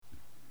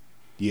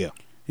Yeah.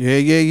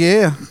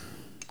 Yeah.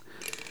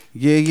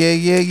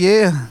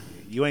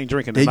 You ain't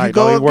drinking There tonight. you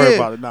go Don't even worry again.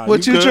 about it. Nah,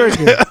 What you good.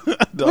 drinking?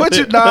 What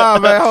you? Nah,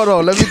 man. Hold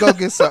on. Let me go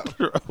get something.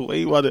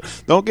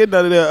 Don't get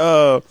none of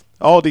that.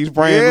 All these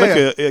brand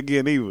liquor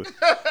again either.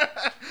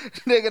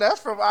 Nigga, that's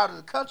from out of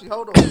the country.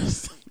 Hold on.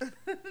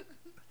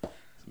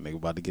 Nigga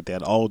about to get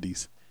that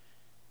Aldi's.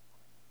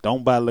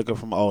 Don't buy liquor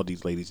from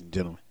Aldi's, ladies and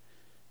gentlemen.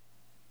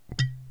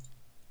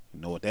 You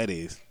know what that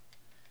is.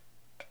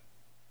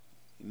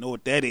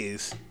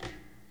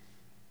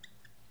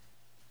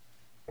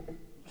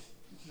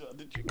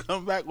 Did you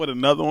come back with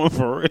another one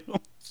for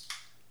real?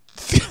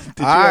 Did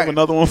you have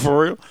another one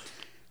for real?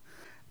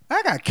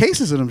 I got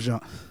cases of them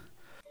junk.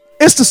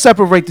 It's the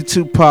Separate the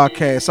Two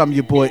podcast. I'm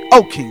your boy,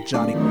 O King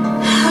Johnny.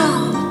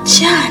 Oh,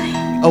 Johnny.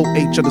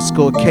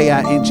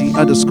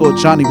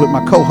 OH_KING_ Johnny with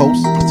my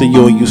co-host. So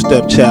you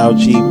stepchild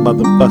G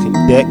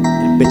motherfucking deck.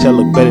 And bitch, I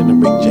look better than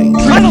Rick James.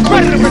 I look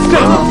better than Rick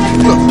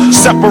James.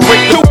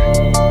 Separate the...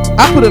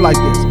 I put it like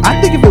this.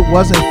 I think if it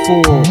wasn't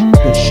for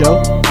the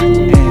show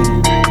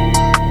and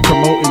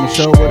promoting the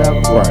show, whatever,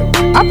 Right.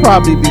 I'd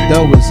probably be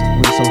done with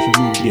social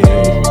media.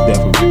 Yeah,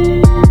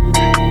 definitely.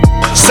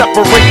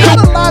 Separate Got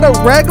a lot of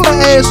regular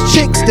ass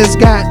chicks that's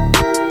got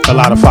a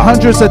lot of followers.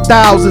 hundreds of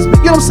thousands. You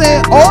know what I'm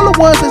saying? All the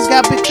ones that's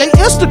got big, they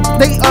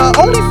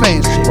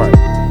OnlyFans shit. Right.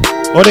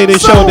 Or they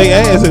didn't show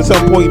their ass at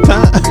some point in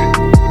time.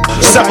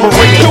 Separate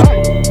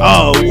the...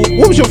 Oh,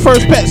 what was your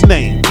first pet's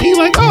name? He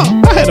like,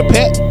 oh, I had a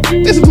pet.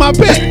 This is my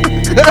pet.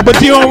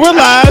 But you don't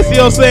realize, you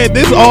know what I'm saying,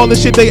 this is all the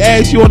shit they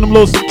ask you on them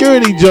little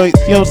security joints,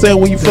 you know what I'm saying,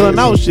 when you filling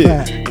out shit.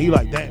 And you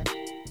like, damn.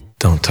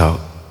 Don't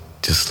talk,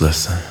 just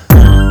listen.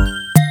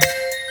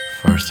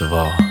 First of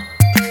all,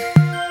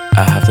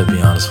 I have to be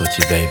honest with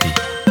you, baby.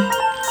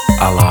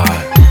 I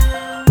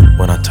lied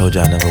when I told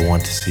you I never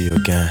want to see you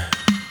again.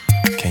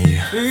 Can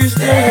you? Please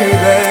stay,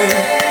 babe.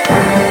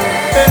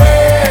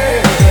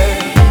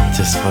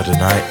 Just for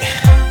tonight,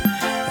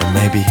 and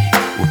maybe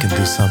we can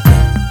do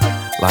something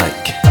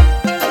like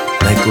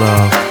make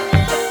love,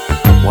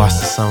 watch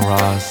the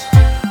sunrise,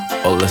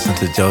 or listen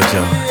to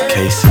JoJo,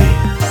 Casey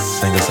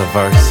sing us a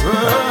verse.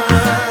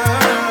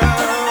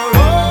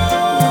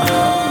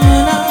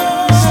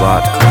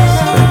 Slide across,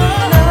 baby.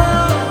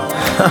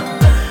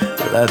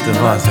 Let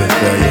Devontae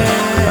feel you.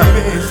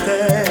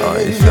 Oh,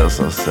 you feel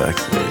so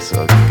sexy,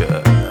 so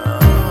good.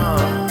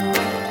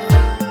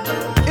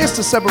 It's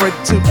the Separate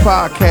the Two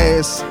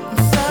podcast.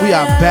 We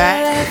are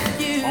back.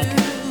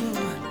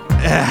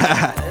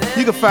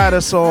 You can find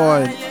us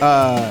on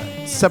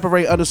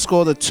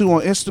Separate_the2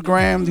 on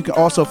Instagram. You can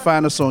also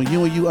find us on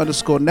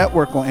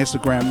UNU_network on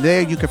Instagram.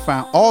 There you can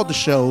find all the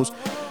shows.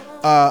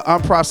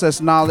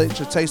 Unprocessed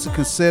Knowledge, A Taste to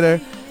Consider,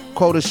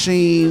 Quota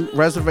Sheen,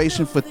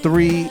 Reservation for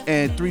 3,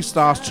 and 3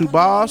 Stars 2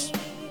 Bars.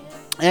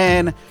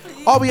 And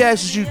all we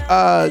ask is you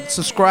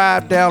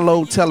subscribe,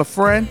 download, tell a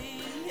friend.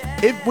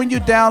 When you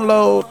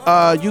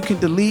download, you can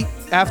delete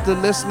after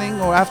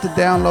listening or after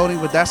downloading,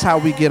 but that's how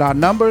we get our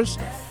numbers.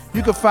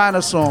 You can find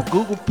us on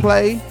Google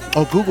Play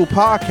or Google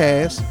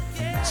Podcasts,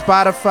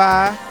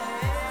 Spotify,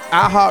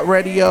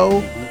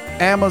 iHeartRadio,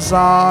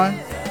 Amazon,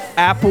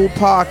 Apple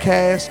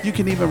Podcasts. You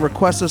can even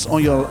request us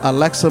on your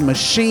Alexa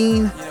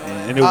machine.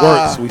 And it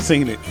works. We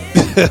seen it.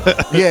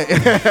 Yeah,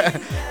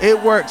 it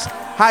works.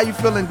 How you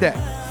feeling, Dak?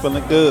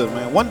 Feeling good,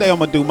 man. One day I'm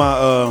going to do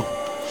my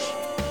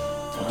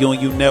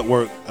UNU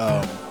Network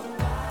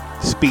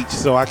speech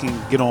so I can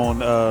get on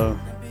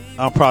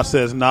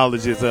Unprocessed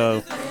Knowledge's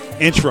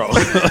intro.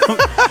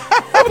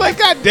 I'm like,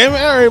 God damn it,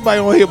 everybody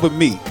on here but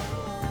me.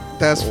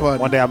 That's funny.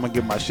 One day I'm going to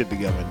get my shit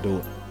together and do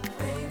it.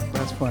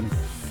 That's funny.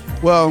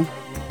 Well,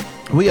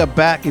 we are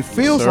back. It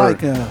feels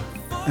like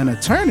an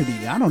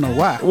eternity. I don't know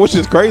why. Which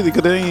is crazy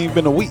because it ain't even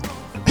been a week.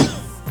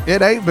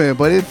 It ain't been,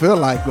 but it feel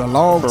like a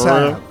long For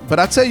time. real? But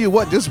I tell you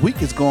what, this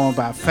week is going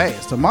by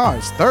fast. Tomorrow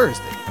is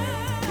Thursday.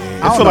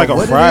 Yeah, it feel like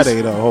a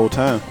Friday the whole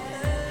time.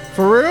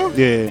 For real?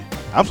 Yeah.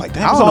 I was like,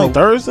 damn, I it's don't only know.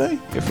 Thursday?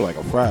 It feel like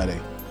a Friday.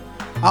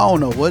 I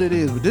don't know what it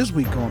is, but this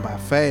week going by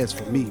fast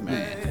for me,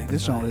 man.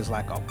 This one is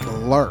like a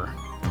blur.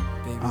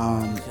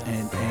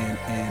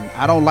 And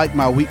I don't like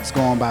my weeks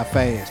going by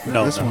fast. But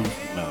No.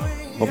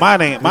 But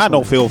mine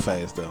don't feel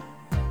fast though.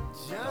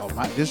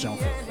 This don't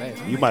feel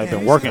fast. You might have been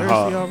It's working Thursday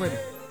hard. already.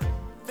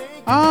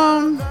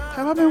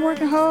 Have I been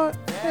working hard?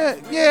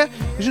 Yeah.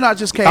 Cause I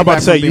just came I'm about back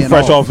to say from you being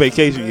fresh off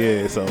vacation,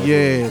 yeah. So so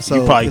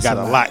you probably it's got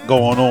a lot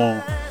going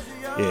on.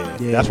 Yeah,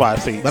 that's why I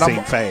seem But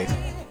I'm- fast.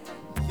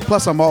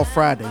 Plus, I'm off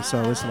Friday,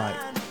 so it's like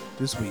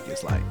this week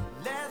is like.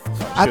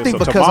 I Shit, think so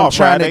because tomorrow I'm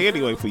trying Friday to.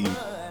 anyway for you.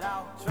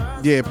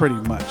 Yeah, pretty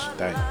much.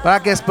 Dang. But I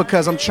guess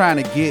because I'm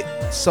trying to get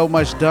so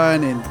much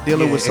done and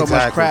dealing with so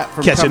much crap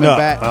from Catching coming up.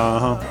 back.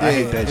 I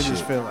hate that it shit.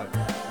 just feel like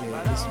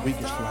this week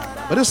is flying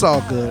by. But it's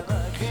all good.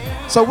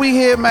 So we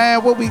here,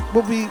 man. What we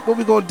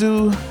gonna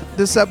do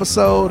this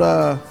episode?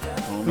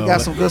 We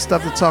got some good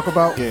stuff to talk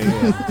about.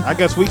 Yeah. I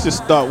guess we should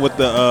start with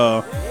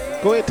the.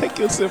 Go ahead, take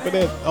your sip of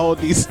that. All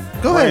these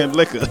Go ahead. brand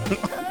liquor.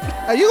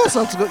 Hey, you got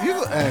something to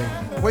go? Hey,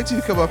 wait till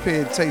you come up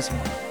here and taste one.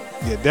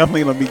 Yeah,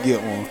 definitely let me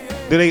get one.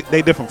 They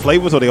different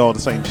flavors or they all the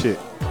same shit?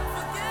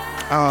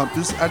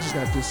 This I just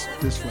got this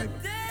flavor.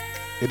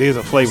 It is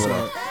a flavor So,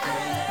 though.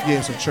 yeah,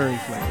 it's a cherry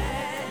flavor.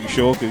 You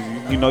sure?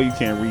 Because you know you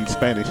can't read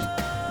Spanish.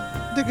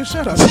 Nigga,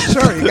 shut up. It's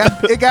cherry.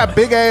 It got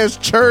big ass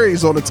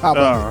cherries on the top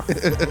of it.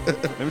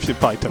 Them shit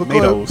probably go ahead.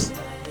 tomatoes.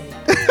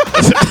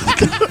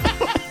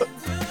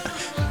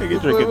 Nigga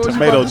drinking What you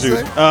tomato about to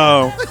juice.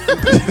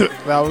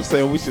 I was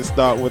saying we should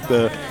start with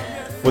the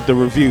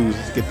reviews.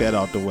 Let's get that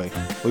out the way.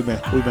 We've been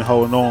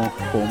holding on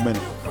for a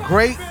minute.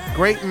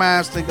 Great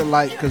minds think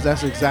alike, because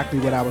that's exactly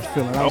what I was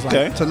feeling. I was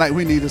Okay. like, tonight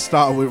we need to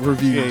start with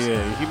reviews.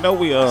 Yeah. You know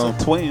we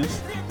twins.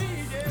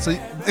 So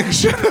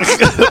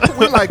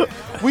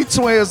we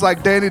twins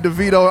like Danny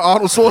DeVito and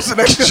Arnold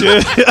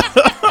Schwarzenegger.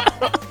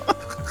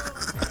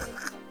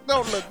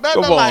 Don't look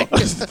nothing Come on. like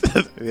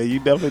it. Yeah, you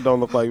definitely don't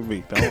look like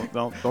me.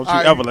 Don't you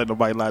right. ever let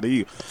nobody lie to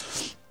you.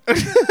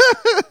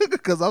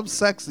 Because I'm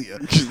sexier.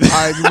 All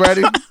right, you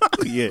ready?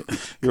 Yeah,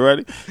 you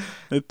ready?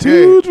 The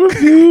Tudes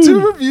reviews. Two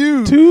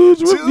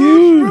Reviews.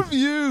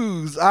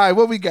 reviews. All right,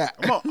 what we got?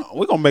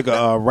 We're gonna make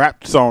a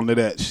rap song to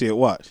that shit.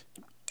 Watch.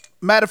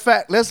 Matter of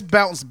fact, let's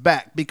bounce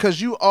back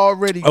because you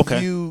already Okay.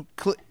 viewed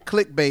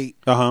clickbait.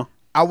 Uh-huh.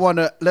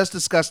 Let's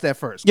discuss that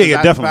first. Yeah, 'cause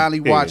I definitely.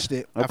 finally Yeah, watched yeah.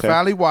 it. Okay. I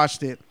finally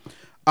watched it.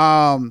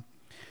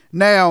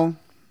 Now,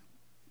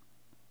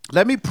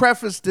 let me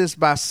preface this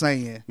by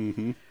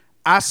saying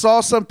I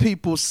saw some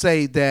people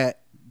say that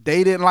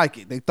they didn't like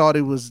it. They thought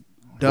it was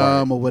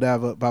dumb or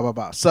whatever, blah, blah,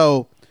 blah.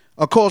 So,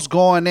 of course,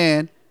 going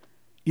in,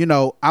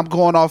 I'm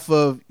going off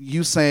of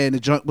you saying the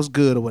joint was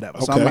good or whatever.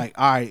 So I'm Okay. like,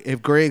 all right,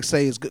 if Greg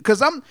say it's good.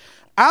 Because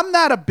I'm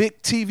not a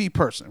big TV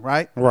person,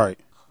 right? Right.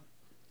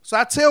 So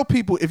I tell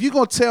people, if you're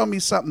going to tell me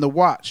something to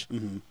watch,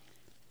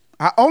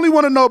 I only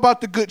want to know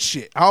about the good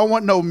shit. I don't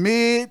want no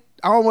mid.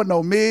 I don't want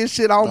no mid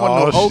shit. I don't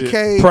want no shit.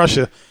 okay.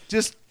 Pressure.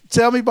 Just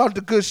tell me about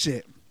the good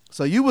shit.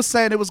 So you were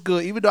saying it was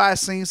good, even though I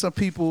seen some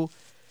people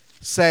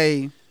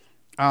say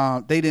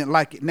they didn't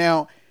like it.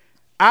 Now,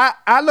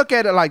 I look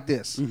at it like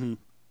this.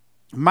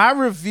 My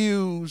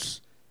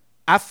reviews,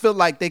 I feel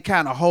like they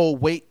kind of hold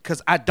weight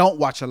because I don't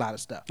watch a lot of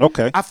stuff.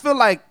 Okay. I feel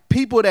like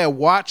people that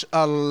watch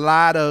a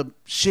lot of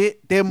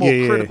shit, they're more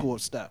Yeah. critical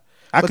of stuff.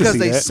 I can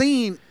because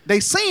see that. they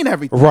seen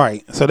everything.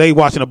 Right. So they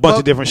watching a bunch But-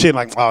 of different shit.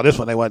 Like, oh, this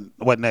one they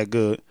wasn't that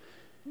good.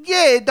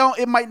 Yeah,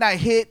 it might not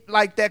hit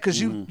like that because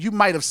you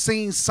might have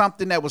seen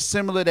something that was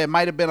similar that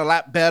might have been a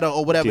lot better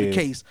or whatever the Yeah.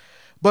 case.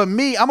 But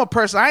me, I'm a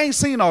person, I ain't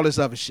seen all this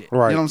other shit.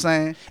 Right. You know what I'm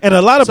saying? And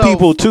a lot of So-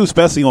 people too,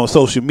 especially on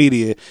social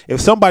media, if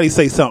somebody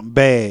say something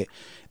bad,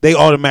 they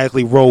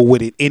automatically roll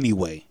with it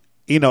anyway.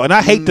 And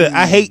I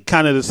hate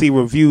kind of to see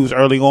reviews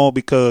early on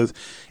because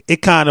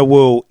it kind of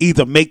will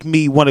either make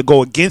me want to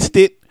go against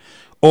it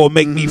or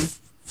make me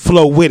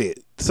flow with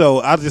it.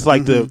 So I just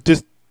like to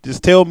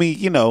just tell me,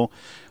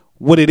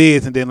 what it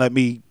is, and then let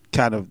me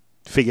kind of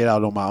figure it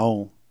out on my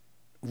own.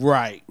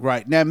 Right.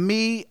 Now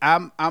me,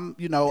 I'm And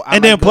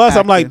then plus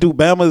I'm like, dude,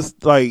 Bama's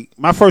like,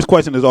 my first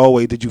question is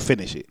always, did you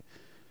finish it?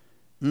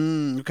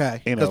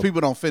 okay. you Because know. people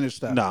don't finish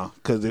stuff. No,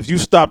 because if you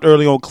stopped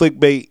early on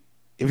clickbait,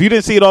 if you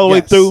didn't see it all the way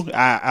Yes. through,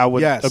 I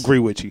would Yes. agree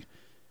with you.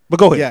 But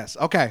go ahead. Yes.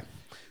 Okay.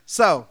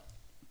 So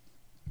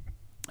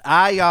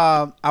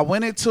I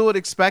went into it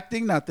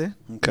expecting nothing.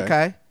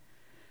 Okay.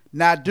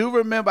 Now I do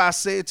remember I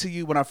said to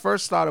you when I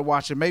first started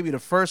watching, maybe the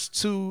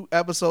first 2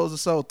 episodes or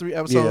so, 3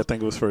 episodes. Yeah, I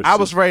think it was first. I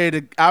was ready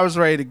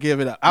to give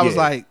it up. I was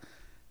Yeah. like,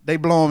 they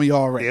blowing me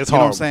already. Yeah, it's you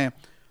know what I'm horrible. saying?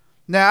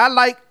 Now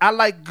I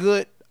like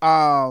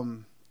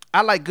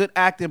good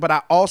acting, but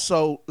I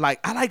also I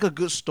like a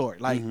good story.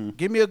 Like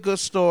give me a good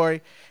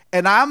story.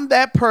 And I'm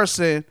that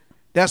person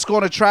that's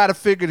going to try to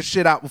figure the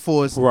shit out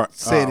before it's right.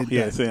 said and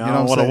Yeah, done. see, You know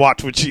I what don't I'm want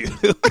to saying? watch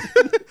with you.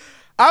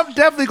 I'm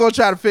definitely going to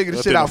try to figure the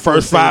shit Within out the first before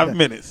it's said and 5 done.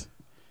 minutes.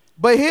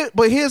 But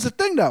here's the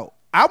thing though.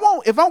 I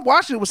won't if I'm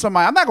watching it with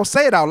somebody, I'm not gonna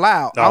say it out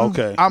loud. Oh,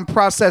 okay. I'm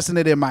processing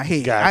it in my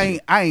head. Gotcha.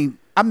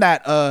 I'm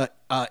not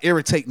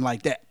irritating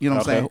like that. You know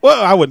what I'm saying?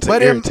 Well, I wouldn't say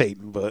But in-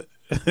 irritating, but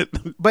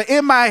But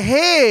in my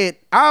head,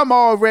 I'm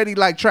already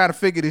trying to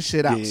figure this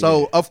shit out. Yeah.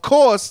 So of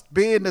course,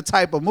 being the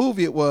type of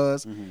movie it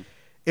was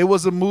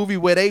a movie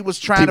where they was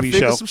trying to TV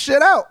figure show. some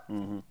shit out.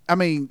 I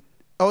mean,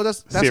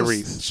 that's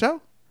Series. a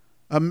show.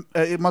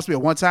 It must be a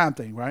one-time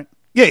thing, right?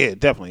 yeah,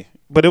 definitely.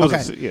 But it was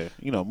Okay.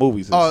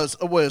 movies. Is,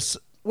 It was.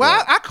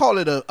 Well, I call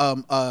it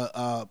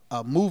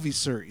a movie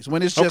series.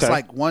 When it's just Okay.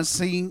 like one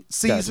season,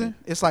 Gotcha.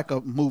 it's like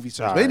a movie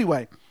series. All But right.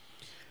 anyway,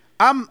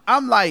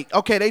 I'm like,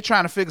 okay, they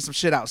trying to figure some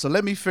shit out. So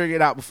let me figure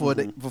it out before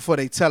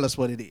they tell us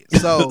what it is.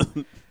 So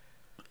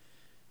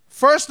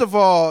first of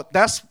all,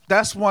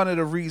 that's one of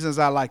the reasons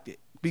I liked it.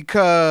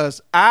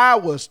 Because I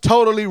was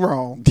totally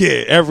wrong.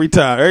 yeah, every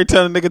time a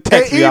nigga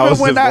text And me, I even was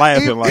when just I-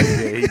 laughing even- like,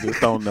 yeah, he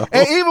just don't know.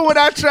 And even when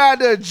I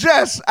tried to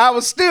adjust, I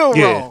was still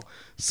Yeah. wrong.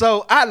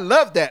 So I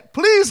love that.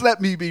 Please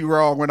let me be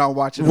wrong when I'm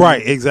watching. a Right,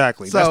 movie.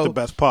 exactly. That's the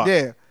best part.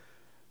 Yeah,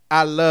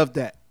 I love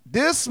that.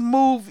 This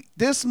movie,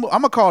 I'm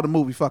gonna call it a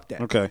movie. Fuck that.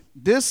 Okay.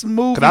 This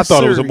movie, Because I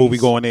thought it was a series- movie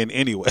going in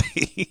anyway.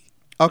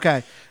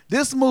 Okay,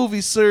 this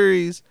movie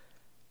series,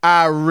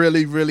 I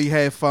really, really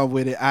had fun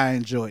with it. I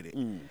enjoyed it.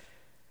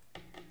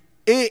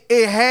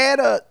 it had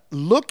a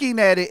looking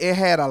at it. It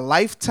had a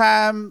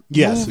Lifetime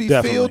movie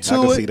feel to I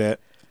can it. see that.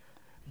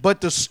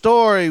 But the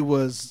story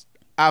was,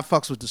 I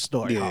fucks with the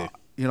story hard.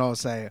 You know what I'm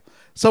saying?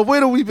 So where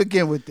do we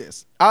begin with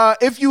this?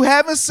 If you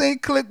haven't seen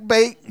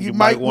Clickbait, you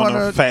might want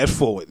to fast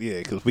forward. Yeah,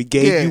 because we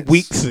gave you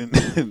weeks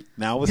and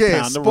now it's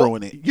time to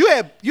ruin it. You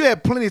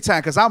had plenty of time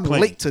because I'm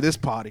late to this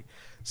party.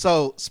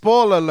 So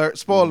spoiler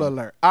alert.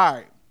 All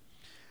right.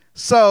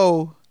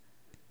 So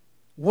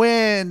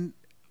when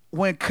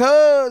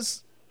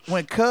Cuz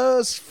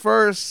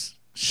first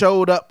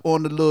showed up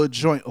on the little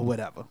joint or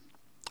whatever.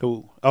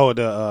 Who? Oh,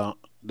 the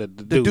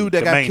dude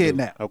that got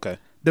kidnapped. Okay.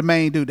 The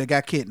main dude that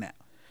got kidnapped.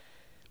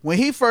 When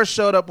he first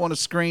showed up on the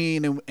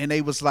screen and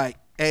they was like,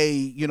 hey,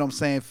 you know what I'm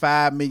saying,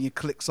 5 million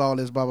clicks, all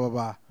this, blah, blah,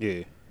 blah.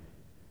 Yeah.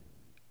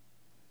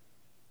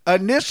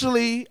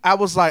 Initially, I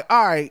was like,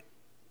 all right,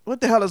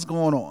 what the hell is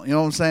going on? You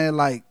know what I'm saying?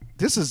 Like,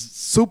 this is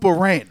super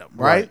random,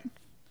 right?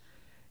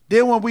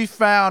 Then when we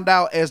found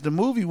out as the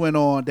movie went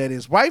on that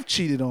his wife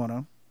cheated on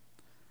him,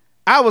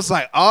 I was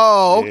like,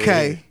 oh,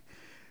 okay. Yeah.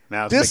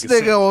 Now this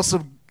nigga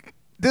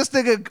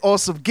on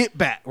some get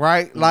back,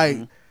 right? Mm-hmm. Like,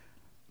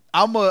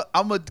 I'm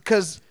a,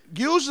 because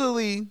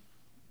usually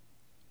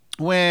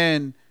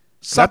when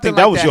something I think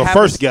that like was your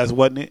happens, first guess,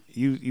 wasn't it?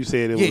 You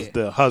said it was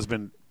the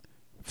husband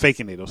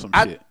faking it or some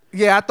shit.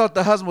 Yeah, I thought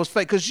the husband was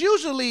fake. Because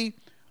usually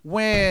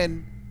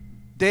when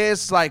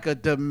there's like a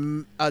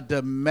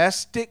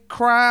domestic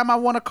crime, I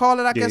want to call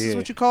it, I guess is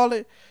what you call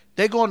it,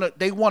 they want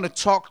to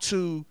talk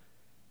to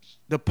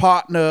the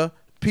partner,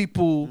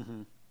 people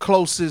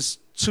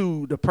closest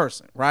to the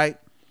person, right?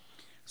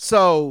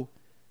 So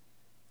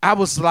I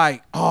was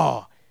like,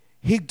 oh,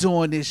 he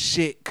doing this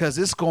shit because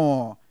it's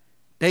going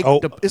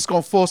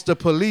to force the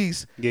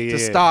police to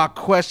start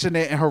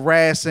questioning and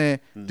harassing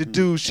the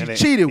dude she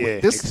cheated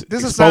with. This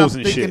is how I'm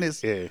thinking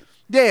this.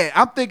 Yeah,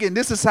 I'm thinking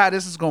this is how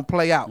this is going to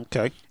play out.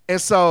 Okay.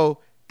 And so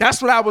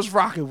that's what I was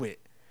rocking with.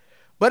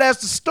 But as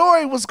the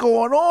story was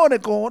going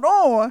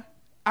on,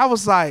 I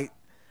was like,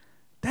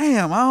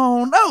 damn, I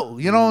don't know.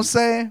 You know what I'm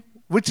saying?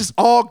 Which is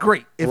all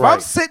great. If I'm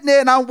sitting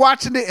there and I'm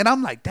watching it and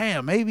I'm like,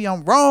 damn, maybe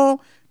I'm wrong,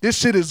 this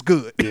shit is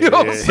good. You know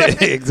what I'm saying?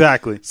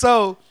 Exactly.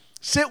 So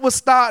shit was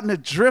starting to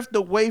drift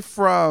away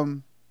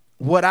from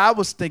what I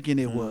was thinking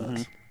it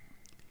was.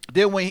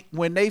 Then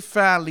when they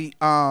finally,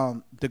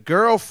 the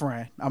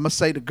girlfriend, I'm going to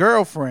say the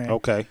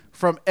girlfriend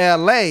from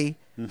L.A.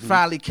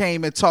 finally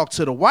came and talked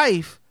to the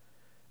wife,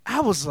 I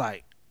was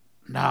like,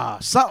 nah,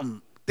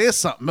 there's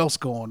something else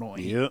going on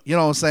here. You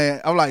know what I'm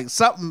saying? I'm like,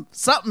 something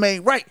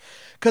ain't right.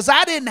 Because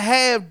I didn't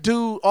have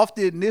dude off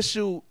the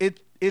initial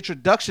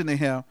introduction to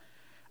him,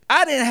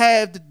 I didn't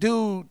have the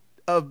dude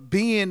of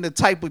being the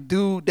type of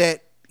dude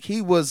that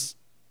he was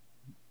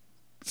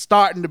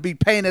starting to be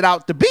painted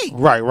out to be.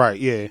 Right,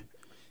 yeah.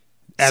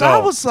 So I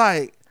was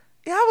like,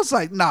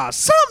 nah,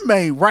 something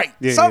ain't right.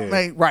 Something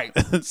ain't right.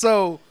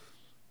 So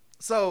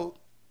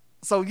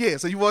yeah.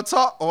 So you want to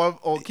talk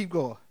or keep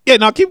going? Yeah,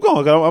 no, keep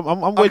going.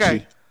 I'm with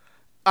you.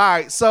 All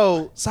right.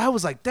 So I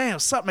was like, damn,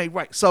 something ain't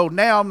right. So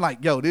now I'm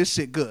like, yo, this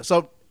shit good.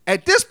 So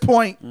at this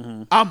point,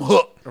 I'm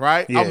hooked,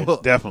 right? Yeah, I'm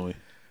hooked. Definitely.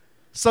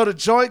 So the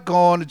joint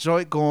going.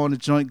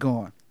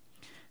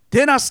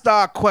 Then I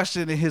start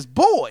questioning his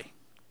boy.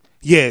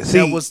 Yeah, see,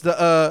 that was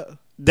the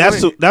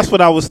that's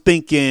what I was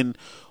thinking.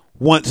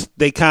 Once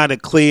they kind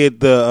of cleared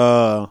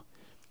the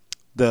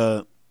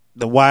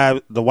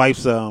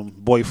wife's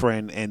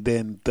boyfriend and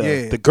then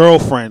the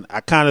girlfriend,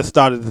 I kind of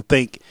started to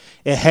think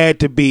it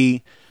had to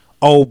be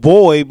old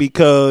boy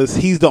because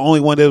he's the only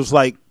one that was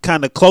like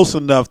kind of close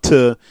enough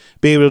to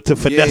be able to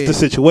finesse the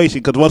situation.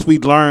 Because once we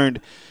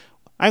learned.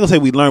 I ain't gonna say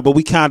we learned, but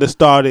we kind of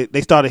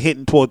they started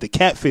hitting toward the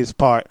catfish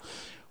part.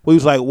 We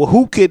was like, well,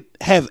 who could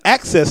have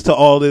access to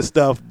all this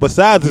stuff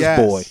besides this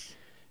boy?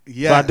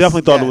 Yeah, so I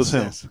definitely thought it was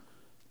him.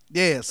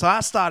 Yeah, so I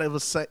started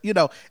with,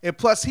 and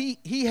plus he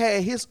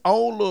had his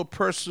own little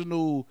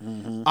personal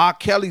R.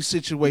 Kelly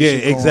situation.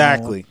 Yeah,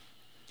 exactly. On.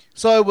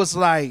 So it was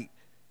like,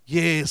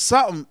 yeah,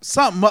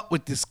 something up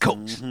with this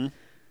coach.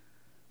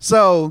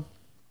 So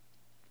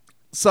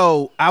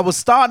I was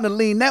starting to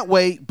lean that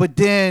way, but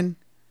then.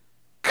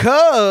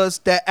 Cuz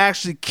that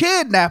actually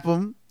kidnapped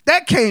him,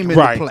 that came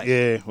into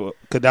play. Yeah,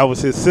 because that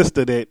was his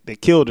sister that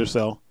killed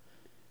herself.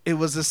 It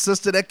was his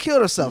sister that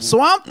killed herself.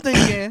 So I'm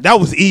thinking that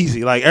was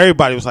easy. Like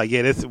everybody was like,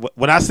 yeah, this.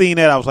 When I seen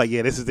that, I was like,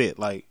 yeah, this is it.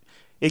 Like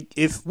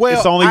it's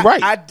only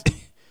right.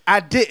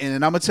 I didn't,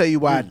 and I'm gonna tell you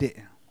why I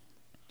didn't.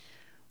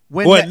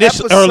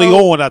 Early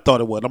on, I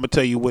thought it was. I'm gonna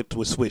tell you what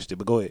switched it,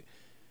 but go ahead.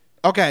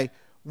 Okay,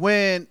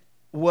 when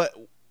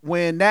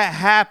that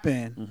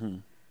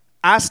happened,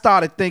 I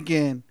started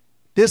thinking.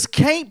 This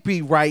can't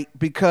be right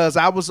because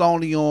I was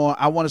only on,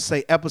 I want to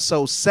say,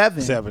 episode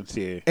 7. 7th,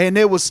 yeah. And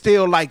there was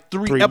still like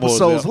 3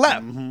 episodes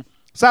left.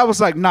 So I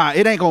was like, nah,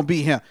 it ain't going to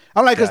be him.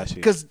 I'm like,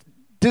 because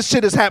this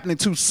shit is happening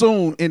too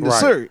soon in the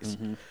series.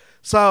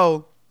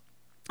 So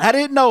I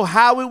didn't know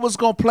how it was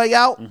going to play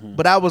out,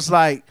 but I was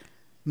like,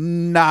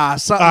 nah,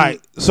 something. All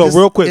right, so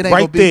real quick,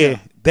 right there,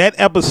 that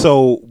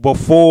episode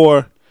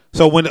before,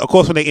 so when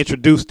they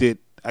introduced it,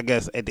 I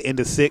guess at the end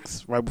of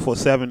 6, right before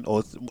 7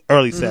 or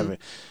early 7,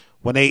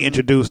 when they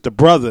introduced the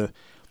brother,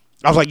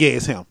 I was like, yeah,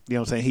 it's him. You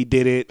know what I'm saying? He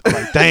did it.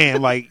 Like,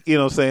 damn, like, you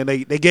know what I'm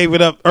saying? They gave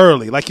it up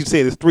early. Like you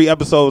said, there's 3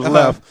 episodes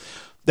left.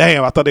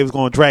 Damn, I thought they was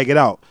going to drag it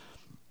out.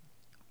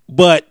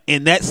 But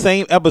in that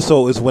same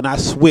episode is when I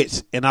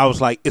switched and I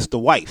was like, it's the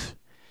wife.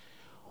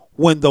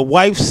 When the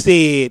wife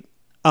said,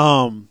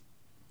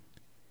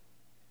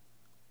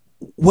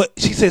 what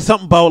she said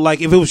something about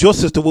like, if it was your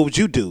sister, what would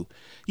you do?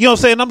 You know what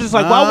I'm saying? I'm just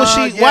like,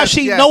 why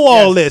she know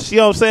all this? You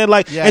know what I'm saying?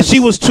 Like, and she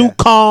was too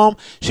calm.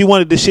 She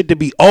wanted the shit to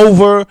be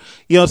over.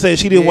 You know what I'm saying?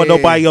 She didn't want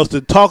nobody else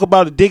to talk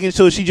about it, dig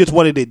into it. She just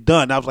wanted it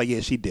done. I was like, yeah,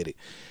 she did it.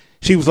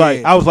 She was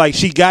like, I was like,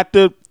 she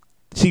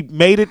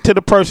made it to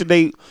the person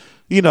they,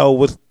 you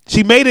know,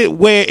 she made it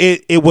where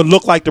it would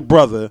look like the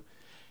brother.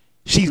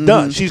 She's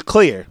done. She's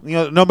clear. You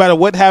know, no matter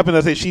what happened,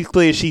 I said she's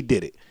clear. She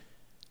did it.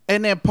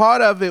 And then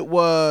part of it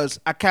was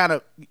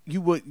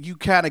you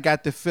kind of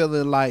got the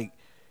feeling like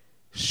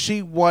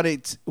she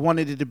wanted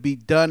it to be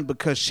done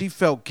because she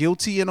felt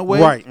guilty in a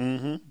way, right?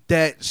 Mm-hmm.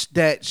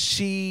 That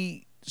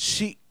she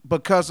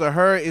because of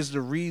her is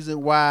the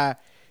reason why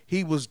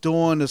he was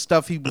doing the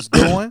stuff he was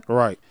doing,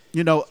 right?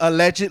 You know,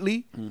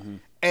 allegedly. Mm-hmm.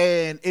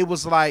 And it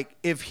was like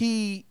if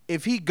he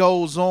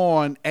goes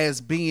on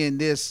as being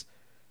this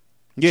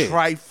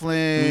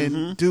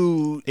trifling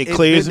dude, it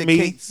clears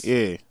me.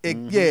 Yeah,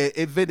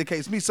 it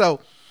vindicates me. So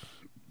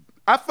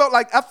I felt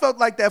like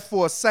that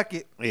for a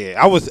second.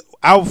 Yeah,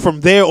 I from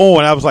there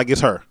on, I was like,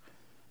 it's her.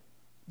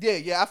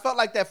 Yeah, I felt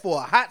like that for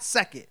a hot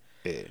second.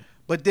 Yeah,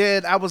 but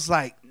then I was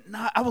like,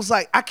 nah.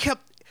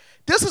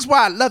 This is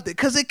why I loved it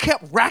because it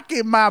kept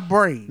racking my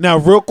brain. Now,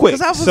 real quick,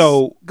 go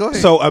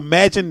ahead. So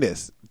imagine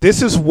this.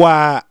 This is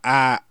why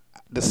I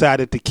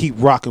decided to keep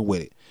rocking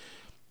with it.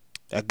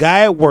 A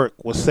guy at work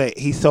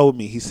he told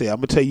me, he said, I'm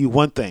going to tell you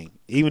one thing.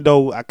 Even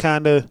though I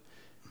ain't going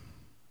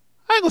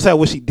to say I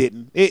wish he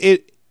didn't.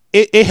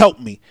 It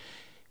helped me.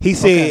 He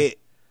said,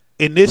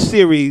 in this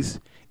series,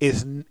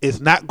 it's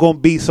not going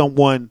to be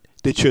someone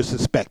that you're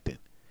suspecting.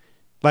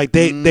 Like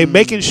they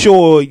making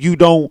sure you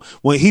don't.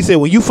 When he said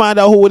when you find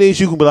out who it is,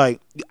 you can be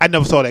like, I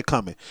never saw that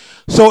coming.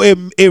 So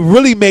it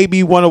really made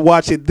me want to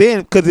watch it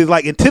then because it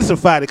like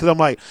intensified it because I'm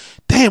like,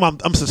 damn,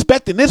 I'm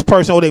suspecting this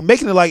person. Or they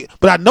making it like,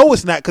 but I know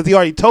it's not because he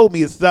already told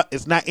me it's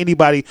not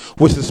anybody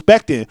we're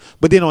suspecting.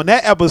 But then on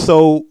that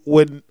episode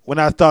when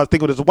I started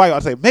thinking of this wife, I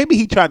said maybe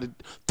he tried to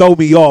throw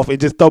me off and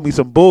just throw me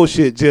some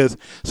bullshit just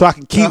so I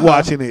can keep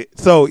watching it.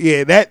 So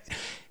yeah,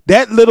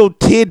 that little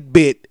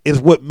tidbit is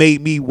what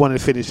made me want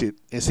to finish it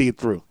and see it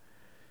through.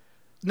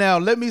 Now,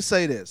 let me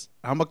say this.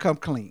 I'm going to come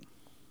clean.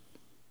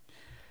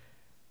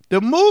 The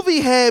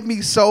movie had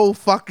me so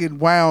fucking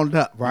wound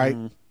up, right?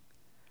 Mm-hmm.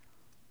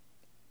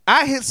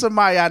 I hit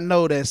somebody I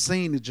know that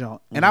seen the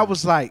joint, and I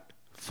was like,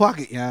 fuck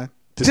it, yeah.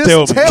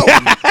 Just tell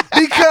me.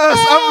 Because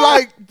I'm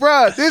like,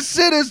 bruh, this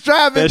shit is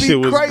driving me crazy.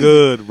 That shit was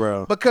good,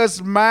 bro.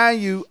 Because,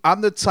 mind you, I'm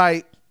the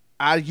type,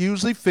 I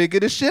usually figure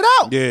this shit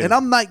out. Yeah. And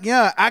I'm like,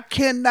 yeah, I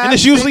cannot. And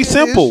it's usually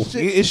simple.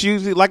 It's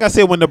usually, like I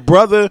said, when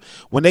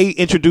they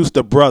introduced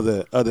the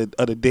brother of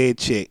the dead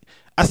chick,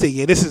 I said,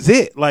 yeah, this is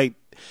it. Like,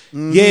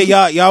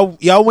 yeah,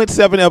 y'all went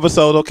 7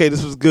 episodes. Okay,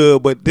 this was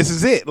good, but this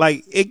is it.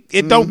 Like,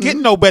 it don't get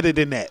no better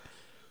than that.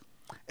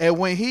 And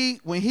when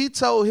he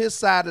told his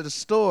side of the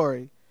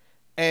story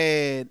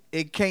and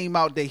it came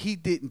out that he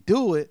didn't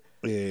do it,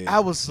 I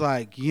was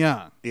like,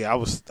 young. Yeah, I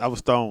was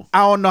thrown.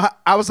 I don't know.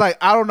 I was like,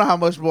 I don't know how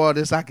much more of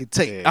this I could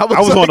take. Yeah. I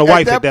was on the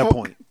wife at that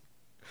point.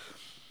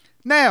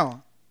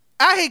 Now,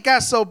 I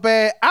got so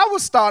bad, I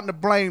was starting to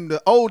blame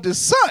the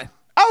oldest son.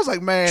 I was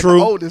like, man, True.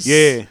 The oldest.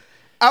 Yeah.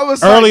 I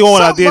was early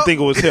on. I did think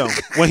it was him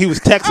when he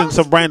was texting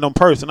some random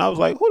person. I was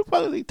like, who the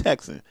fuck is he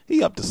texting?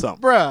 He up to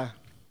something, bruh.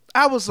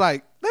 I was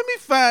like, let me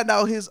find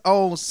out his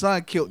own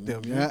son killed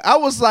them. Yeah, I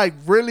was like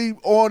really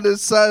on the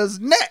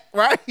son's neck,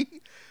 right?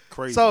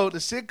 Crazy. So the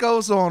shit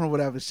goes on or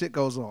whatever. Shit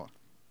goes on.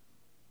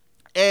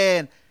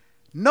 And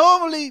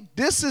normally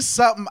this is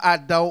something I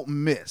don't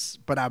miss,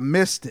 but I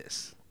missed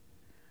this.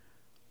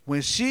 When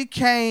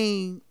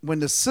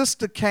the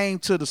sister came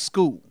to the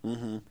school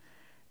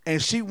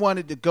and she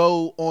wanted to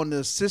go on the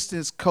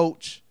assistant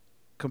coach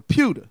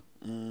computer.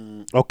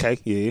 Okay,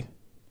 yeah.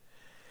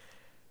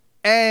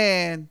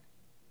 And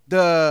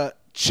the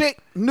chick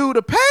knew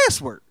the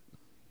password.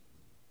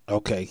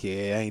 Okay,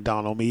 yeah, ain't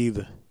dawned on me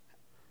either.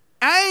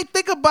 I ain't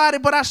think about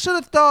it, but I should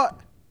have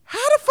thought, how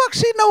the fuck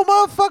she know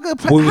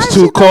motherfucker? We was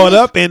too caught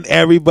up in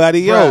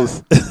everybody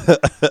else.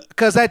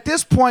 Because at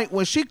this point,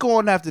 when she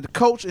going after the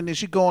coach and then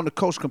she go on the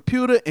coach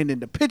computer and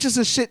then the pictures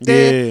and shit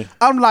there,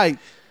 I'm like,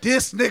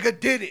 this nigga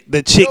did it.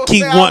 The chick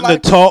keep wanting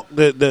to talk.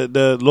 The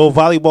little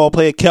volleyball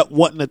player kept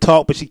wanting to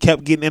talk, but she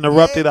kept getting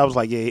interrupted. I was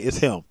like, yeah, it's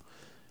him.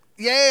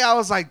 Yeah, I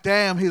was like,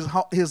 damn,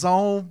 his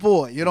own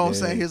boy. You know what I'm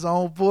saying? His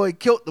own boy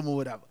killed him or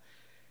whatever.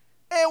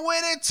 And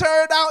when it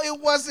turned out it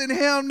wasn't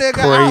him, nigga,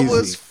 crazy. I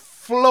was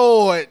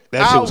floored.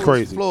 That shit was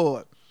crazy.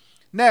 Floored.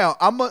 Now,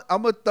 I'm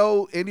gonna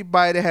throw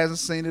anybody that hasn't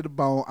seen it a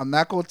bone. I'm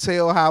not gonna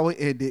tell how it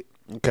ended.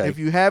 Okay. If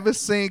you haven't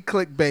seen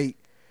Clickbait,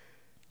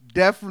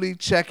 definitely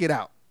check it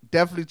out.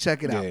 Definitely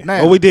check it out. Yeah.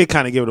 Now, Well, we did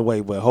kind of give it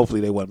away, but hopefully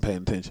they wasn't paying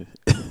attention.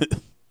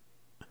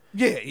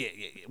 yeah.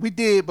 We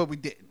did, but we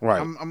didn't.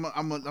 Right.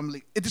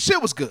 The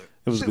shit was good.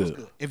 It was Shit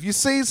good. If you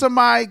see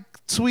somebody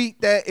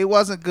tweet that it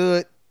wasn't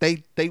good,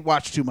 they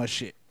watch too much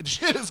shit. The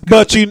shit is good.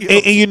 But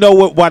you know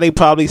what? Why they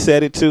probably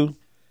said it too?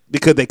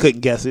 Because they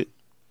couldn't guess it.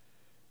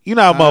 You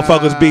know how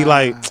motherfuckers be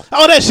like,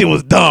 "Oh, that shit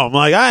was dumb."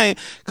 Like I ain't,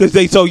 because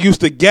they so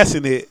used to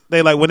guessing it.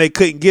 They like when they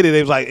couldn't get it,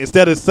 they was like,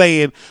 instead of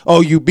saying, "Oh,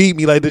 you beat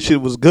me," like this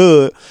shit was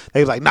good. They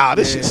was like, "Nah,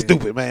 this shit's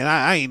stupid, man.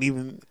 I ain't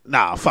even.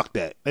 Nah, fuck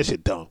that. That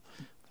shit dumb."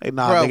 Hey,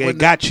 nah, Bro, nigga, it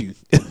got you.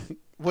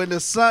 when the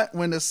son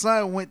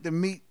went to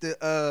meet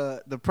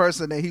the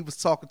person that he was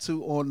talking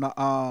to on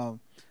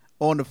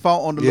the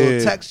phone on the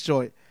little text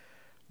joint,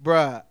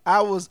 bruh,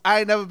 I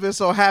ain't never been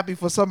so happy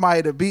for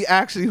somebody to be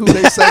actually who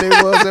they say they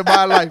was in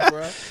my life,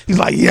 bruh. He's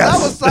like,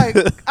 yes.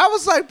 I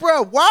was like,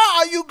 bruh, why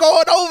are you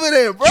going over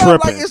there, bruh?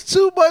 Tripping. Like, it's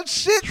too much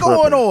shit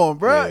going on,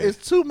 bruh. Yeah.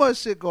 It's too much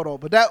shit going on.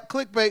 But that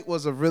Clickbait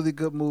was a really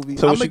good movie.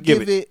 So I'm what gonna you give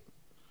give it?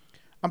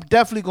 I'm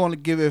definitely going to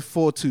give it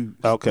 4 2s.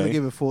 Okay. I'm gonna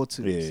give it 4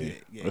 2s.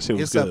 Yeah. That shit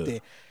was It's good. up there.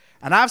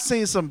 And I've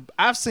seen some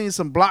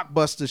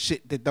blockbuster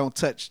shit that don't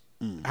touch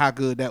how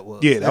good that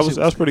was. Yeah, that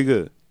was pretty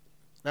good.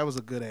 That was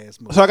a good ass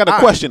movie. So I got a All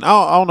question.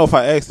 I don't know if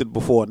I asked it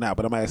before or not,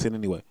 but I'm asking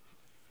anyway.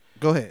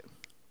 Go ahead.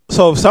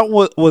 So if something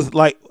was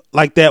like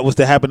that was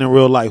to happen in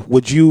real life,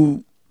 would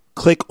you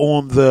click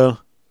on the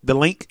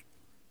link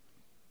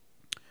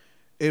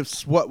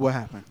It's what will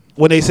happen.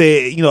 when they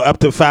say up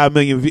to 5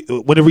 million?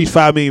 When it reached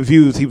 5 million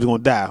views, he was going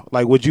to die.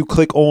 Like, would you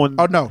click on?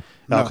 Oh no.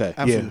 Okay,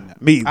 absolutely yeah,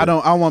 not. me either. I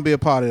don't want to be a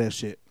part of that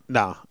shit.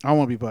 Nah, I don't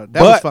want to be a part of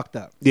that. That was fucked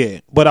up. Yeah,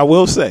 but I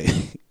will say,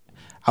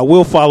 I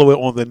will follow it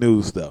on the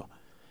news though,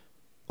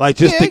 like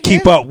just to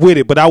keep up with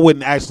it. But I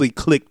wouldn't actually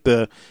click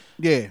then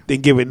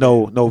give it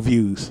no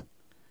views.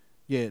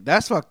 Yeah,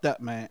 that's fucked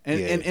up, man. And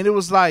Yeah. and it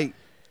was like,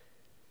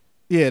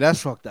 yeah,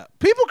 that's fucked up.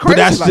 People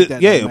crazy like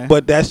that. Yeah, though, man.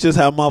 but that's just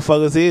how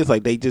motherfuckers is.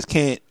 Like they just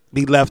can't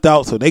be left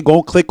out, so they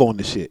gonna click on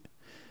the shit.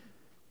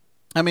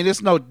 I mean,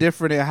 it's no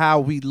different in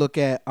how we look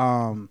at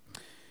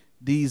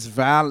these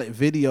violent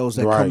videos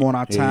that come on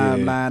our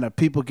timeline of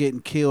people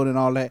getting killed and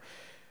all that.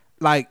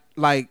 Like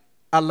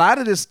a lot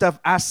of this stuff,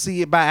 I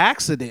see it by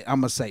accident, I'm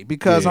going to say.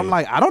 Because I'm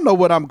like, I don't know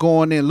what I'm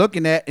going in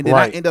looking at. And then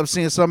I end up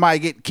seeing somebody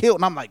get killed.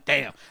 And I'm like,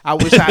 damn, I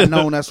wish I'd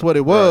known that's what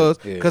it was.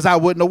 Because I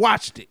wouldn't have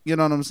watched it. You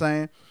know what I'm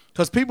saying?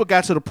 Because people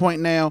got to the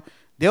point now,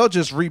 they'll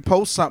just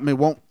repost something and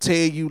won't tell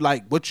you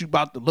like what you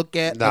about to look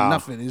at or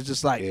nothing. It's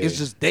just like, it's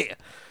just there.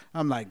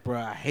 I'm like, bro,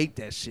 I hate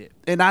that shit.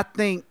 And I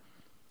think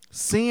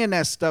seeing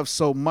that stuff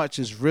so much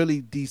is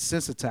really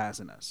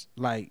desensitizing us.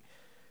 Like,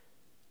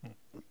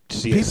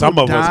 yeah, some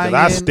of us, because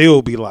I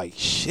still be like,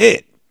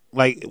 shit.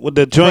 Like with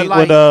the joint,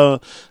 like,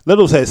 what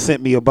Littles had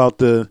sent me about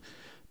the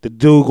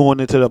dude going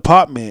into the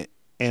apartment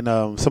and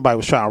somebody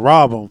was trying to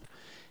rob him,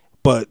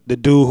 but the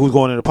dude who's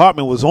going in the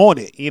apartment was on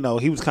it. You know,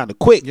 he was kind of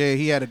quick. Yeah,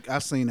 he had. I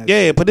seen that.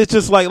 Yeah, shit. But it's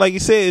just like you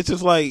said, it's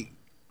just like,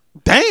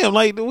 damn,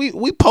 like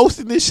we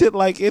posting this shit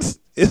like it's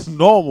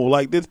normal.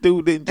 Like this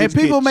dude didn't just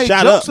and people get make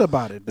shot jokes up.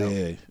 about it though.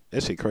 Yeah,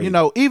 that shit crazy. You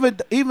know, even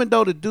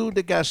though the dude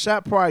that got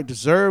shot probably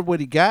deserved what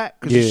he got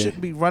because he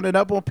shouldn't be running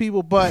up on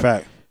people, but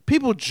Fact.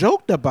 people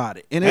joked about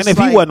it. And if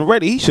he wasn't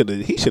ready, he should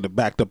have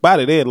backed up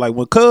out of there. Like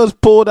when Cuz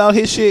pulled out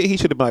his shit, he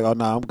should have been like, "Oh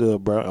nah, I'm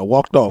good, bro," and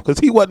walked off because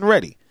he wasn't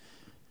ready.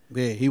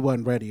 Yeah, he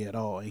wasn't ready at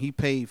all, and he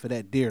paid for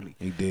that dearly.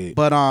 He did.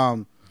 But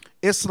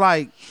it's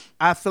like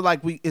I feel like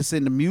it's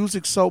in the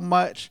music so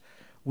much.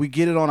 We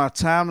get it on our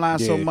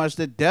timeline so much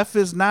that death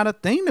is not a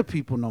thing to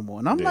people no more.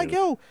 And I'm like,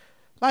 yo,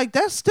 like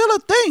that's still a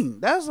thing.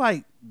 That's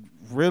like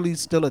really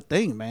still a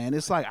thing, man.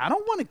 It's like I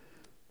don't want to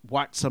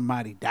watch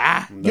somebody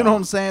die. No. You know what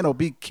I'm saying? Or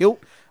be killed.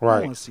 Right. I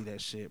don't want to see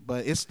that shit.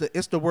 But it's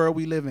the world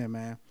we live in,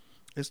 man.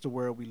 It's the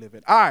world we live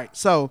in. All right,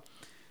 so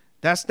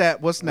that's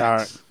that. What's next? All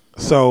right.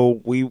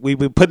 So we've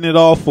been putting it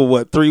off for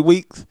what, 3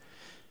 weeks?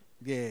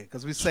 Yeah,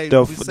 because we saved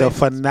the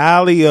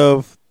finale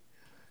of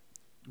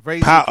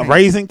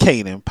Raising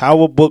Kanan,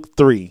 Power Book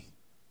 3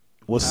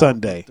 was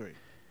Sunday. 3.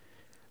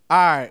 All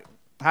right.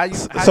 How'd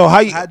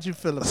you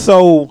feel about it?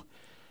 So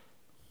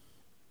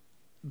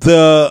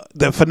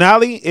the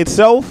finale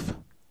itself,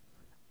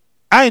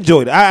 I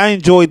enjoyed it. I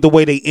enjoyed the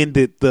way they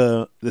ended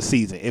the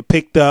season. It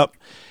picked up,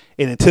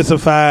 it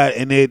intensified,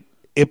 and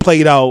it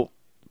played out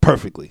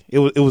perfectly.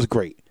 It was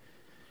great.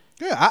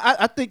 Yeah,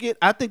 I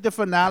think the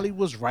finale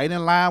was right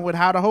in line with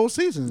how the whole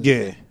season is.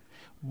 Yeah.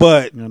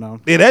 But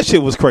that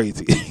shit was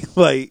crazy.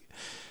 Like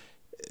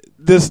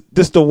this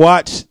to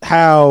watch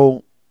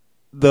how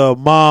the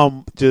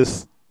mom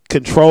just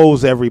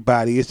controls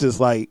everybody. It's just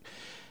like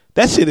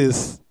that shit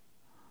is.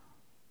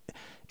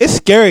 It's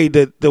scary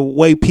the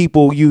way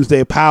people use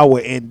their power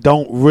and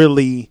don't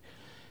really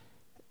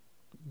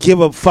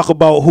give a fuck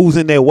about who's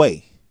in their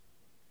way.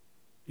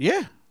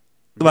 Yeah.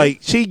 Like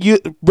she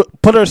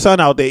put her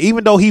son out there,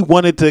 even though he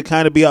wanted to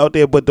kind of be out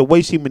there, but the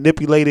way she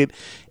manipulated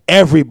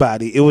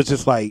everybody, it was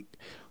just like,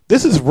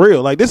 this is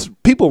real. Like this,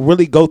 people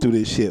really go through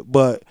this shit.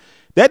 But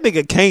that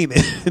nigga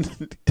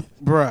Kanan,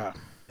 bruh,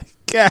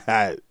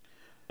 God,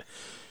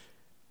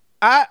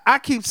 I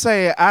keep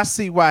saying I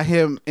see why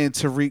him and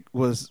Tariq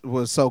was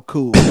so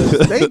cool.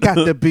 'Cause they got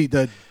to be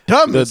the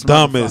dumbest. The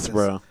dumbest, motherfuckers.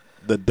 bro.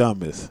 The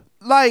dumbest.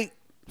 Like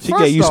She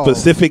first gave you off,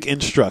 specific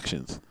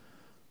instructions.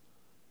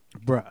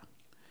 bruh.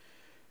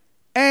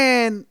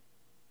 And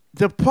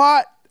the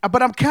part,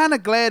 but I'm kind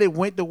of glad it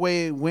went the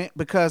way it went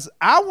because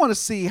I want to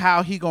see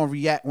how he gonna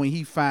react when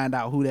he find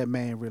out who that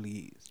man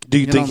really is. Do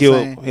you know think what I'm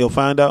saying? he'll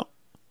find out?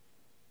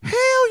 Hell yeah,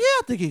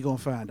 I think he gonna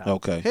find out.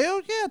 Okay.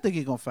 Hell yeah, I think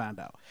he gonna find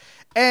out.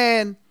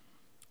 And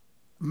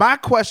my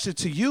question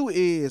to you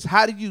is,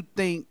 how do you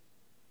think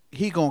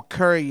he gonna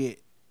carry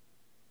it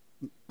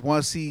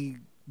once he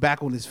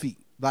back on his feet?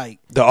 Like,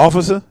 The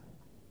officer?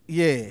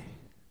 yeah,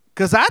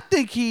 because I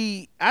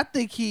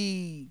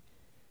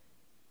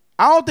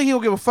don't think he'll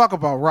give a fuck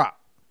about Rock,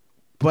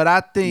 but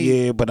I think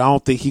Yeah, but I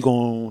don't think he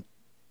gonna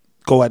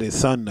go at his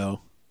son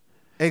though.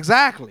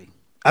 exactly.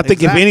 I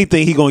think if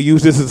anything, he gonna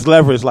use this as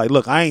leverage. Like,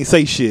 look, I ain't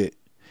say shit.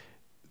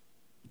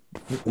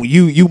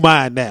 You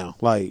mine now.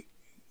 Like,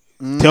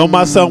 tell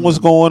my son what's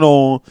going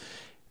on,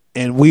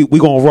 and we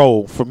gonna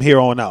roll from here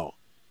on out.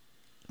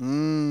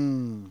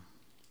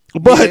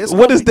 But Yeah, it's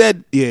what gonna is that?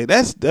 Yeah,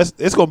 that's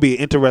it's gonna be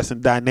an interesting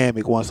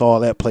dynamic once all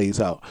that plays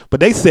out. But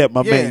they set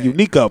my man Yeah.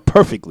 Unique up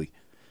perfectly.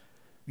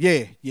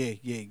 Yeah.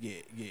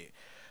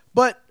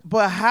 But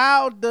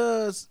how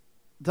does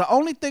the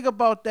only thing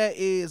about that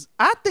is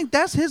I think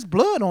that's his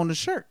blood on the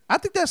shirt. I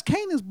think that's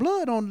Kanan's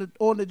blood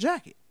on the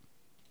jacket.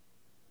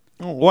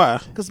 Why?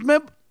 Cause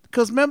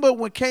remember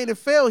when Kanan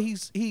fell, he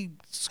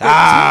scraped his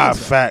hands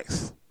up.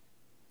 Facts.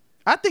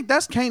 I think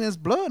that's Kanan's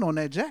blood on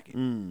that jacket.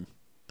 Do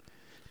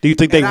you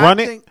think they And I run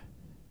it? think-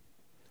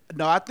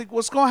 No, I think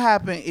what's gonna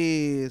happen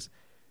is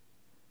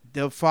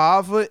the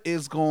father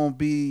is gonna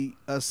be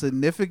a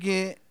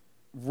significant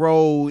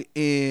role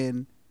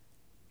in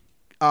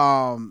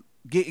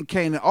getting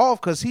Kanan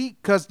off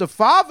because the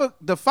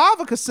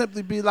father could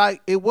simply be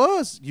like, it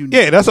was Unique.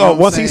 Yeah, that's You know all. what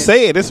I'm Once he saying?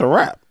 say it, it's a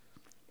wrap.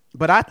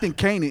 But I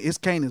think it's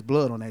Kanan's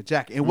blood on that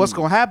jacket. And what's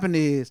gonna happen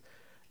is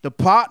the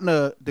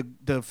partner,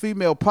 the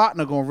female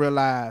partner gonna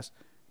realize,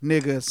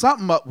 nigga,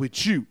 something up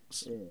with you.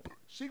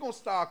 She gonna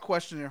start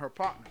questioning her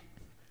partner.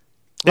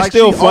 It's Like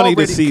still she funny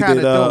to already see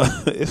kinda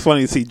that. It's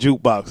funny to see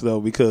Jukebox though,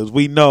 because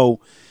we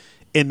know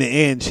in the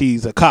end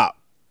she's a cop.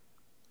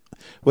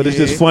 But it's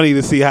just Yeah. funny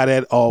to see how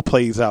that all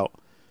plays out.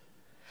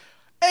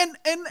 And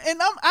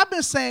I've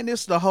been saying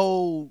this the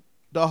whole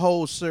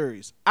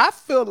series. I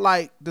feel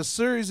like the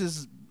series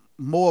is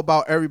more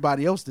about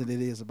everybody else than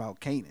it is about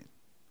Kanan.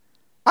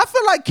 I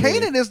feel like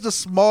Kanan is the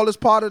smallest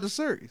part of the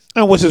series.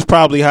 And which is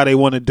probably how they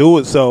want to do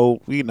it,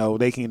 so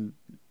they can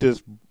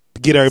just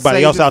get everybody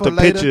Save else it out for the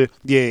later. picture,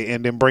 yeah,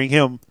 and then bring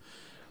him.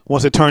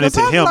 Once it turns 'Cause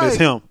into I'm him, like- it's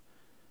him.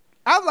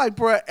 I'm like,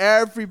 bro,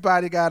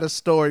 everybody got a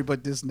story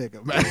but this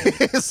nigga, man.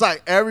 It's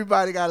like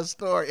everybody got a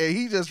story, and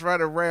he just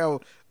running around,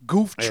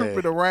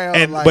 trooping around.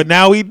 And like, but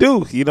now we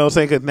do, you know what I'm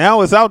saying? Because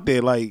now it's out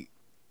there, like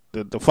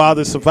the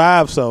father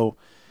survived, so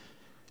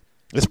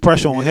it's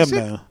pressure on him shit-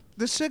 now.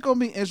 This shit gonna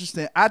be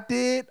interesting. I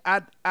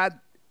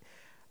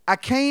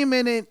came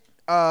in it.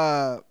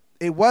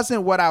 It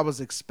wasn't what I was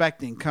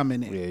expecting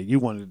coming in. Yeah, you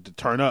wanted to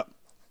turn up.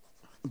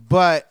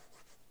 But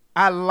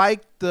I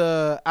like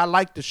the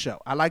show.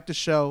 I like the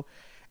show,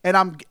 and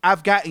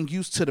I've gotten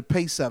used to the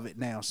pace of it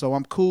now, so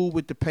I'm cool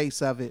with the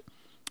pace of it.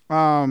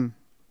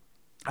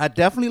 I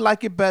definitely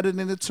like it better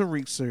than the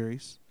Tariq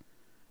series.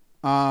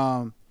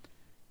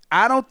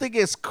 I don't think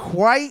it's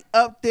quite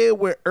up there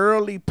with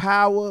Early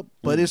Power,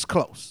 but it's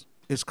close.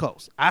 It's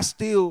close.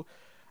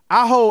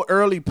 I hold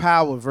Early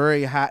Power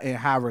very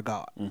high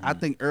regard. I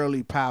think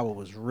Early Power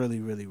was really,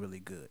 really, really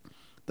good.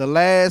 The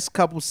last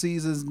couple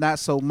seasons, not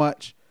so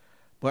much,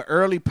 but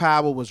Early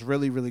Power was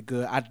really, really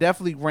good. I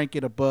definitely rank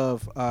it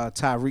above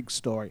Tariq's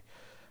story.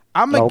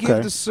 I'm gonna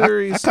give the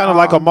series. I kind of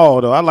like them all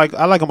though. I like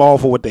them all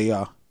for what they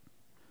are.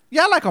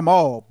 Yeah, I like them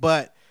all,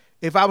 but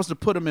if I was to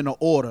put them in an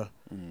order,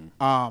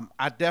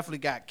 I definitely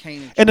got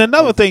Kanan. And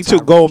another over thing too,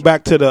 Tariq. going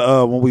back to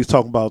the when we was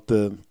talking about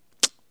the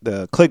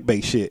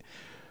clickbait shit.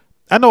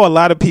 I know a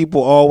lot of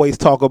people always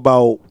talk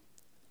about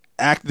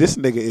this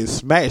nigga is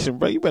smashing,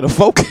 bro. You better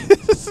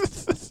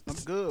focus. I'm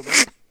good, bro.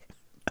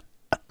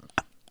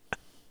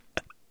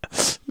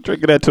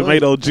 Drinking that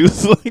tomato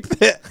juice like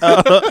that.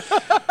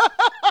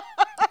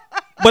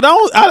 But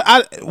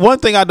I one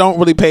thing I don't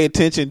really pay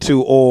attention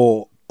to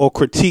or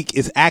critique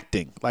is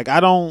acting. Like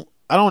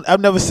I've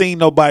never seen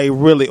nobody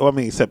really,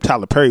 except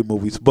Tyler Perry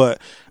movies, but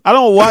I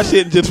don't watch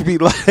it and just be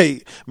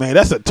like, man,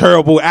 that's a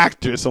terrible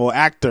actress or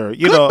actor,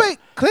 you know.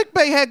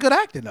 Clickbait had good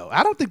acting though.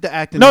 I don't think the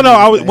acting.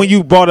 No, when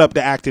you brought up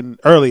the acting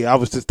earlier, I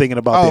was just thinking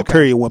about that okay.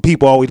 period when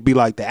people always be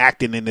like, the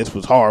acting in this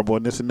was horrible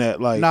and this and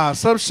that. Like, Nah,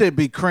 some shit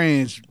be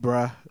cringe,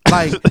 bruh.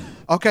 Like,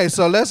 okay,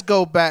 so let's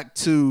go back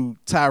to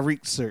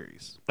Tariq's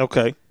series.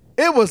 okay.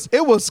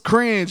 It was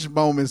cringe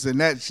moments in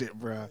that shit,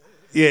 bruh.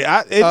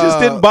 Yeah, it just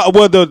didn't.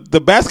 Well,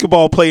 the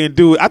basketball playing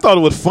dude, I thought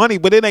it was funny,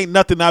 but it ain't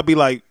nothing. I'd be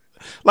like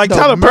No,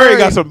 Tyler Perry Murray-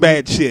 got some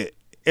bad shit,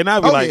 and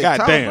I'd be like, yeah,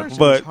 God Tyler damn. Perry shit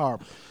But is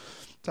horrible.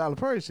 Tyler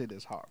Perry shit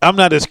is horrible. I'm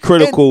not as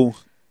critical.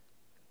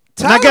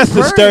 And I Tyler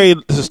guess Perry-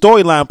 the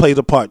storyline plays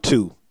a part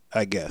too.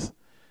 I guess.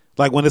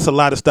 Like when it's a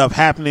lot of stuff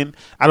happening,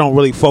 I don't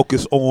really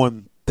focus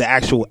on the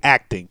actual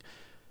acting.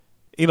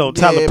 You know,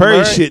 Tyler Perry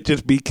Murray, shit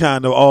just be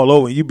kind of all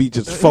over. You be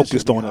just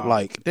focused on it,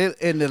 like.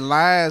 And the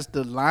lines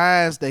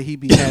that he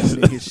be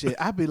having in his shit,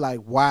 I be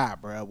like, why,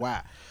 bro?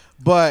 Why?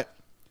 But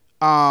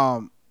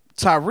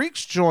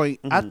Tariq's joint,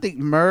 I don't think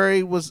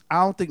Murray was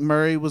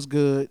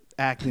good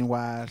acting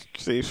wise.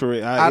 See, see,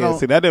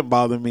 that didn't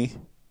bother me.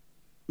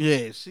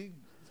 Yeah,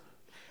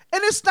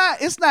 and it's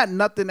not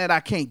nothing that I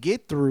can't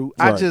get through.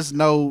 Right. I just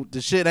know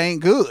the shit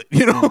ain't good.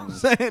 You know what I'm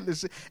saying?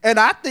 And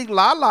I think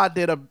Lala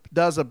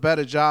does a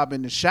better job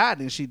in the shot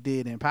than she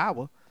did in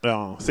Power.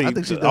 See, I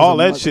think she does all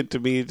that shit to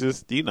me is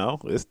just,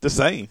 it's the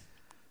same.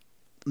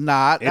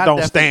 Nah, it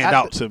don't stand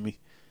out to me.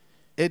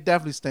 It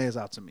definitely stands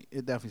out to me.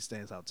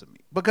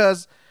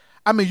 Because,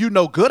 I mean,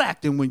 good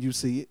acting when you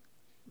see it.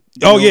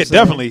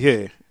 Definitely,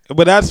 yeah.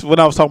 But that's when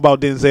I was talking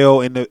about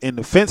Denzel in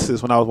the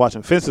Fences, when I was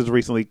watching Fences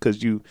recently,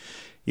 because you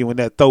in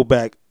that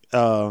throwback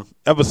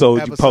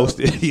episode you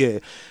posted. Yeah.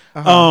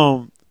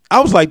 Uh-huh. I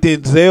was like,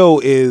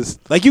 Denzel is,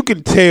 like, you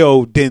can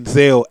tell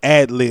Denzel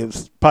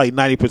ad-libs probably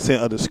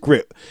 90% of the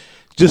script.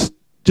 Just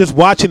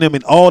watching him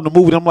in all the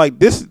movies, I'm like,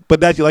 but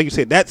that's, like you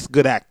said, that's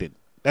good acting.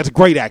 That's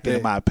great acting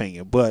in my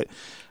opinion. But,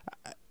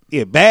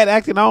 yeah, bad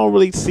acting, I don't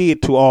really see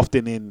it too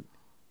often in,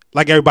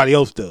 like everybody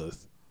else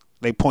does.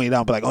 They point it out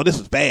and be like, oh, this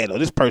is bad, or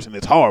this person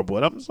is horrible.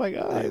 And I'm just like,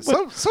 all right.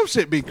 Some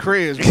shit be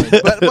crazy.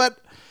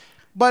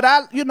 But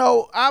I'm as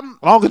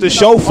long as the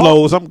show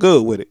flows, I'm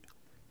good with it.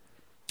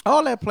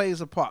 All that plays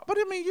a part. But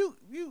I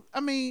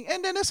mean,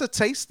 and then it's a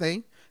taste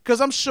thing.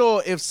 Because I'm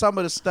sure if some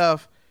of the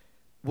stuff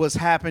was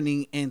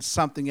happening in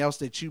something else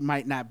that you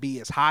might not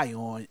be as high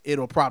on,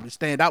 it'll probably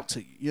stand out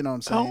to you. You know what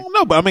I'm saying? I don't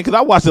know, but I mean, because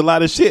I watched a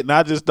lot of shit, and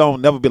I just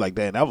don't never be like,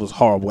 damn, that was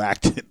horrible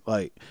acting.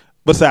 Like,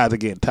 besides,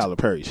 again, Tyler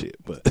Perry shit.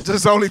 But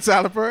just only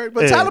Tyler Perry?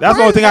 But yeah, Tyler that's the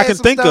Perry only thing I can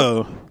think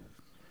of.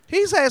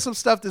 He's had some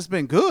stuff that's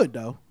been good,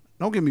 though.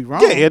 Don't get me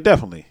wrong. Yeah,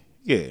 definitely.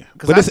 Yeah.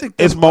 But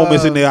it's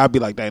moments in there I'd be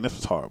like, dang, this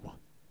was horrible.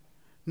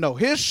 No,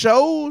 his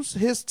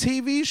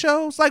TV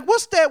shows, like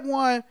what's that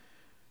one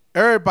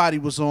everybody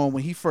was on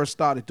when he first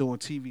started doing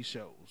TV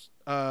shows?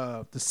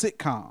 The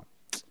sitcom.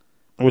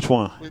 Which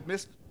one?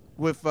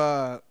 With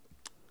the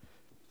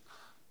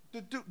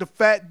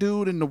fat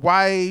dude and the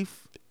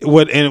wife.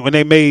 And when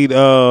they made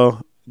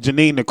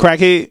Janine the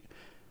crackhead?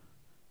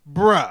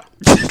 Bruh.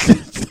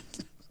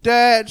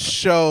 That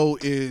show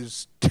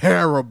is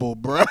terrible,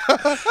 bruh.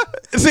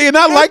 See, and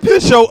I liked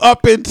the show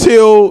up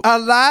until a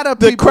lot of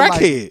the people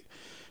crackhead.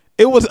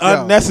 It was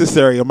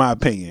unnecessary, in my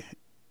opinion.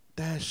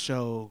 That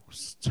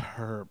show's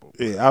terrible.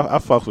 Yeah, I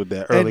fucked with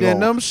that early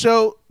on. And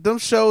then them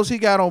shows he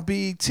got on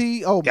BET.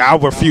 Oh, yeah, I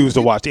refuse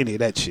to watch any of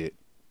that shit.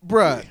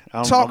 Bruh,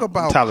 yeah, talk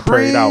about Tyler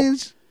cringe.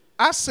 Out.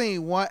 I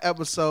seen one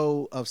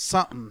episode of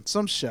some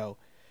show.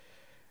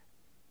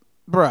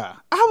 Bruh,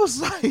 I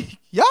was like,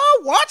 y'all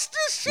watch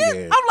this shit?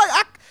 Yeah. I'm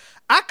like,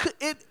 I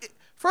could.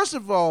 First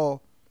of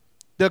all,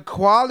 the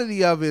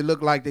quality of it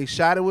looked like they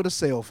shot it with a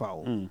cell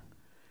phone,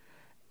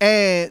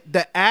 and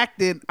the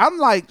acting. I'm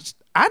like,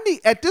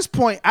 at this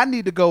point, I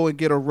need to go and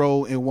get a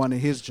role in one of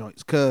his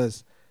joints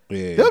because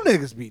them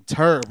niggas be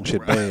terrible.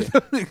 Shit bad.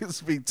 Them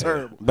niggas be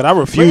terrible. But I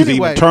refuse to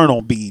even turn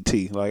on BET.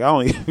 Like I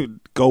don't even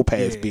go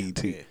past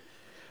BET. Yeah.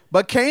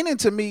 But Kanan,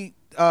 to me,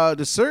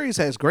 the series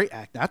has great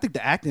acting. I think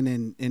the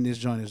acting in this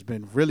joint has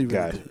been really,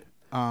 really good.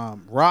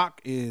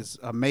 Rock is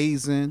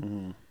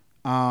amazing.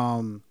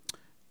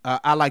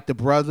 I like the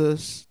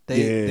brothers.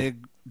 They're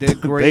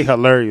great. They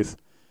hilarious.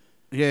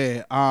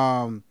 Yeah.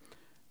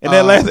 In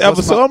that last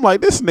episode, I'm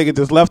like, this nigga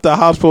just left the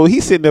hospital.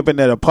 He's sitting up in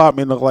that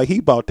apartment, look like he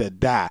about to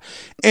die.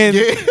 And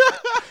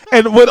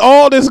and with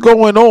all this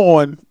going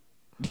on,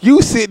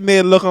 you sitting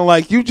there looking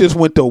like you just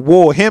went to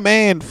war. Him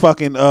and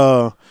fucking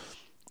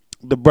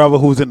the brother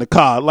who's in the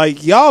car.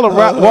 Like y'all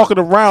are walking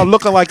around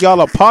looking like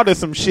y'all are part of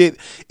some shit.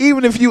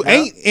 Even if you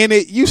ain't in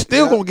it, you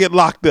still gonna get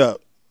locked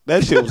up.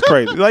 That shit was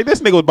crazy. Like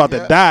this nigga was about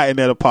to die in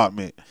that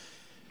apartment.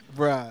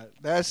 Bruh,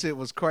 that shit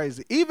was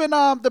crazy. Even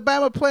the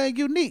Bama playing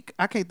Unique.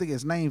 I can't think of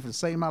his name for the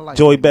same my life.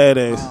 Joey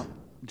Badass.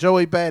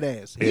 Joey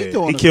Badass.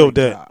 He killed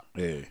that.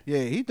 Job.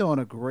 Yeah, he doing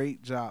a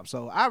great job.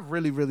 So I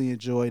really, really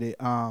enjoyed it.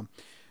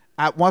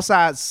 Once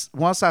I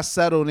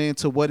settled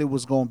into what it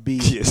was gonna be.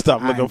 Yeah,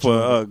 stop looking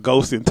for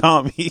Ghost and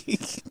Tommy.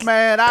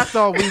 Man, I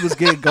thought we was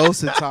getting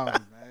Ghost and Tommy,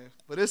 man.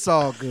 But it's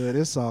all good.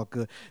 It's all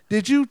good.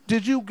 Did you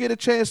get a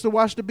chance to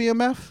watch the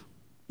BMF?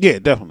 Yeah,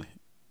 definitely.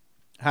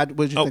 What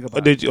did you think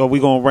about it? Are we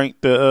gonna rank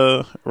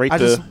the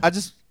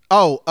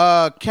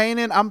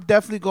Kanan, I'm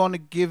definitely gonna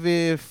give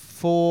it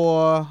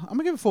 4. I'm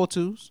gonna give it 4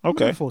 2s.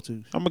 Okay. 4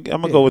 2s. I'm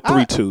gonna go with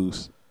 3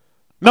 2s.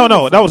 No,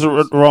 that was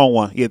the wrong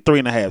one. Yeah,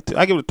 3.5.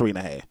 I give it a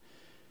 3.5.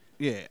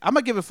 Yeah, I'm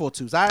gonna give it 4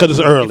 2s. Because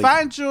it's early. If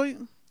I enjoy,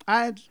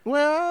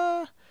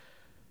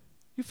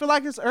 you feel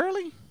like it's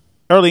early?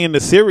 Early in the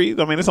series.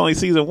 I mean, it's only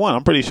season 1.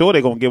 I'm pretty sure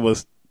they're gonna give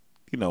us,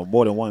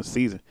 more than one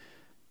season.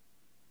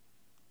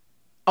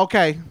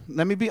 Okay,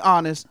 let me be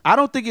honest. I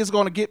don't think it's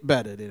going to get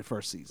better than the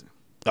first season.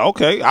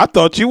 Okay, I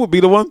thought you would be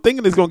the one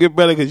thinking it's going to get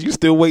better because you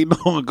still waiting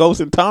on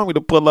Ghost and Tommy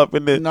to pull up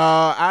in there. No,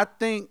 I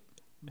think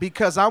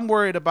because I'm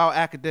worried about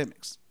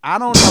academics. I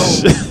don't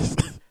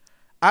know.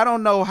 I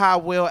don't know how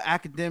well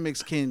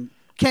academics can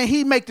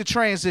he make the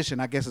transition,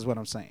 I guess is what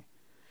I'm saying.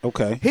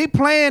 Okay. He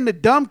playing the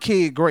dumb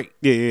kid great.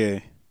 Yeah.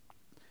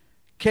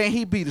 Can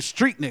he be the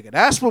street nigga?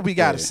 That's what we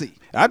got to see.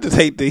 I just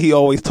hate that he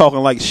always talking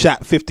like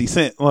shot 50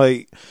 Cent.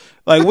 Like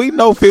we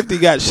know 50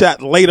 got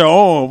shot later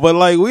on, but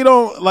like we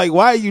don't like.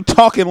 Why are you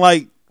talking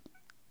like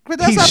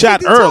he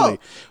shot early?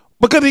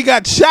 Because he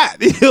got shot.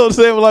 You know what I'm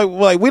saying?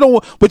 Like we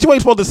don't. But you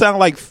ain't supposed to sound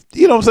like,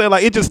 you know what I'm saying?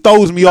 Like it just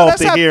throws me off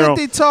to hear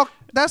him.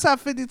 That's how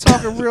 50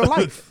 talk in real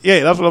life.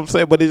 Yeah, that's what I'm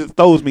saying. But it just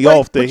throws me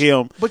off to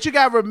him. But you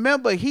got to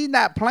remember, he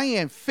not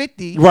playing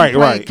 50. Right.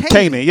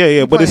 Kanan.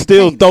 Yeah. But it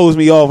still throws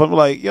me off. I'm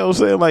like, you know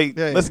what I'm saying? Like,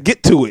 let's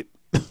get to it.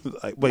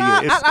 Like, but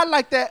I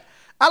like that.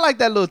 I like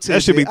that little tidbit.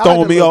 That should be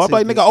throwing me off. I'm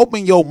like, nigga,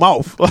 open your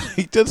mouth.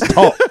 Like, just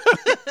talk.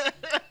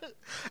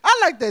 I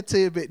like that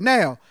tidbit.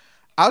 Now,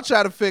 I'll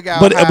try to figure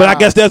out. But I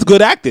guess that's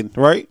good acting,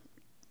 right?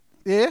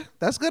 Yeah,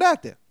 that's good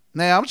acting.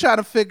 Now, I'm trying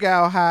to figure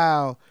out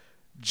how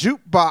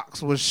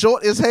Jukebox was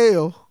short as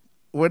hell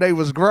when they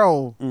was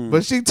grown,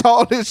 but she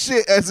tall as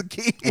shit as a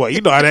kid. Well, you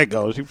know how that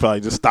goes. She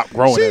probably just stopped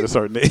growing at a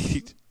certain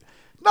age.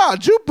 Nah,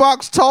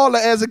 Jukebox taller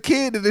as a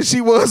kid than she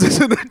was as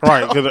an adult.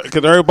 Right,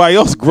 because everybody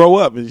else grow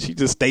up and she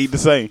just stayed the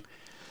same.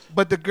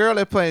 But the girl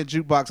that playing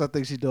Jukebox, I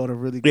think she's doing a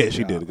really good job. Yeah,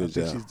 she did a good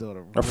job. She's doing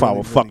a her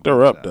father fucked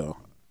her up, though.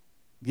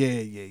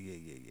 Yeah.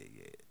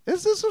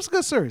 This was a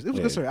good series. It was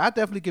a good series. I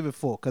definitely give it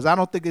 4 because I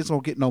don't think it's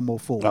going to get no more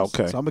 4s.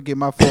 Okay. So I'm going to get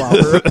my 4 out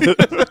early.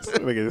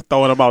 Nigga,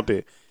 throwing them out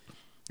there.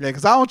 Yeah,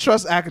 because I don't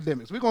trust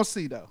academics. We're going to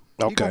see, though.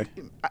 Okay.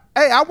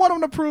 I want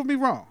them to prove me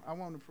wrong.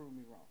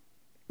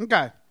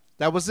 Okay.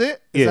 That was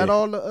it? Is that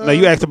all? No,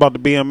 you asked about the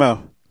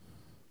BMF.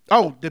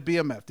 Oh, the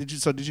BMF. Did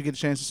you get a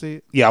chance to see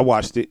it? Yeah, I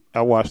watched it.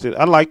 I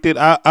liked it.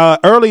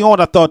 Early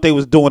on, I thought they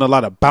was doing a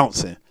lot of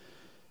bouncing.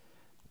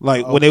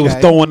 Like when they was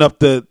throwing up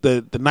the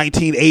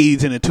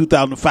 1980s and the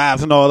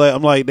 2005s and all that,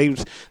 I'm like they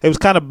was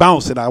kind of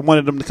bouncing. I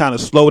wanted them to kind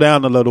of slow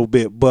down a little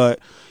bit, but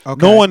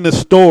knowing the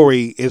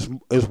story is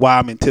why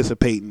I'm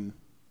anticipating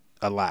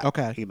a lot.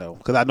 Okay, you know,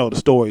 because I know the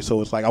story,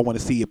 so it's like I want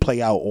to see it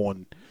play out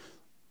on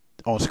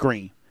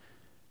screen.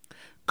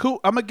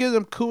 Cool. I'm gonna give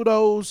them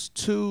kudos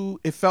to.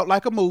 It felt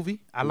like a movie.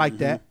 I like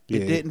that. Yeah.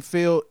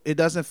 It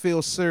doesn't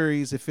feel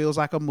serious. It feels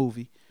like a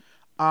movie.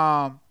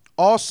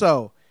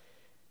 Also.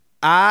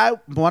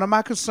 One of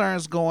my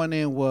concerns going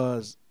in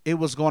was it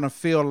was going to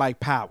feel like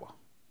Power.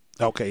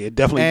 Okay, it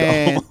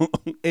definitely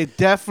don't. It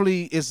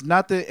definitely is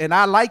nothing, and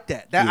I like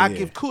that. I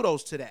give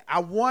kudos to that.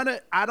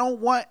 I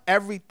don't want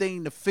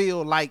everything to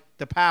feel like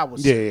the Power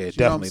series.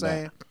 Yeah, definitely. You know what I'm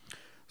saying?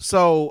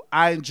 So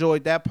I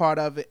enjoyed that part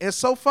of it, and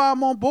so far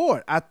I'm on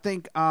board. I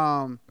think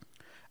I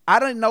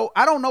don't know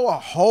a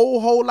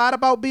whole lot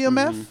about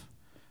BMF.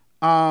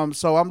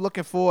 So I'm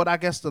looking forward, I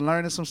guess, to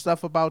learning some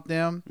stuff about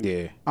them.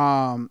 Yeah.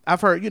 I've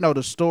heard,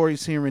 the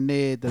stories here and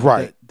there,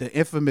 the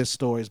infamous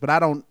stories, but I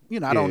don't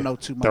know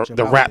too much about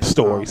the rap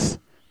stories.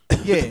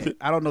 Yeah,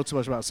 I don't know too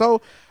much about it.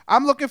 So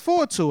I'm looking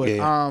forward to it.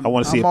 Yeah, I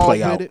want to see it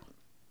play out.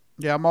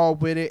 Yeah, I'm all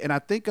with it, and I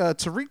think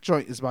Tariq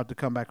joint is about to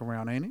come back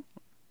around, ain't it?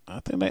 I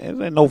think that is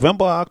in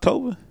November,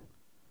 October.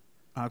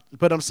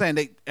 But I'm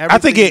saying I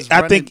think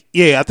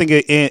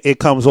it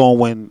comes on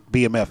when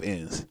BMF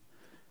ends.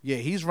 Yeah,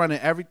 he's running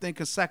everything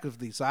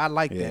consecutively, so I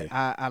like that.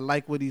 I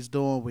like what he's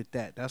doing with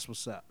that. That's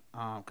what's up.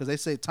 Because they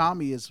say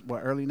Tommy is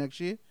early next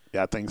year.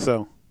 Yeah, I think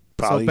so.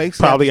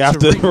 Probably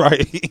after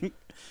right.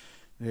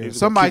 Yeah.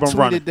 Somebody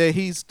tweeted that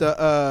he's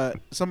the.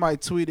 Somebody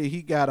tweeted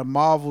he got a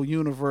Marvel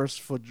universe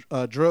for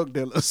drug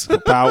dealers. For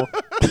Power.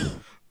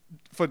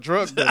 For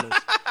drug dealers.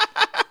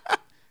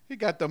 He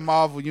got the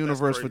Marvel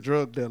universe for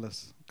drug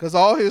dealers. Because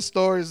all his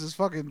stories is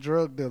fucking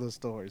drug dealer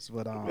stories.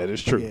 But that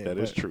is true. Yeah, that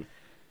is true.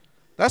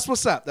 That's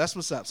what's up.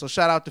 So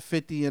shout out to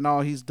 50 and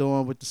all he's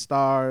doing with the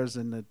stars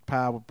and the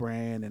Power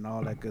brand and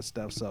all that good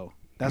stuff. So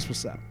that's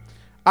what's up.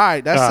 All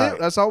right, that's it.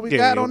 That's all we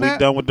got on that. We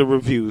done with the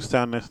reviews.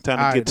 Time to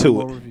get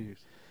to it. Reviews.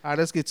 All right,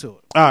 let's get to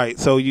it. All right,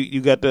 so you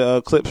got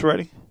the clips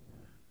ready?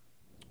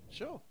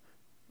 Sure.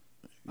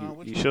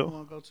 You sure?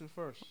 Want to go to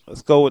first?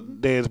 Let's go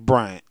with Dez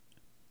Bryant.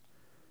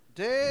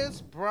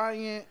 Dez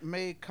Bryant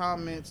made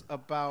comments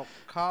about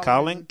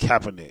Colin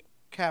Kaepernick.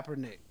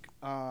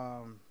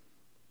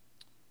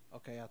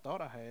 Okay, I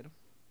thought I had him.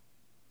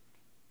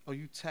 Oh,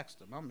 you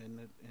text him. I'm in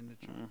the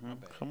truck. Mm-hmm.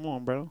 Come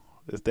on, bro.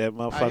 It's that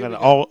motherfucking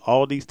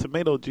all these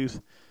tomato juice.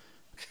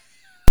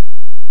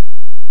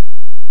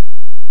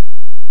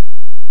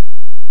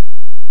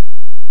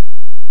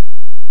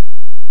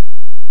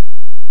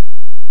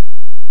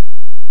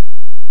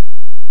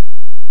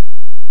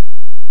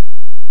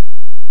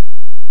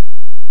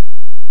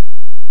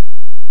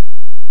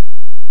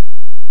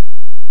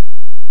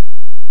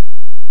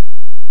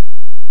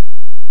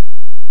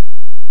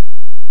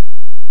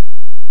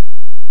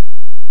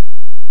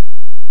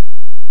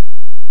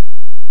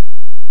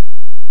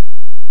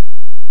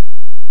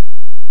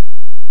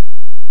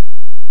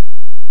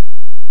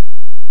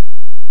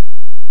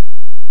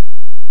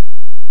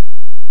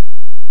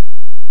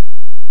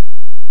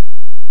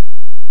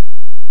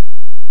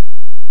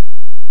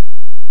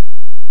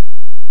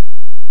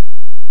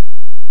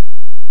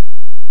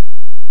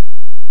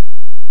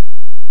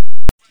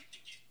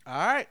 All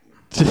right.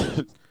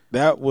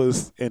 That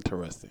was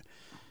interesting.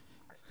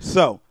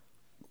 So,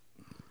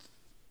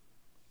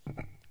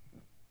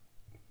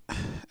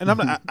 and I'm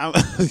not. I'm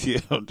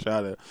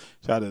trying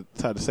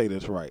to say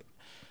this right.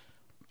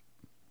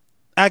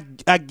 I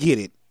get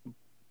it,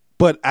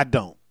 but I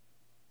don't.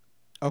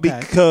 Okay.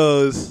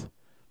 Because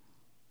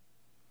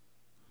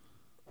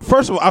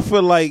first of all, I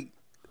feel like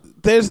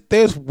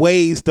there's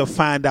ways to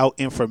find out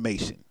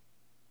information.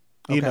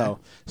 You Okay. know,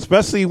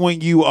 especially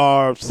when you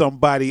are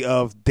somebody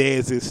of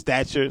Dez's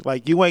stature.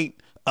 Like, you ain't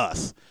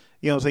us.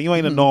 You know what I'm saying? You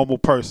ain't a normal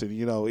person,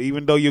 you know,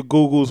 even though your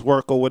Google's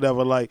work or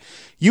whatever. Like,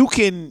 you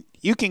can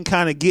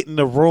kind of get in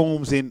the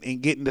rooms and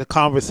get into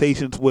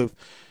conversations with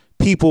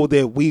people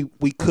that we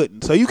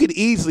couldn't. So you could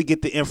easily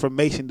get the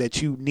information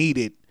that you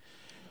needed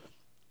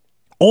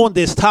on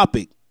this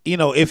topic. You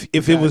know, if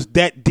it was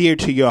that dear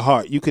to your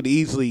heart, you could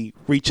easily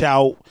reach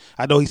out.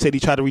 I know he said he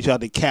tried to reach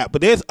out to Cap,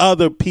 but there's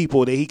other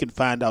people that he can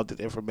find out this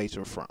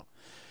information from.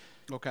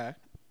 Okay.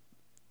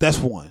 That's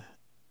one.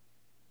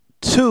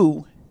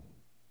 Two,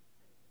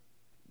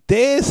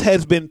 Dez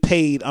has been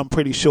paid, I'm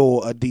pretty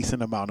sure, a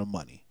decent amount of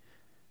money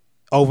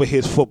over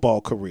his football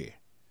career.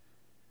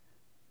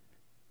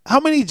 How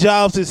many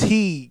jobs is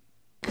he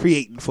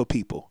creating for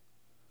people?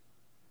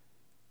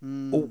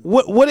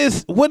 What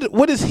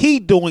is he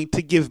doing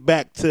to give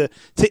back to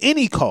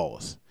any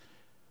cause?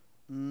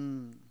 You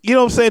know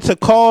what I'm saying? To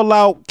call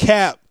out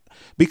Cap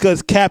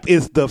because Cap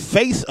is the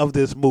face of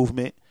this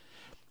movement.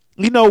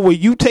 You know, were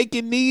you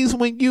taking knees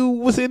when you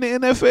was in the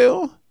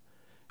NFL?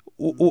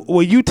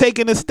 Were you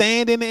taking a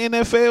stand in the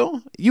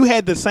NFL? You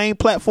had the same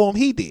platform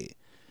he did.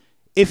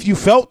 If you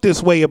felt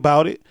this way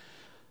about it,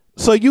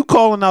 so you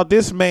calling out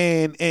this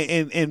man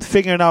and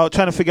trying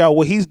to figure out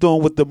what he's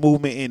doing with the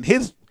movement and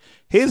his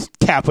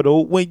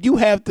capital when you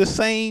have the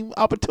same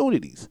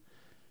opportunities.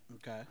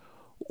 Okay.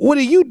 What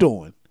are you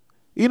doing?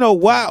 You know,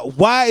 why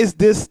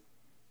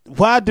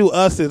do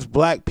us as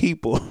black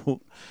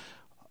people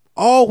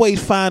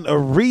always find a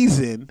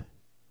reason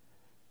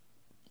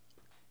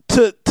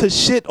to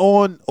shit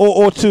on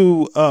or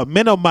to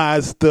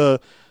minimize the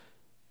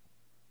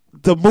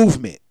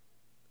movement,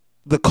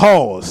 the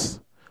cause?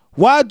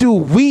 Why do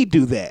we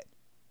do that?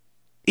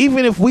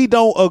 Even if we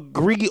don't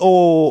agree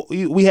or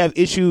we have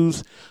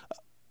issues,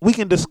 we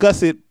can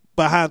discuss it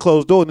behind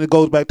closed doors, and it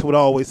goes back to what I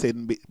always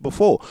said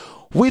before.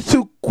 We're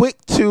too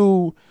quick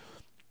to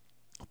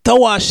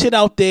throw our shit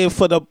out there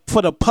for the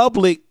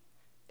public,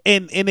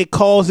 and it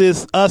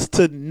causes us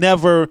to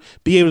never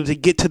be able to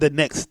get to the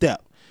next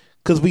step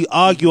because we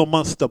argue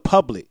amongst the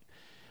public.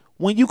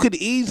 When you could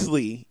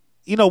easily,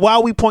 you know, why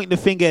are we pointing the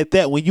finger at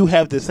that when you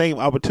have the same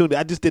opportunity?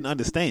 I just didn't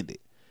understand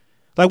it.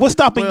 Like, what's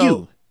stopping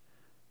you?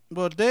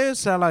 Well, Dez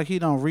sound like he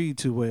don't read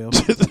too well.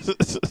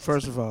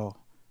 First of all.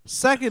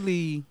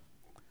 Secondly,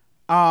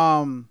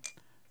 I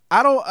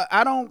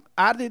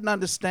didn't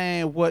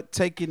understand what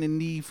taking the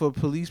knee for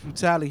police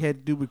brutality had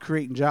to do with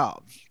creating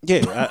jobs.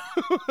 Yeah.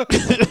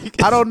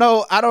 I don't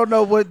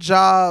know what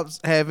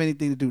jobs have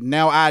anything to do.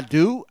 Now I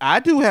do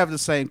have the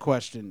same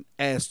question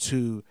as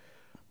to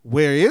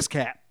where is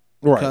Cap?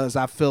 Right. Because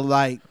I feel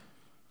like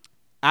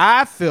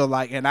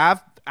and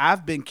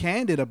I've been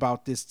candid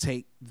about this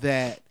take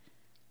that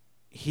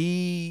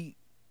he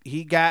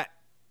got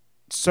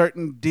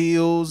certain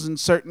deals and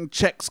certain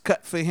checks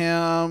cut for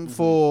him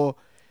for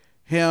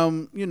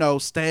him, you know,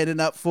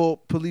 standing up for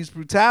police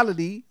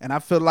brutality, and I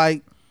feel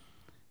like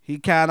he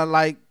kind of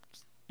like,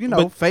 you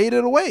know,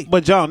 faded away.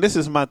 But John, this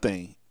is my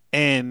thing,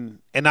 and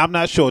I'm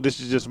not sure. This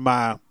is just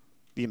my,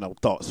 you know,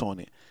 thoughts on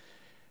it.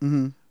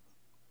 Mm-hmm.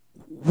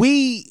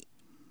 We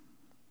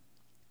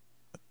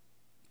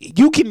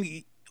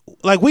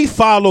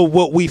follow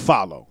what we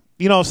follow.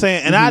 You know what I'm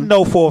saying? And I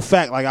know for a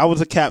fact, like, I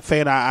was a Cap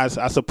fan. I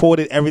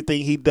supported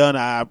everything he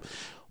done.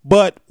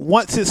 But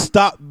once it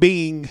stopped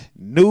being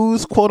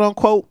news, quote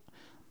unquote,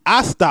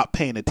 I stopped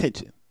paying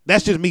attention.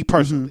 That's just me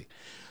personally.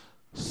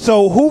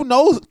 So who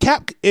knows?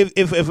 Cap,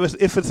 if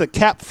it's a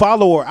Cap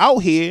follower out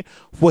here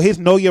for his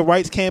Know Your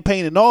Rights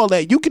campaign and all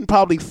that, you can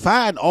probably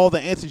find all the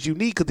answers you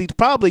need because he's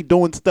probably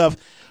doing stuff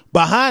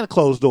behind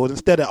closed doors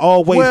instead of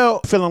always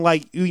feeling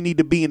like you need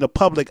to be in the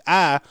public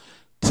eye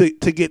to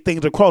get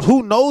things across.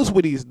 Who knows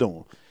what he's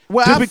doing?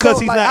 Well, just because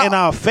he's not in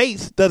our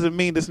face doesn't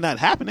mean it's not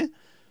happening.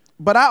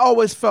 But I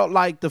always felt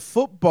like the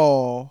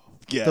football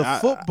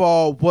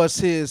was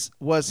his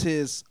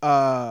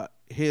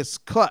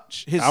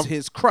clutch,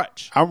 his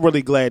crutch. I'm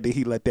really glad that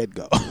he let that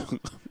go.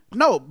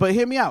 No, but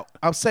hear me out.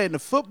 I'm saying the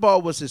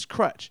football was his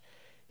crutch.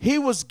 He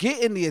was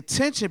getting the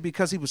attention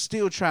because he was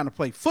still trying to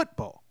play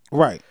football.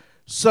 Right.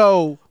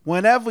 So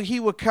whenever he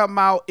would come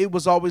out, it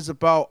was always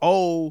about,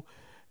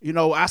 you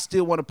know, I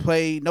still want to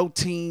play, no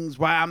teams,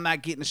 why I'm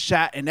not getting a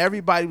shot. And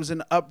everybody was in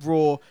the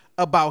uproar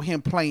about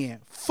him playing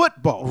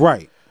football.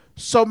 Right.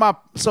 So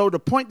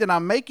the point that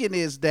I'm making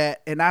is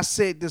that, and I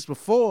said this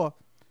before,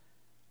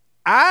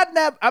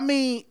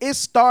 it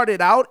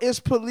started out as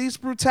police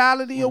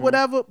brutality or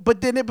whatever,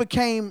 but then it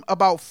became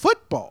about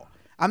football.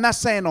 I'm not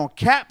saying on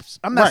Caps.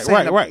 I'm not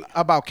saying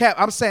about Cap.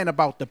 I'm saying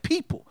about the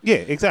people. Yeah,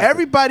 exactly.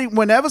 Everybody,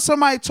 whenever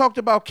somebody talked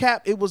about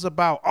Cap, it was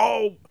about,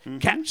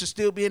 Cap should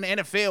still be in the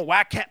NFL.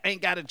 Why Cap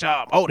ain't got a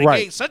job? Oh, they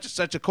gave such and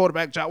such a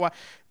quarterback job. Why?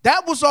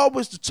 That was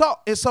always the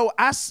talk. And so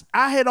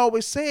I had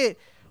always said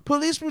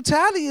police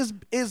brutality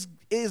is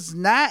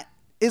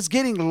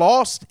getting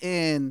lost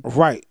in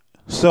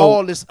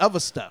all this other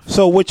stuff.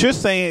 So what you're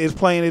saying is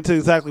playing into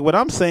exactly what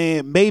I'm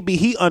saying. Maybe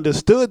he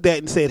understood that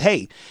and said,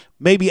 hey,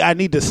 maybe I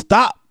need to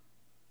stop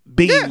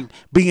being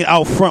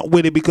out front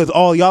with it because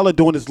all y'all are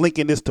doing is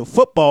linking this to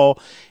football,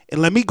 and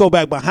let me go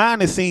back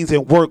behind the scenes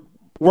and work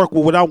with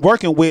what I'm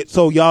working with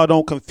so y'all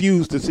don't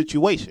confuse the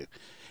situation.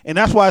 And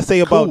that's why I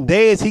say about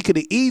Dez, he could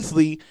have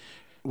easily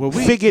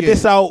figured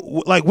this out.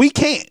 Like, we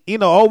can't.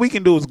 All we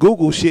can do is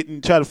Google shit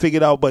and try to figure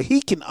it out, but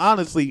he can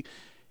honestly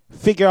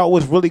figure out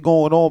what's really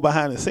going on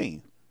behind the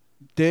scenes.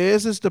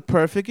 Dez is the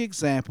perfect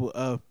example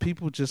of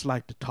people just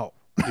like to talk.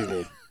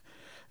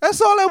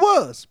 That's all it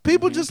was.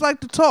 People just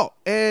like to talk.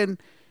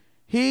 And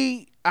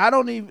I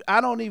don't even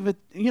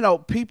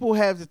people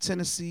have the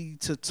tendency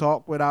to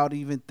talk without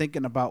even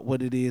thinking about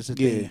what it is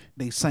that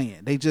they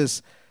saying. They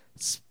just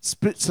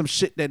spit some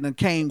shit that then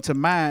came to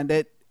mind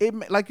that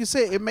like you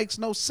said, it makes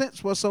no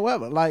sense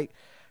whatsoever. Like,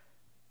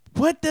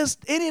 what does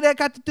any of that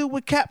got to do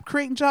with Cap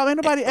creating jobs? Ain't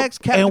nobody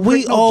asked Cap to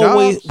create no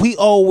jobs. We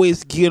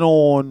always get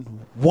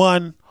on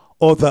one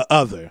or the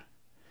other.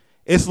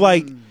 It's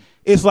like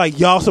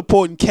y'all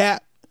supporting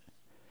Cap.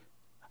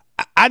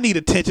 I need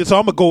attention, so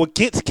I'm gonna go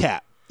against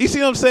Cap. You see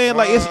what I'm saying?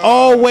 Like, it's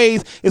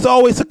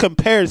always a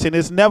comparison.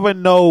 It's never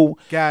no.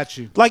 Got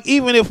you. Like,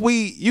 even if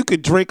you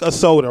could drink a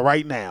soda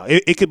right now,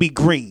 it could be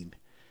green.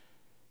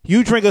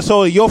 You drink a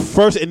soda, your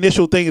first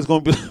initial thing is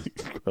going to be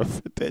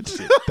put that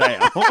shit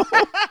down.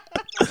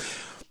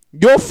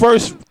 Your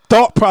first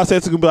thought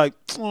process is going to be like,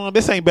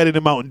 this ain't better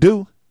than Mountain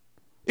Dew.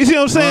 You see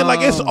what I'm saying?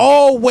 Like, it's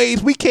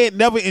always, we can't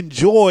never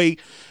enjoy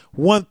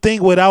one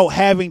thing without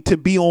having to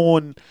be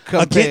on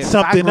against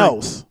something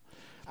else.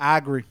 I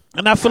agree.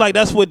 And I feel like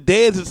that's what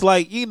Dez is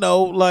like,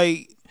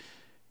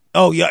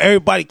 oh, yeah,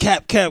 everybody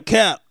Cap.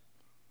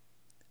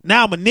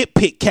 Now I'm a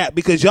nitpick Cap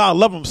because y'all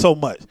love him so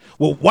much.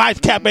 Well, why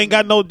Cap ain't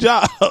got no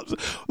jobs?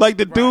 Like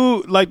the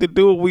dude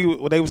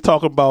when they was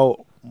talking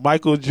about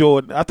Michael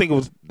Jordan. I think it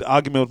was the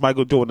argument with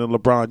Michael Jordan and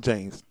LeBron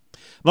James.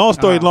 Long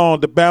story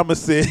long, the Bama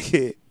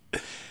said,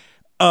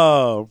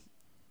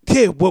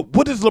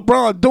 what is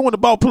LeBron doing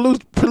about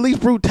police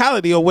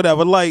brutality or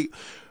whatever? Like,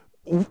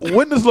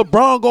 when is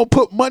LeBron gonna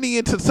put money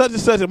into such and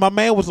such? And my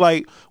man was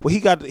like, well, he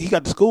got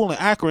the school in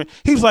Akron.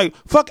 He was like,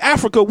 fuck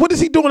Africa. What is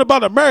he doing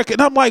about America?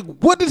 And I'm like,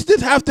 what does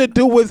this have to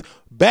do with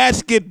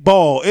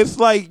basketball? It's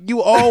like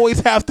you always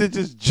have to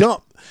just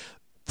jump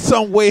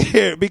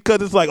somewhere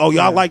because it's like, oh,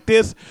 y'all like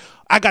this?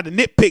 I got to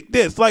nitpick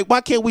this. Like, why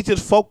can't we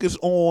just focus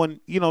on,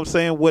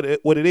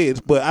 what it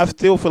is? But I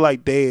still feel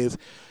like Dez,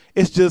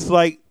 it's just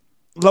like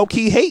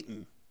low-key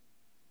hating.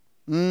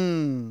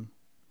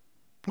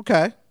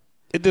 Okay.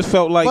 It just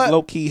felt like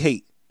low-key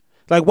hate.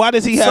 Like, why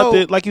does he have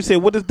to? Like you said,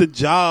 what does the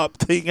job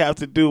thing have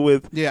to do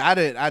with? Yeah, I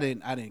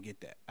didn't get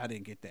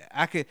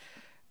that.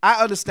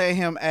 I understand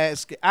him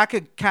asking. I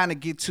could kind of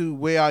get to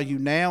where are you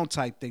now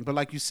type thing, but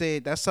like you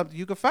said, that's something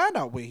you can find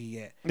out where he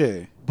at.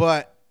 Yeah.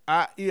 But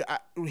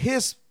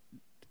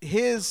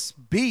his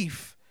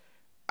beef,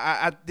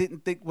 I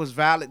didn't think was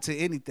valid to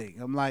anything.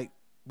 I'm like,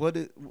 what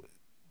is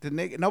the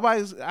nigga?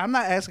 I'm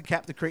not asking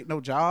Cap to create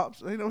no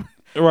jobs.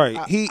 Right.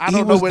 I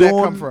don't know where that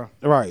come from.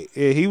 Right.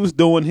 Yeah, he was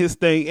doing his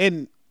thing.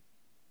 And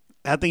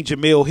I think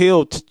Jamil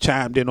Hill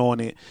chimed in on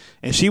it.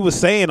 And she was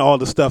saying all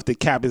the stuff that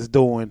Cap is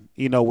doing,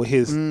 with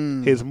his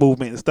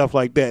movement and stuff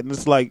like that. And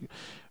it's like,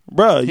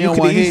 bruh,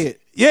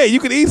 you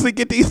could easily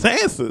get these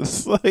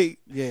answers. Like,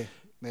 yeah.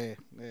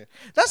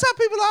 That's how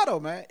people are though,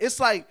 man. It's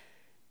like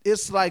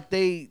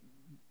they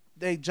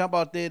jump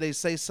out there, they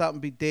say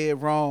something be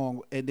dead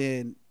wrong, and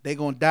then they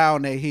gonna die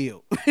on their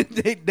heel.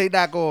 they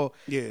not gonna.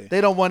 Yeah.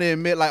 They don't want to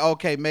admit like,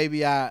 okay,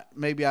 maybe I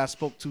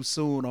spoke too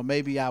soon, or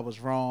maybe I was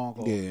wrong,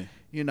 or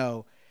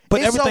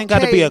But everything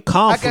got to be a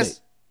conflict. I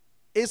guess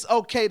it's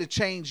okay to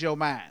change your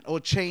mind or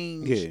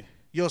change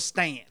your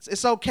stance.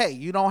 It's okay.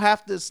 You don't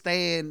have to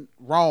stand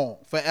wrong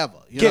forever.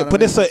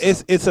 But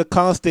it's a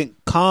constant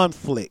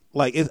conflict.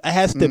 Like it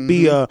has to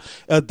be a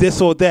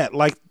this or that.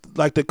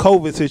 Like the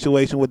COVID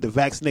situation with the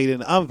vaccinated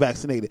and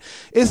unvaccinated.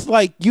 It's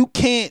like you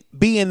can't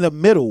be in the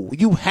middle.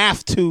 You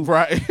have to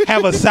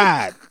have a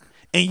side.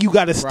 And you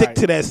got to stick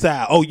to that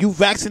side. Oh, you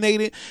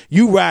vaccinated?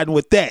 You riding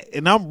with that.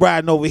 And I'm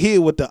riding over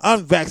here with the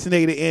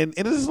unvaccinated. And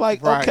it's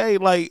like, okay,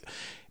 like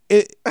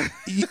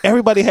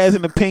everybody has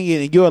an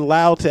opinion and you're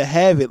allowed to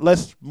have it.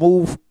 Let's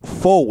move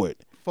forward.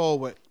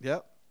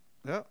 Yep.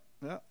 And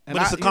but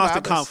it's a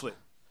constant conflict.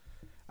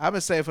 I've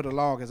been saying for the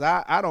longest,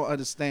 I don't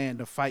understand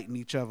the fighting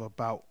each other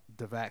about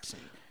the vaccine.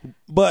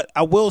 But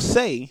I will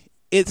say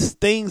it's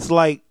things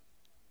like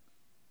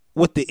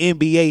what the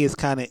NBA is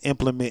kind of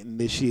implementing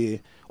this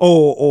year.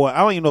 Or I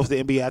don't even know if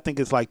it's the NBA. I think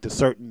it's like the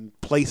certain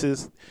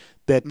places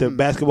that the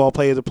basketball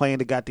players are playing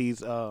that got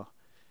these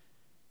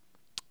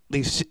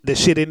the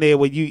shit in there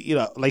where you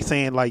know, like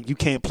saying like you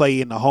can't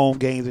play in the home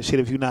games and shit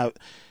if you're not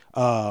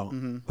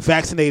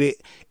vaccinated.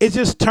 It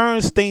just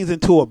turns things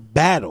into a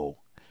battle.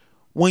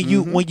 When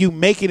you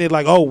making it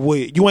like, oh, well,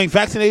 you ain't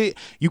vaccinated,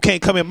 you can't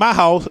come in my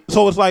house.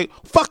 So it's like,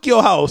 fuck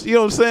your house. You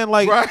know what I'm saying?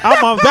 Like, right.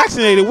 I'm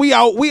unvaccinated. We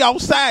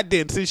outside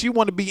then. Since you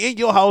want to be in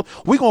your house,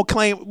 we gonna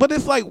claim. But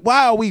it's like,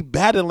 why are we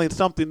battling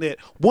something that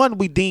one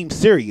we deem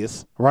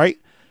serious, right?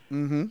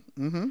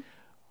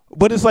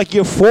 But it's like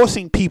you're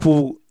forcing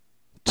people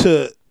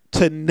to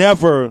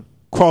never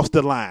cross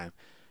the line.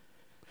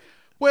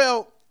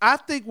 Well, I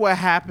think what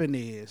happened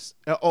is,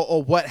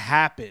 or what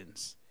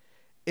happens,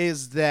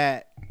 is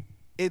that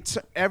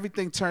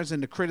everything turns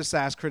into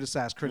criticize.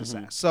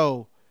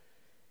 So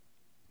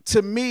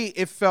to me,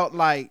 it felt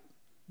like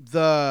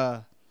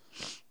the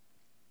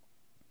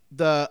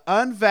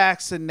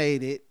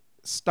unvaccinated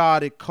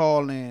started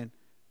calling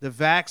the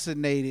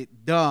vaccinated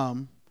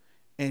dumb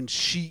and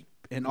sheep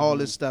and all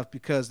this stuff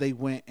because they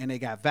went and they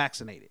got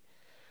vaccinated.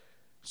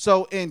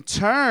 So in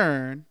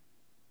turn,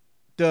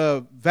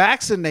 the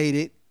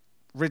vaccinated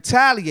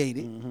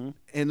retaliated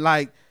and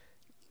like,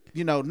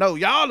 you know, no,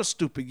 y'all are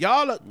stupid.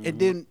 Y'all are, and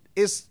then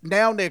it's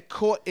now they're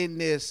caught in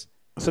this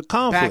it's a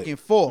conflict. Back and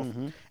forth.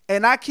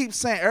 And I keep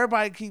saying,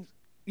 I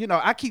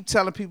keep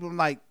telling people, I'm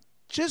like,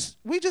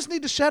 we just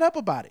need to shut up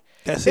about it.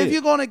 That's if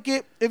you're gonna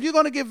get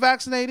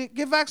vaccinated,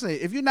 get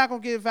vaccinated. If you're not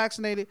gonna get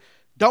vaccinated,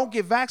 don't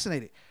get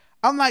vaccinated.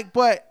 I'm like,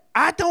 but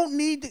I don't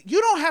need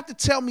you don't have to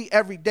tell me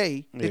every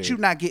day that you're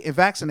not getting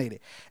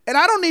vaccinated. And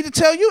I don't need to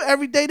tell you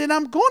every day that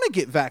I'm gonna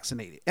get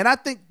vaccinated. And I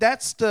think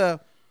that's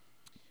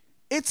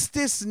it's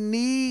this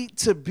need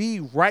to be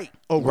right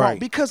or wrong.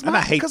 Because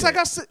like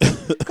I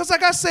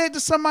said to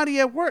somebody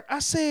at work, I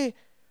said,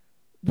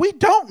 we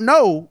don't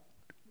know.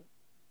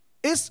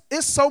 It's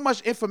so much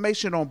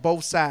information on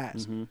both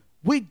sides.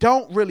 We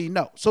don't really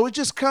know. So it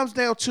just comes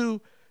down to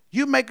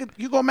you're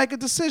gonna make a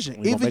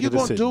decision. Either you're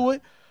gonna do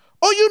it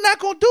or you're not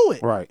gonna do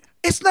it. Right.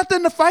 It's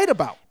nothing to fight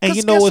about. And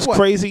you know what's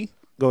crazy?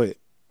 Go ahead.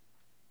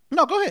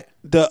 No, go ahead.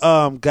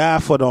 The guy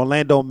for the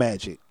Orlando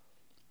Magic,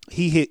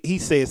 he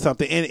said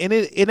something, and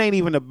it ain't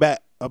even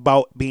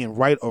about being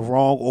right or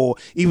wrong, or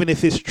even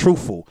if it's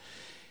truthful.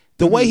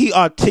 The way he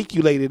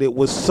articulated it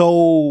was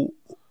so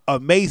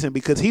amazing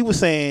because he was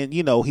saying,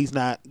 you know, he's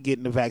not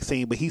getting the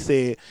vaccine, but he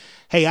said,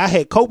 hey, I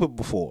had COVID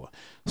before.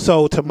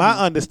 So to my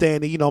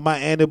understanding, you know, my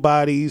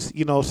antibodies,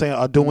 you know what I'm saying,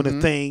 are doing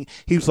the thing.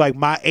 He was like,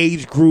 my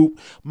age group,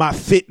 my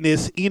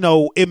fitness, you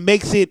know, it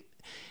makes it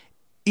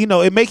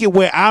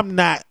where I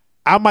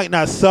might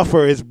not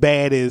suffer as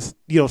bad as,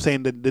 you know what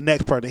I'm saying, the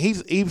next person.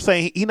 He's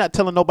saying he's not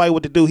telling nobody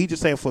what to do. He's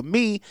just saying for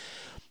me,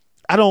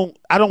 I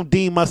don't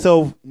deem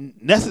myself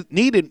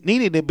needed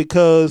it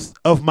because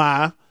of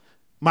my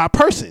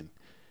person.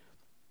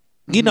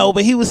 You know,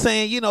 but he was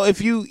saying, you know,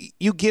 if you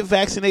get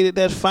vaccinated,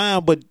 that's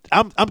fine. But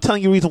I'm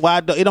telling you the reason why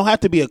it don't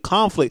have to be a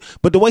conflict.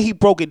 But the way he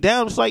broke it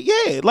down, it's like,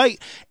 yeah,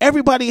 like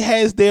everybody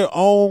has their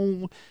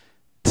own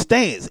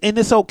stance, and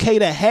it's okay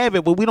to have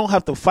it, but we don't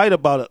have to fight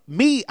about it.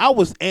 Me, I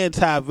was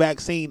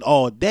anti-vaccine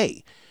all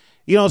day.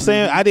 You know what I'm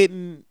saying? I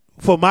didn't,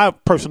 for my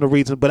personal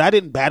reasons, but I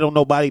didn't battle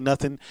nobody,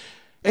 nothing.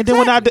 And then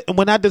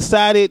when I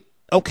decided,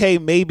 okay,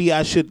 maybe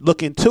I should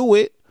look into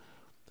it,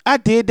 I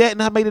did that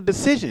and I made a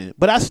decision.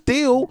 But I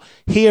still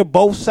hear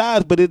both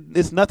sides, but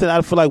it's nothing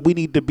I feel like we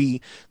need to be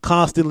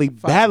constantly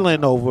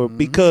battling over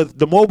because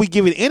the more we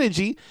give it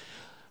energy,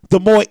 the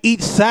more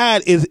each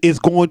side is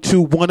going to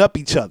one-up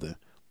each other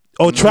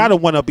or try to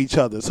one-up each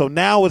other. So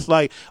now it's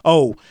like,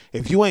 oh,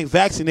 if you ain't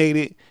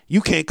vaccinated, you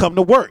can't come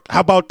to work.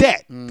 How about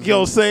that? You know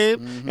what I'm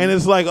saying? And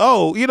it's like,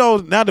 oh, you know,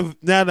 now the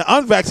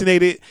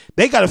unvaccinated,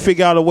 they got to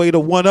figure out a way to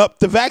one-up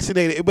the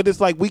vaccinated. But it's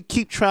like we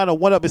keep trying to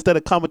one-up instead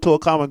of coming to a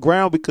common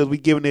ground because we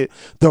giving it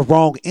the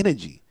wrong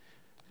energy.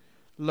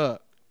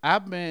 Look, I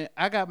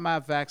got my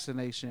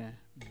vaccination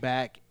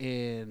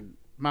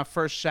my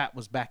first shot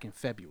was back in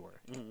February.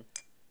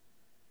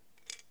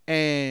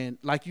 And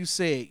like you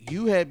said,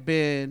 you had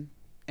been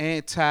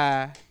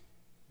anti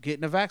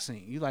getting a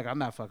vaccine. You like, I'm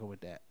not fucking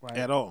with that, right?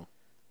 At all.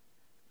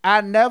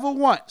 I never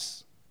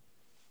once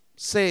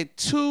said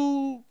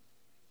two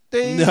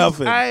things.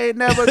 Nothing. I ain't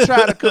never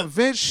tried to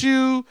convince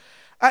you.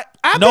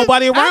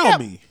 Nobody around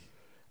me.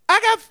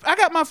 I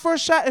got my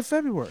first shot in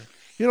February.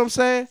 You know what I'm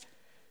saying?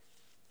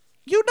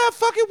 You not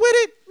fucking with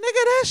it,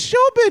 nigga, that's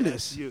your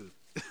business. That's you.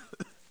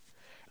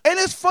 And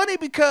it's funny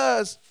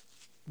because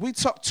we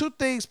talk two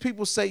things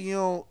people say you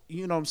know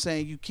what I'm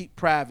saying, you keep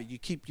private. You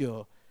keep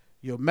your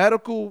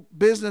medical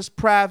business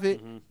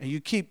private and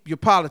you keep your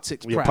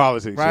politics private. Your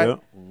politics, right?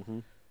 Yeah.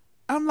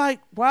 I'm like,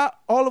 why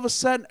all of a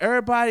sudden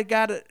everybody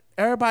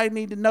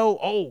need to know,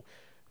 oh,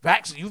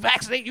 you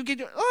vaccinate, you get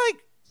your,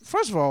 like,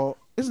 first of all,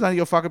 it's none of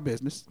your fucking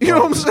business. You know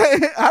what I'm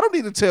saying? I don't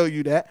need to tell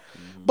you that.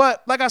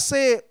 But like I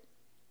said,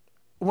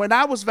 when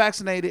I was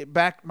vaccinated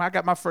I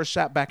got my first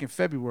shot back in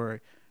February,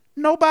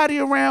 nobody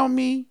around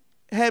me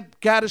had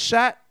got a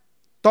shot,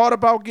 thought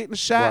about getting a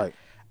shot. Right.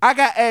 I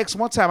got asked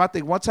one time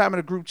in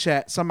a group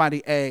chat,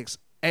 somebody asked,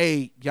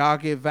 hey, y'all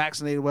get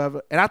vaccinated or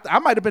whatever. And I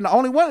might have been the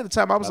only one at the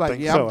time. I was like,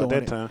 yeah, I'm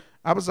doing it.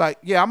 I was like,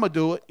 yeah, I'm gonna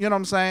do it. You know what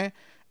I'm saying?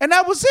 And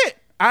that was it.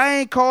 I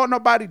ain't called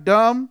nobody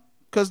dumb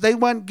because they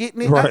wasn't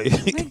getting it. Right.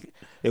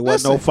 It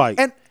wasn't no fight.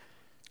 And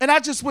I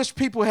just wish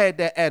people had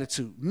that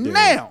attitude. Yeah.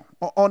 Now,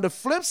 on the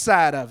flip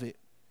side of it,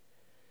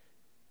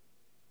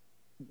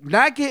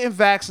 not getting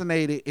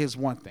vaccinated is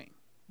one thing.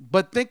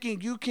 But thinking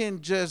you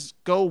can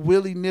just go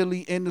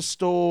willy-nilly in the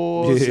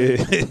stores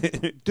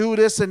and do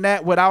this and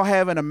that without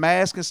having a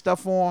mask and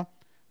stuff on,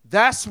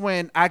 that's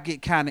when I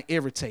get kind of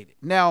irritated.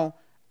 Now,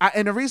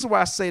 and the reason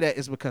why I say that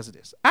is because of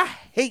this. I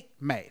hate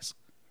masks.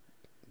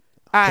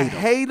 I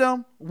hate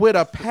them with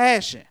a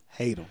passion.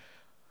 Hate them.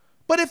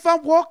 But if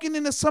I'm walking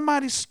into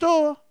somebody's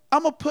store,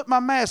 I'm going to put my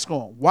mask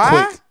on.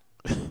 Why?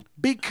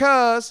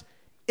 Because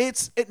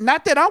it's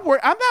not that I'm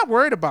worried. I'm not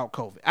worried about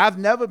COVID. I've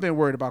never been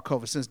worried about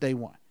COVID since day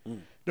one.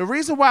 The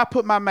reason why I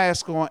put my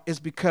mask on is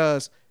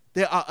because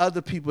there are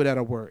other people that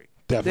are worried.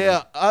 Definitely. There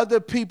are other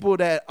people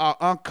that are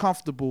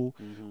uncomfortable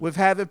with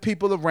having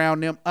people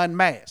around them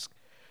unmasked.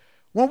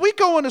 When we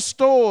go into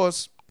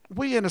stores,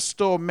 we in a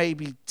store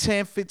maybe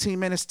 10, 15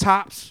 minutes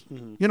tops.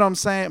 You know what I'm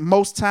saying?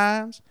 Most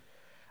times.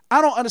 I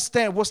don't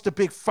understand what's the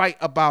big fight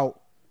about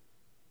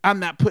I'm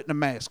not putting a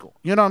mask on.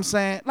 You know what I'm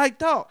saying? Like,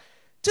 dog,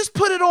 just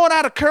put it on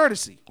out of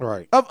courtesy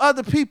of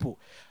other people.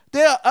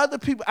 There are other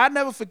people. I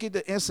never forget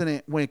the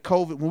incident when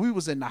we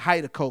was in the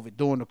height of COVID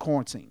during the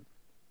quarantine.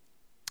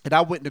 And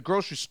I went in the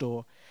grocery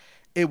store.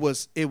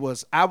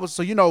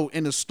 So you know,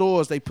 in the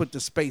stores, they put the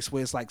space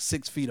where it's like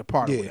 6 feet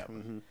apart or whatever.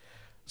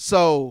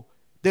 So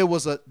there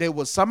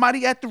was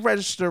somebody at the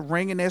register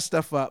ringing their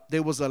stuff up.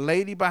 There was a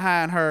lady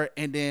behind her,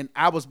 and then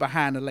I was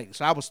behind the lady.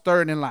 So I was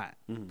third in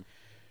line.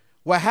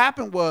 What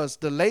happened was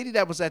the lady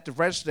that was at the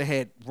register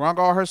had rung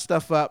all her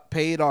stuff up,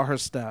 paid all her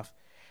stuff,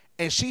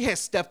 and she had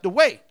stepped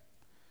away.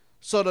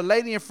 So the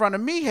lady in front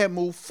of me had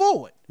moved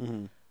forward.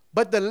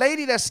 But the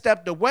lady that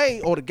stepped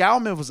away, or the guy, I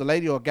don't remember if it was a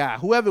lady or a guy,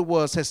 whoever it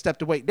was had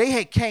stepped away. They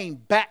had came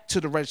back to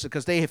the register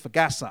because they had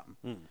forgot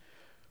something.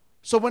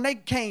 So when they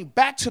came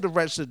back to the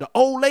register, the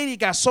old lady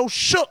got so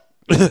shook.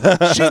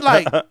 She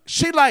like,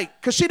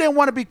 because she didn't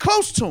want to be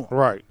close to him.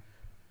 Right.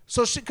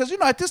 So because, you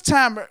know, at this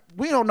time,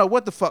 we don't know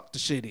what the fuck the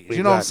shit is.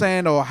 You know what I'm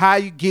saying? Or how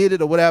you get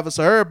it or whatever.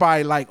 So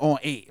everybody like on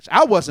edge.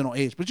 I wasn't on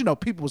edge, but, you know,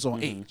 people was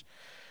on edge.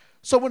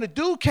 So when the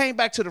dude came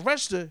back to the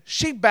register,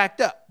 she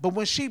backed up. But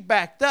when she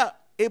backed up,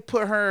 it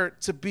put her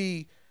to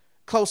be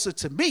closer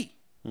to me.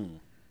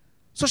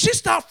 So she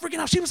started freaking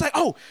out. She was like,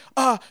 "Oh,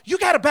 you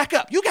gotta back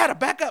up. You gotta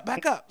back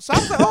up." So I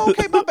was like, "Oh,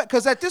 okay, my bad."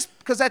 Because at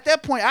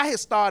that point, I had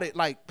started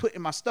like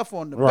putting my stuff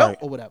on the belt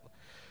or whatever.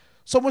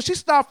 So when she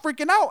started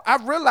freaking out, I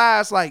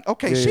realized like,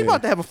 okay, she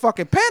about to have a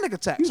fucking panic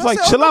attack. He's so like,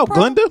 said, "Chill out,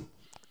 Glenda."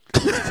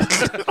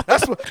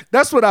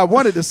 That's what I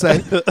wanted to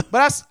say.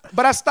 But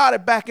I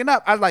started backing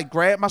up. I like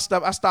grabbed my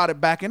stuff. I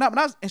started backing up,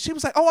 and she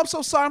was like, "Oh, I'm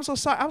so sorry. I'm so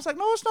sorry." I was like,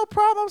 "No, it's no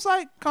problem." I was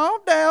like,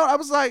 "Calm down." I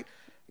was like,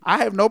 I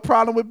have no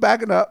problem with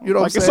backing up. You know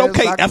what I'm saying? It's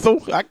okay,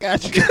 Ethel. I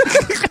got you.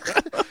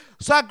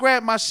 So I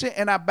grabbed my shit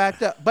and I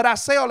backed up. But I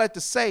say all that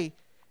to say,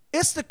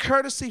 it's the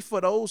courtesy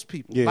for those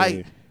people. Yeah.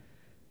 Like,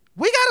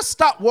 we got to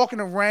stop walking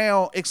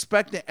around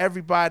expecting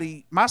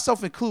everybody,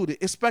 myself included,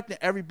 expecting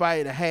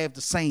everybody to have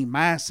the same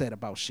mindset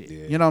about shit.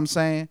 Yeah. You know what I'm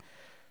saying?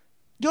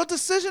 Your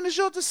decision is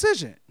your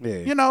decision. Yeah.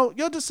 You know,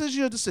 your decision is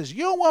your decision.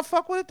 You don't want to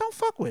fuck with it, don't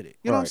fuck with it.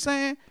 You know what I'm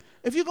saying?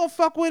 If you're going to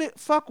fuck with it,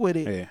 fuck with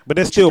it. Yeah. But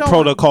there's still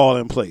protocol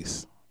in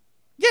place.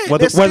 Yeah,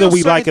 whether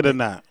we like it or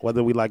not.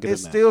 Whether we like it or not.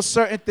 There's still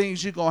certain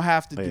things you're going to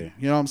have to do.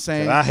 You know what I'm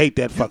saying? I hate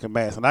that fucking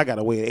mask, and I got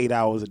to wait 8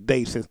 hours a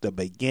day since the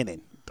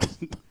beginning.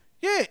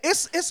 Yeah,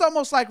 it's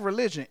almost like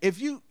religion. If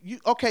you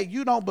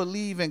don't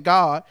believe in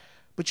God,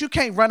 but you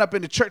can't run up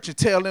in the church and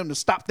tell them to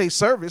stop their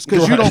service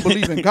because you don't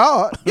believe in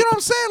God. You know what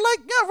I'm saying? Like,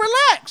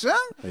 relax, huh?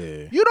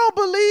 Yeah. You don't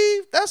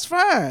believe, that's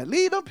fine.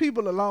 Leave them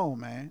people alone,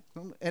 man.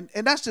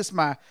 And that's just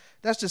my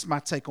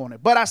take on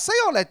it. But I say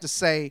all that to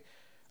say,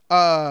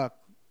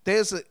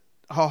 there's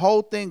a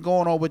whole thing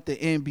going on with the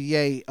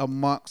NBA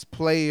amongst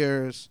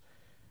players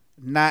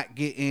not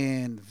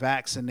getting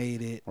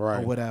vaccinated or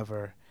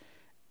whatever.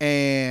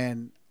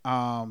 And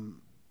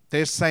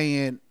they're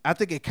saying, I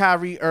think a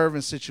Kyrie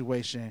Irving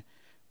situation,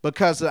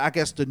 because of, I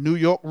guess, the New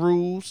York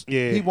rules,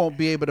 he won't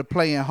be able to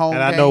play in home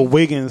games. And I know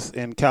Wiggins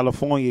in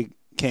California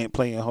can't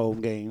play in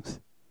home games.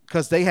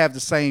 Because they have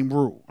the same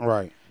rule.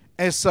 Right.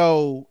 And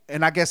so,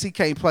 and I guess he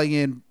can't play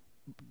in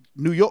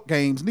New York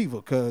games neither,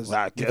 because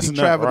if he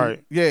traveling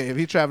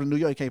to New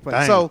York, he can't play.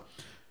 Dang. So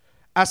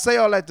I say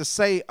all that to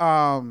say,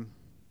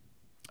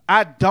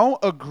 I don't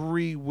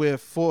agree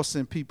with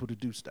forcing people to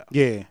do stuff.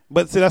 Yeah,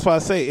 but see, that's why I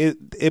say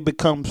it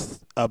becomes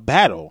a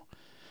battle.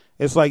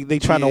 It's like they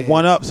trying to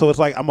one up, so it's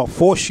like I'm gonna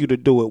force you to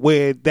do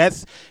it.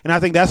 And I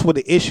think that's what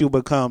the issue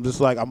becomes. It's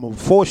like I'm gonna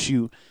force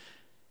you.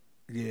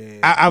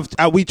 Yeah,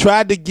 we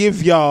tried to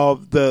give y'all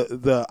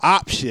the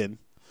option.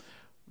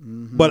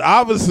 Mm-hmm. But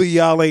obviously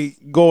y'all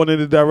ain't going in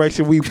the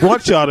direction we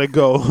want y'all to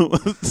go.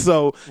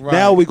 So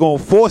now we're going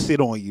to force it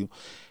on you,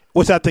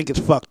 which I think is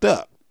fucked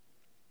up.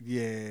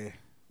 Yeah.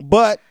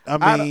 But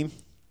I don't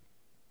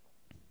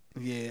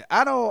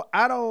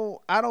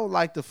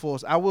like the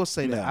force. I will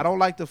say that. I don't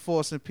like the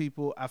forcing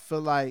people. I feel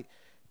like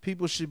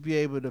people should be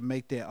able to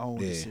make their own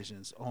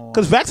decisions on.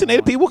 Because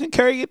vaccinated people can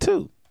carry it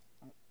too.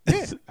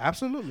 Yeah,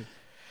 absolutely.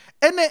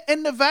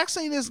 And the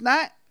vaccine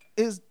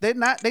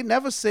they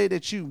never say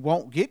that you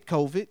won't get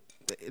COVID.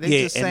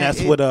 They just and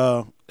that's what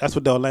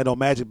the Orlando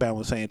Magic band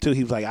was saying too.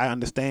 He was like, I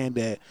understand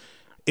that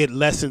it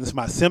lessens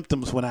my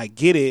symptoms when I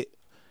get it,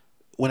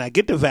 when I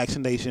get the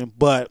vaccination,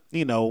 but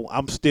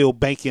I'm still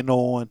banking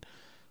on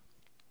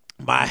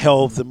my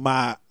health and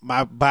my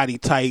body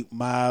type,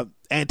 my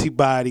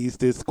antibodies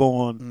that's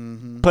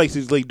going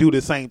places they do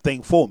the same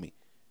thing for me.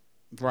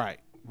 Right.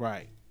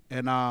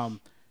 And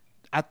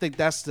I think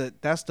that's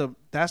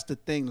the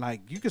thing.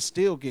 Like, you can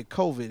still get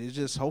COVID. It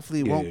just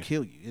hopefully it won't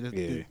kill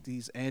you.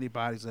 These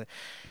antibodies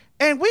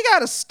and we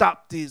gotta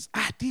stop these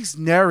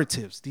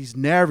narratives. These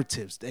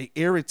narratives, they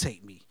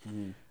irritate me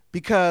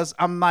because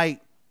I'm like,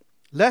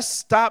 let's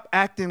stop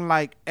acting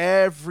like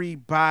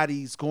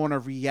everybody's gonna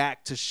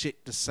react to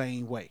shit the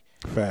same way.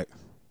 Fact.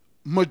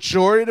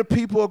 Majority of the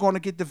people are going to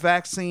get the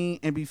vaccine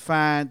and be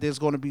fine. There's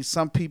going to be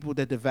some people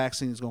that the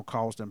vaccine is going to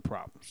cause them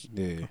problems.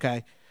 Yeah.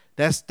 Okay,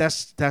 that's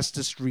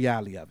just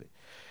reality of it.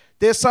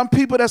 There's some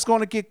people that's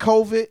going to get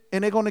COVID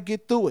and they're going to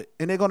get through it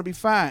and they're going to be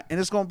fine. And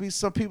there's going to be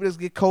some people that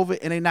get COVID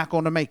and they're not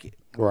going to make it.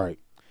 Right.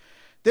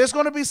 There's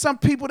going to be some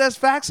people that's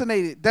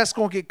vaccinated that's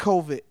going to get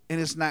COVID and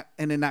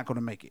they're not going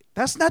to make it.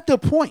 That's not the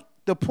point.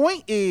 The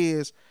point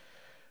is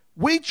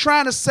we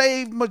trying to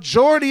save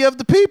majority of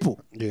the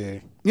people. Yeah.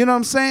 You know what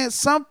I'm saying?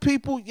 Some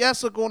people,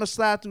 yes, are going to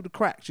slide through the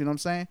cracks. You know what I'm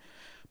saying?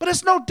 But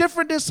it's no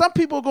different than some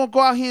people are going to go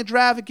out here and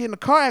drive and get in a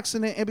car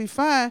accident and be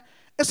fine.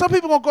 And some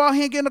people are going to go out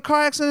here and get in a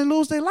car accident and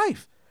lose their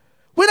life.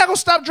 We're not going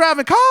to stop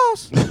driving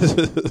cars.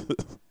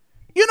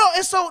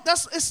 And so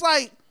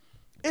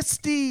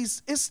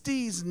it's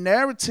these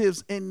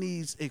narratives and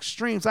these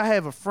extremes. I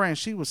have a friend,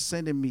 she was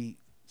sending me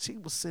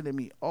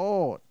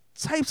all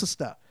types of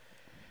stuff.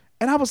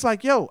 And I was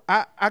like, yo,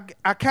 I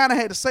kind of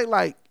had to say,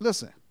 like,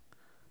 listen,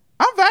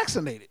 I'm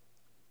vaccinated.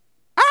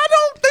 I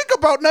don't think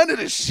about none of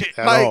this shit.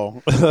 At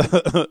all.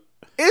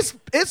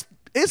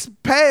 It's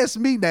past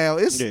me now.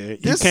 You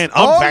can't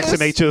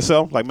unvaccinate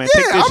yourself. Like, man,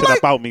 take this shit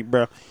up out me,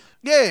 bro.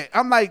 Yeah,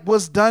 I'm like,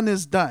 what's done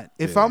is done.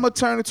 If I'm going to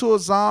turn into a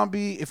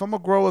zombie, if I'm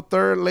going to grow a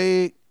third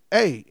leg,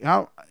 hey,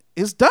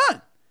 it's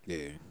done.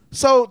 Yeah.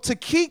 So to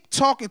keep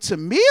talking to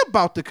me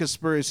about the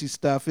conspiracy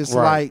stuff, it's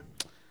like,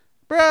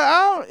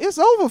 bro, it's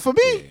over for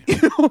me. Yeah.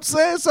 You know what I'm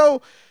saying?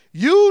 So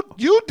you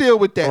deal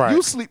with that. Right.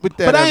 You sleep with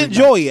that. But I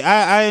enjoy it.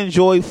 I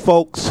enjoy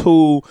folks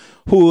who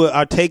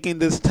are taking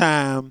this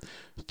time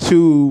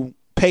to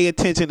pay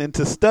attention and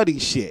to study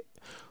shit.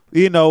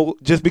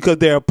 Just because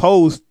they're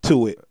opposed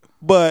to it.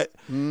 But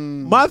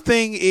my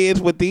thing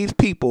is with these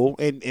people,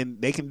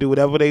 and they can do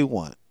whatever they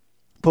want.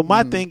 But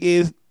my thing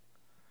is,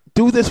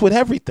 do this with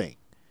everything.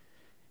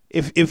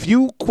 If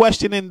you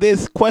questioning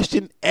this,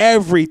 question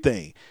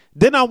everything.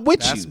 Then I'm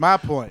with you. That's my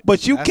point.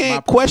 But you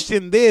can't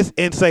question this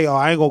and say, oh,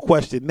 I ain't going to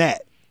question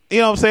that.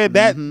 You know what I'm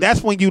saying?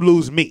 That's when you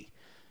lose me.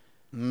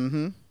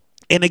 Mm-hmm.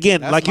 And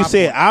again, like you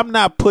said, I'm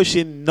not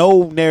pushing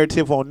no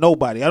narrative on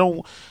nobody.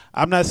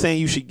 I'm not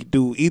saying you should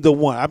do either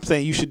one. I'm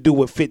saying you should do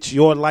what fits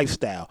your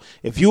lifestyle.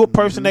 If you're a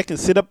person that can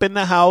sit up in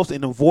the house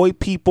and avoid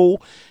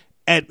people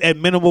at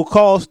minimal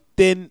cost,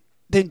 then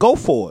go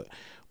for it.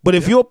 But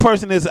if you're a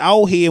person that's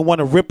out here and want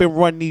to rip and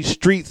run these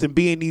streets and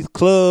be in these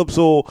clubs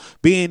or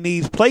be in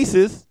these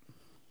places,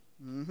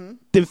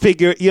 then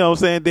figure, you know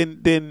what I'm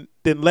saying, then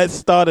let's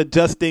start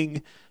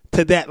adjusting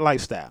to that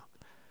lifestyle.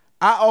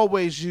 I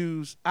always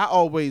use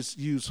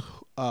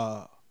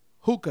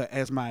hookah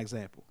as my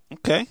example.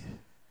 Okay.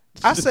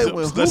 I say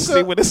when hookah, let's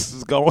see where this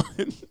is going.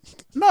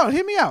 No,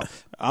 hear me out.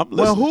 I'm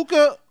listening.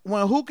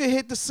 When hookah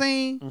hit the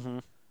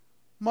scene,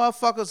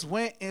 motherfuckers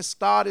went and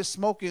started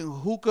smoking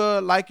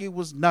hookah like it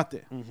was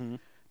nothing.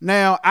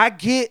 Now, I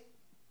get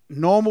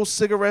normal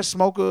cigarette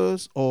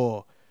smokers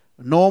or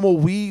normal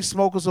weed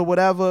smokers or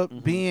whatever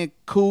being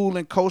cool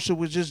and kosher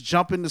with just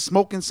jumping to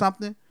smoking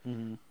something.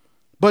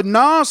 But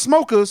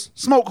non-smokers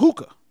smoke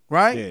hookah,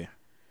 right? Yeah.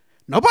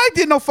 Nobody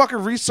did no fucking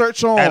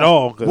research on at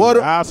all. What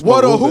a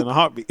hookah in a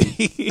heartbeat.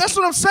 That's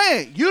what I'm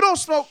saying. You don't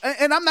smoke,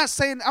 and I'm not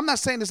saying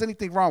there's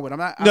anything wrong with it.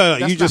 No,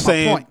 you just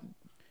saying point.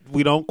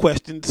 We don't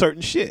question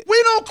certain shit. We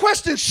don't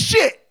question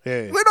shit.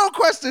 Yeah. We don't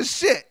question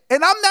shit.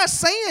 And I'm not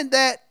saying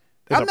that.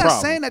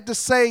 Saying that to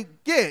say,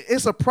 yeah,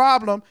 it's a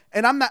problem.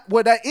 And I'm not,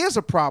 well, that is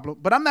a problem.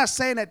 But I'm not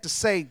saying that to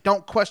say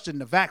don't question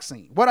the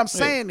vaccine. What I'm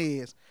saying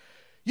is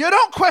you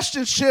don't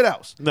question shit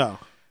else. No.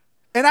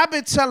 And I've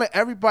been telling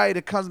everybody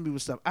that comes to me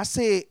with stuff. I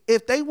said,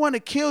 if they want to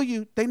kill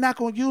you, they're not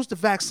going to use the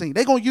vaccine.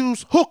 They're going to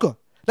use hookah.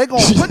 They're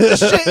going to put the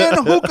shit in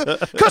the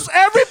hookah because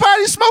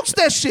everybody smokes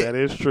that shit. That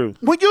is true.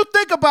 When you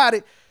think about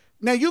it,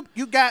 now you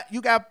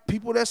got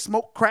people that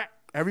smoke crack.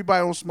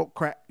 Everybody don't smoke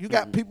crack. You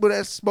got people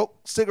that smoke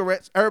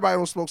cigarettes. Everybody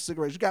don't smoke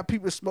cigarettes. You got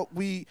people that smoke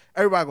weed.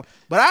 Everybody.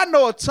 But I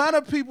know a ton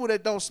of people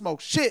that don't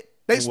smoke shit.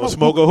 They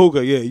smoke a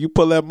hookah. Yeah, you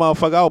pull that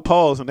motherfucker out,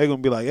 pause, and they're going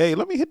to be like, hey,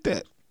 let me hit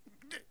that.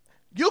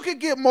 You can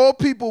get more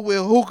people with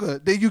hookah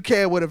than you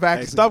can with a Hey,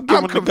 vaccine. stop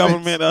giving the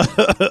government a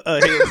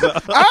heads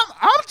up.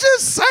 I'm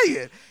just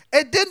saying.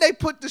 And then they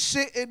put the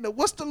shit in the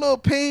what's the little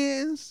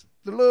pens?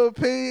 The little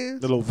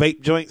pens, The little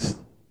vape joints.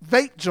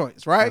 vape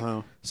joints, right?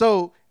 Uh-huh.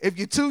 So if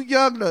you're too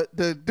young to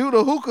do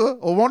the hookah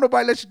or won't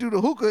nobody let you do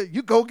the hookah,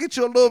 you go get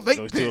your little vape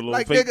Go to a pen. little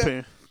Like vape nigga,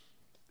 pen.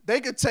 they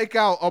could take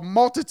out a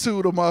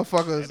multitude of That is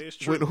motherfuckers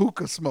true. with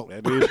hookah smoke.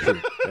 That is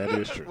true. That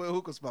is true. With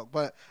hookah smoke.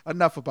 But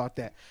enough about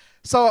that.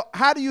 So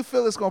how do you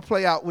feel it's gonna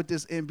play out with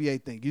this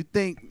NBA thing? You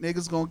think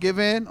niggas gonna give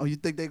in, or you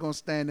think they gonna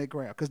stand their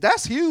ground? Because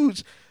that's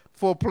huge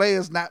for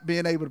players not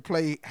being able to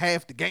play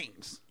half the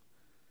games.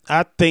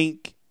 I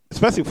think,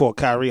 especially for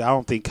Kyrie, I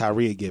don't think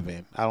Kyrie will give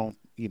in. I don't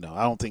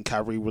think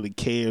Kyrie really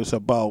cares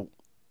about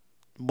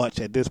much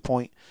at this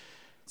point.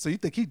 So you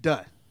think he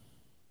done?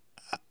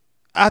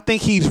 I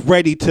think he's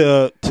ready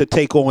to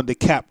take on the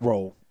cap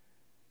role,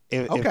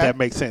 if Okay. that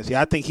makes sense.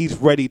 Yeah, I think he's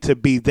ready to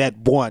be that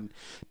one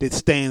that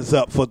stands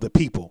up for the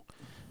people.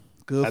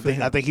 Good for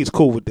him. I think he's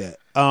cool with that.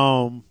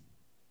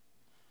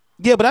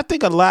 Yeah, but I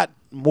think a lot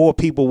more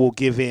people will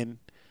give in.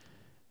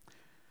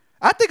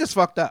 I think it's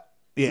fucked up.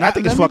 Yeah, Now, I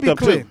think it's let me fucked be up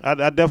clear. too. I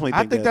definitely I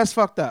think think that. that's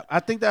fucked up. I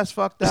think that's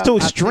fucked up. It's too I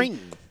think-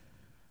 extreme.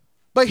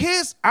 But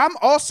I'm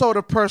also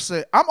the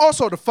person. I'm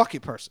also the fuck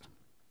it person.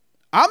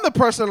 I'm the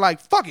person like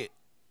fuck it.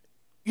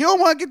 You don't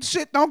want to get the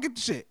shit, don't get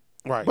the shit.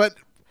 Right. But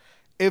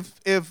if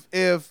if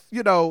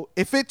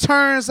it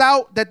turns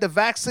out that the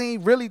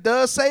vaccine really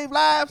does save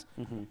lives,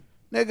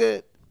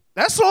 nigga,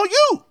 that's on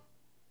you.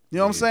 You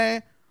know what I'm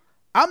saying?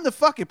 I'm the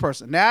fuck it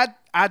person. Now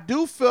I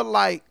do feel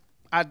like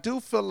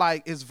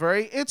it's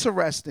very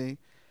interesting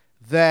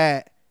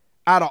that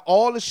out of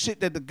all the shit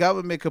that the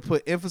government could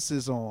put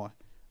emphasis on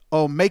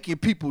making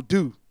people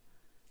do,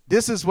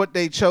 this is what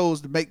they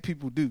chose to make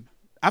people do.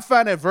 I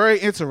find that very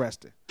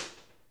interesting.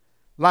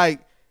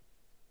 Like,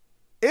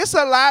 it's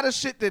a lot of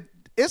shit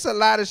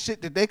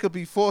that they could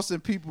be forcing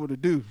people to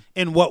do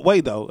In what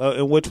way though?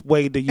 In which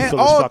way do you in feel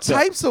it's all fucked up?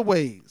 types of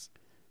ways.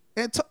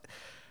 And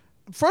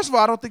first of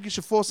all, I don't think you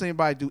should force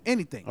anybody to do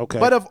anything. Okay.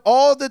 But of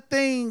all the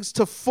things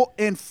to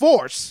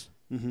enforce,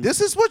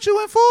 this is what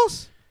you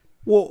enforce?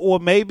 Well, or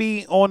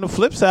maybe on the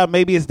flip side,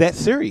 maybe it's that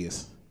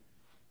serious.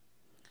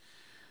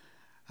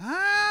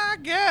 I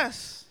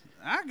guess.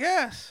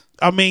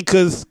 I mean,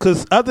 cause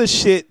other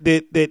shit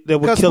that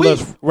would 'Cause kill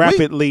us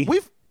rapidly.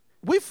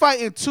 We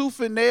fighting tooth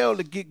and nail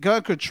to get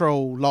gun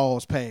control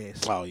laws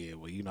passed. Oh yeah,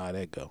 well you know how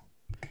that go.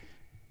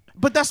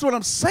 But that's what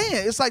I'm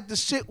saying. It's like the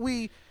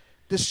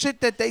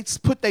shit that they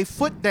put their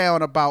foot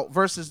down about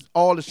versus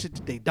all the shit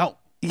that they don't.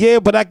 Yeah,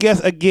 but I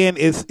guess again,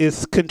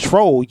 it's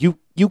control. You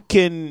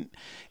can,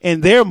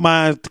 in their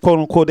minds, quote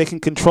unquote, they can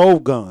control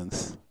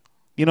guns.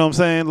 You know what I'm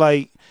saying?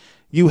 Like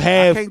you I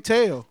have. can't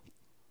tell.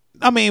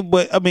 I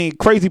mean,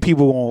 crazy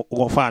people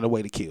gonna find a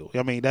way to kill.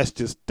 I mean, that's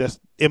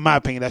in my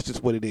opinion, that's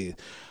just what it is.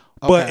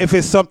 But Okay. if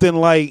it's something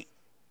like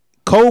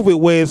COVID,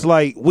 where it's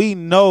like we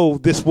know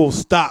this will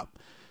stop,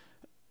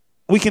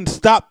 we can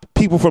stop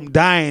people from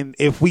dying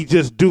if we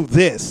just do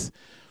this.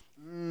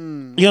 You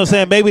know what I'm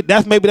saying? Maybe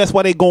that's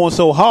why they going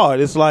so hard.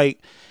 It's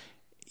like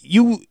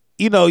you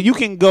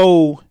can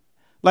go.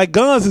 Like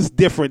guns is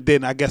different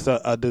than I guess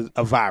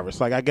a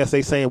virus. Like I guess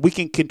they saying we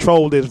can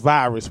control this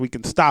virus, we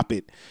can stop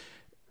it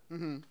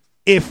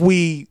if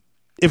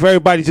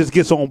everybody just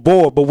gets on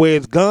board. But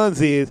whereas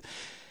guns is,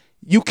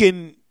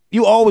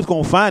 you always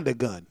gonna find a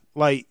gun.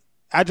 Like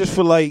I just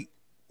feel like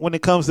when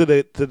it comes to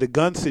the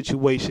gun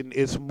situation,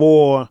 it's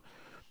more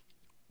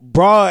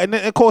broad, and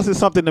of course it's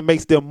something that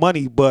makes them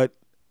money. But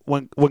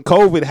when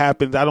COVID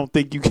happens, I don't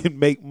think you can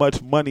make much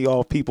money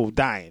off people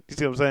dying. You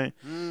see what I'm saying?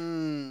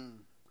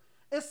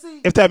 And see,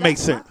 If that that's makes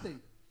sense.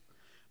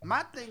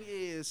 My thing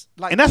is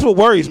like, And that's what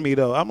worries me,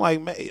 though. I'm like,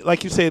 man,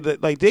 like you said,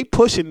 that like they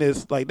pushing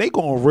this, like they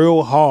going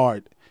real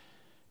hard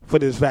for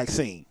this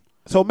vaccine.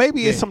 So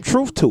maybe it's some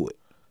truth to it.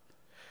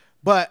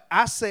 But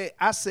I say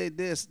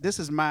this. This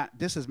is my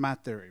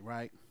theory,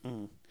 right?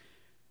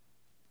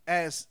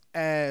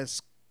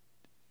 As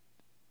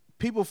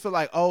people feel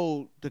like,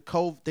 oh, the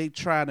COVID, they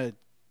trying to,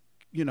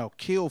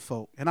 kill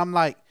folk, and I'm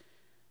like,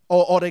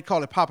 or they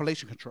call it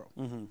population control,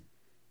 and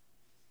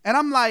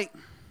I'm like,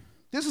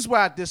 this is where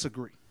I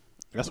disagree.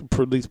 That's what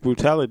police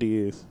brutality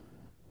is.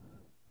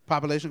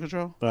 Population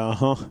control?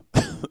 Uh-huh.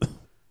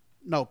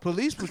 No,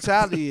 police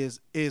brutality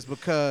is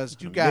because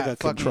you got Nigga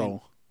fucking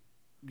control.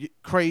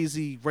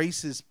 crazy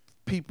racist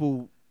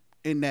people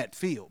in that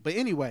field. But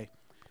anyway,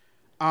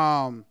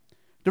 the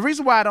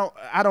reason why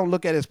I don't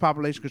look at it as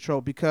population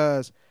control,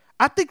 because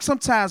I think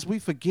sometimes we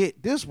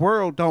forget this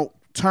world don't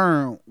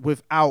turn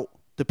without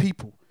the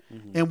people.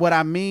 And what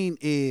I mean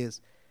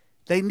is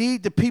they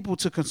need the people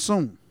to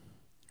consume.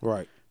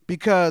 Right.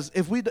 Because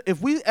if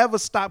we ever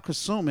stop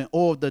consuming,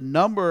 or the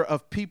number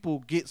of people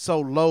get so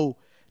low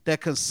that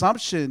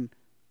consumption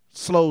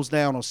slows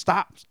down or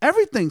stops,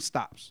 everything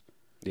stops.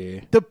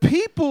 Yeah. The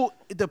people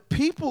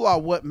are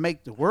what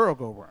make the world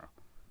go round.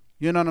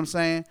 You know what I'm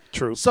saying?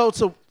 True. So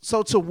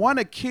to want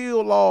to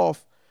kill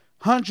off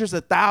hundreds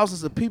of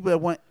thousands of people at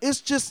once,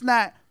 it's just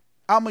not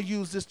I'm gonna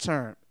use this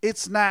term.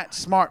 It's not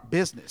smart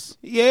business.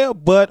 Yeah,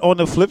 but on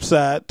the flip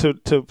side, to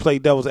play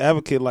devil's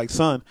advocate, like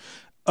son,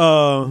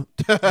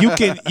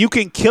 you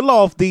can kill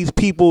off these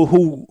people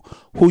who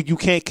you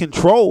can't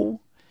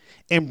control,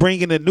 and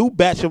bring in a new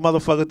batch of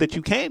motherfuckers that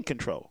you can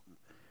control.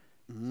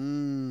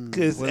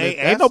 Because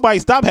ain't nobody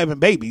stop having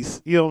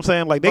babies. You know what I'm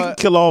saying? Like they can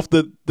kill off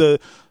the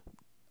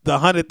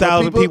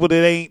 100,000 people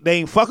that they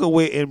ain't fucking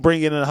with, and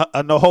bring in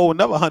a whole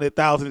another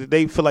 100,000 that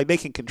they feel like they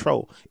can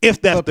control.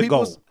 If that's the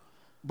goal.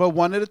 But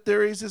one of the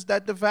theories is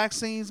that the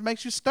vaccines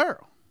makes you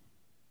sterile.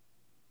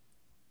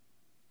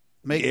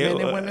 Make men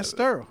and women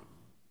sterile.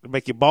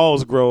 Make your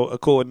balls grow,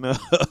 according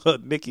to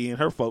Nikki and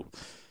her folks.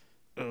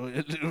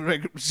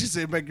 She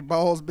said make your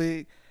balls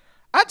big.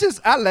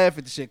 I laugh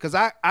at the shit because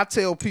I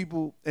tell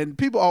people, and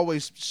people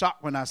always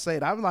shocked when I say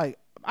it. I'm like,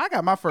 I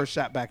got my first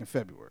shot back in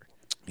February.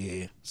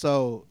 Yeah.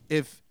 So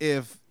if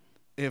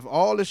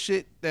all the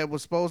shit that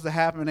was supposed to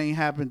happen ain't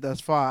happened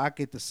thus far, I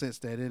get the sense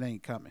that it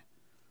ain't coming.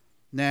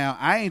 Now,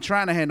 I ain't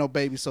trying to have no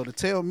babies, so to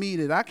tell me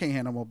that I can't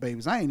have no more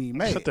babies, I ain't even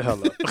mad. Shut the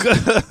hell up.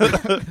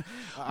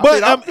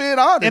 But I'm being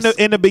honest.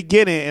 In the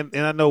beginning,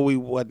 and I know we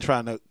wasn't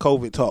trying to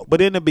COVID talk,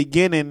 but in the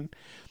beginning,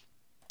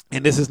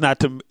 and this is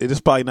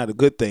probably not a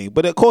good thing,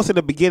 but of course in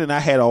the beginning I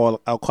had all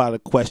kind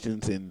of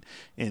questions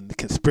and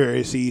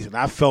conspiracies, and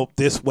I felt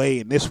this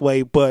way and this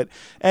way, but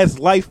as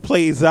life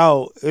plays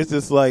out, it's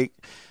just like,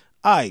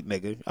 all right,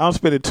 nigga, I'm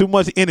spending too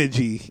much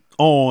energy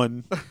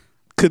on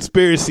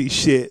conspiracy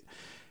shit.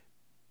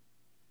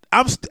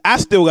 I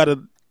still got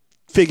to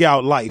figure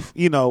out life,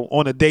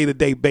 on a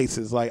day-to-day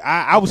basis. Like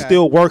I was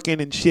still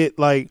working and shit.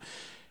 Like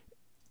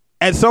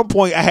at some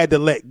point I had to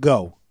let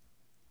go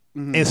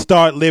and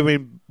start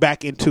living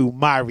back into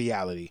my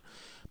reality.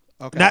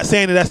 Okay. Not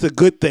saying that that's a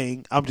good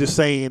thing. I'm just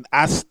saying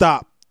I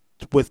stopped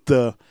with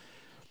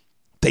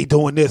they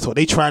doing this or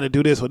they trying to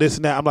do this or this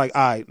and that. I'm like,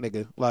 all right,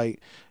 nigga, like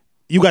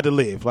you got to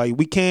live. Like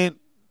we can't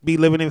be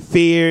living in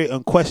fear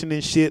and questioning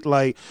shit.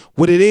 Like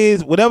what it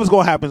is, whatever's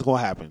gonna happen is gonna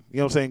happen. You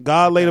know what I'm saying?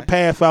 God laid a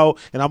path out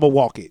and I'm gonna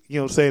walk it. You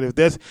know what I'm saying? If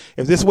this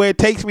is where it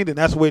takes me, then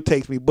that's where it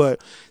takes me.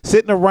 But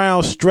sitting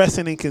around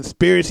stressing and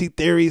conspiracy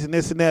theories and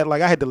this and that,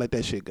 like I had to let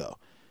that shit go.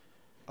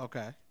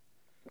 Okay.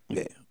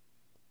 Yeah.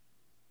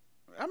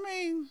 I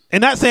mean,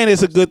 and not saying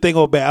it's a good thing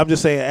or bad. I'm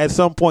just saying at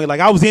some point, like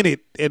I was in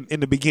it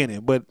in the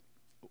beginning, but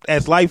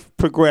as life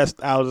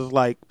progressed, I was just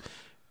like,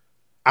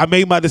 I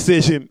made my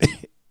decision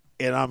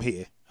and I'm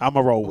here. I'm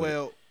a roll with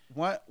it.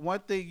 Well, one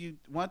thing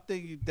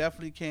you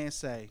definitely can't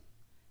say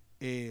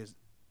is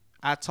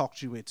I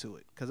talked you into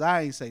it because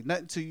I ain't say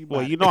nothing to you.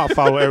 Well, I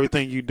follow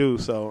everything you do,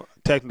 so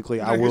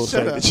technically I will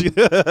say that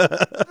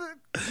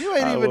you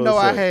ain't even know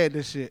I had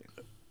this shit.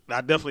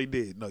 I definitely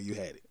did. No, you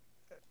had it.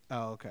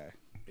 Oh, okay.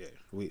 Yeah,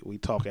 we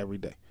talk every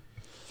day.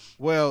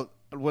 Well,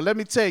 let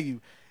me tell you,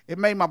 it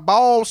made my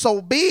balls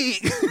so big.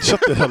 Shut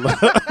the hell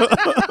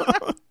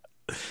up.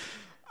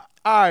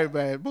 All right,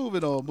 man.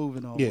 Moving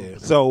on. Yeah.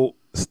 So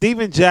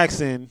Steven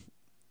Jackson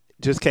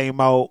just came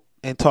out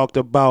and talked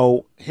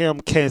about him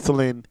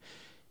canceling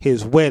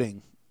his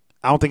wedding.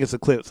 I don't think it's a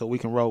clip, so we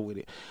can roll with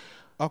it.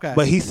 Okay.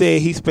 But he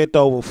said he spent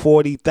over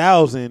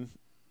 $40,000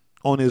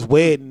 on his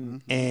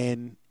wedding,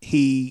 and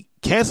he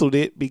canceled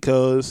it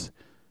because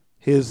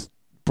his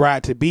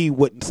bride to be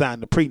wouldn't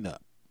sign the prenup.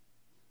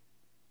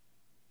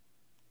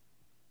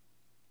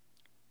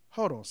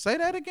 Hold on. Say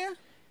that again.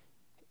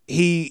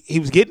 He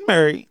was getting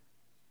married.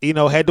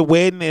 Had the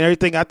wedding and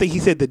everything. I think he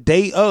said the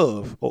day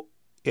of.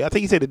 I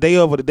think he said the day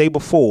of or the day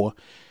before.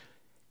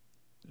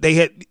 They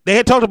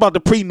had talked about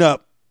the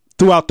prenup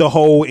throughout the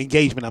whole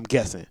engagement, I'm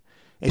guessing.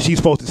 And she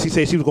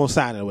said she was going to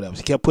sign it or whatever.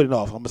 She kept putting it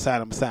off. I'm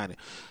going to sign it.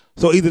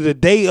 So either the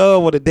day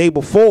of or the day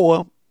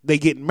before they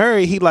getting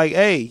married, he like,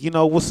 hey,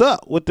 what's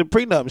up with the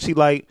prenup?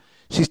 And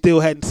she still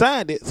hadn't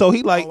signed it. So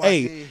he like,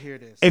 hey,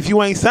 if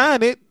you ain't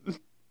signed it,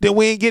 then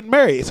we ain't getting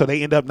married. So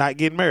they end up not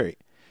getting married.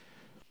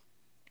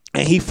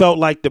 And he felt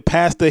like the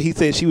pastor, he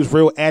said she was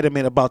real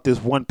adamant about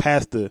this one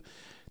pastor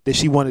that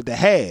she wanted to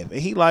have.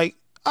 And he like,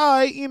 all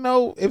right,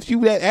 if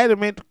you that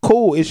adamant,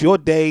 cool, it's your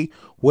day,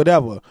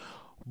 whatever.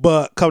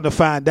 But come to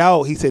find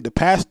out, he said the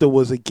pastor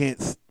was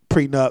against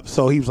prenup.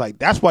 So he was like,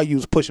 that's why you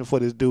was pushing for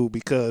this dude,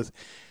 because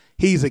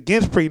he's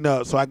against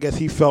prenup. So I guess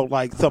he felt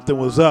like something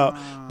was up,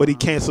 but he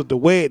canceled the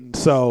wedding.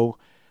 So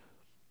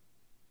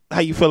how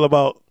you feel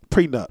about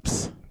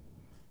prenups?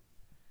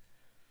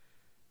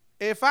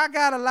 If I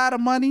got a lot of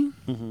money,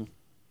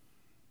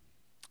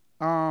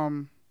 let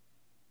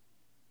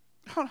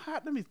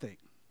me think.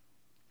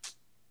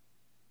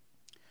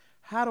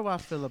 How do I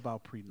feel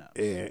about prenup?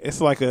 Yeah,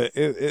 it's like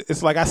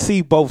I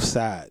see both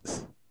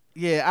sides.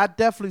 Yeah, I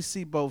definitely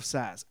see both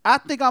sides. I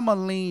think I'm a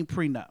lean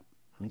prenup.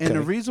 Okay. And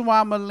the reason why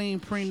I'm a lean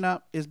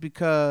prenup is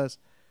because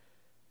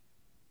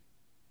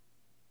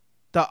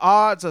the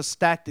odds are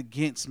stacked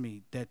against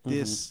me that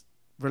this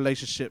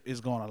relationship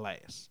is going to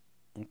last.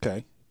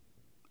 Okay.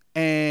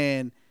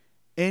 And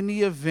in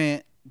the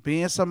event,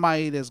 being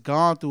somebody that's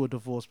gone through a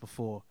divorce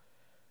before,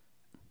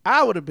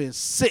 I would have been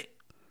sick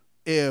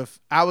if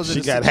I was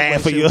in a situation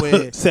half of your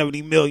where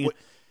 $70 million.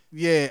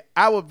 Yeah,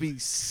 I would be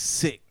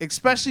sick,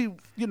 especially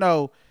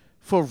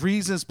for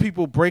reasons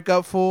people break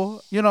up for.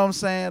 You know what I'm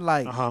saying?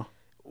 Like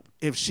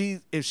if she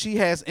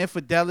has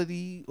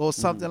infidelity or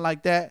something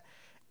like that,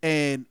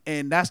 and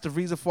that's the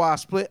reason for our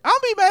split, I'll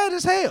be mad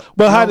as hell.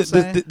 But how does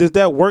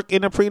that work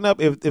in a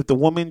prenup? If the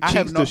woman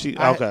cheats, does she?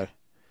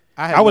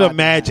 I would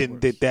imagine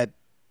that.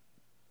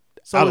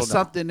 So there's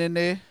something in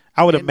there.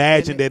 I would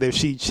imagine that if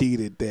she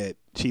cheated, that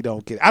she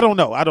don't get it. I don't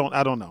know. I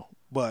don't know.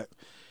 But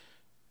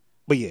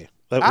yeah,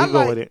 we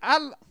go with it.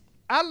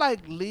 I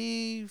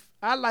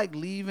like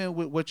leaving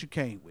with what you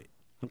came with.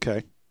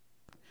 Okay.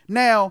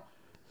 Now,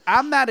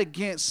 I'm not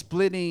against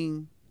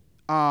splitting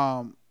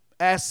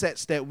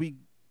assets that we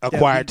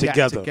acquired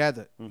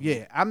together. Mm-hmm.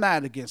 Yeah, I'm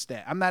not against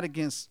that. I'm not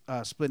against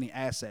splitting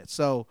assets.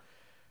 So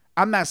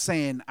I'm not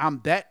saying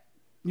I'm that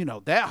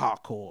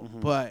hardcore,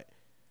 but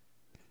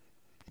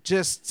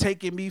just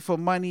taking me for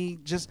money,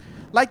 just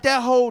like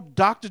that whole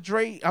Dr.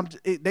 Dre.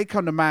 They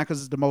come to mind because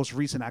it's the most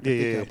recent I can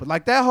think of. But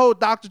like that whole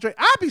Dr. Dre,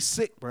 I'd be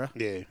sick, bro.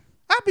 Yeah,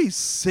 I'd be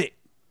sick.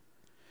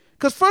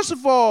 Because first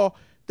of all,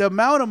 the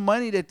amount of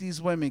money that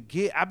these women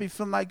get, I be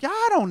feeling like y'all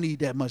don't need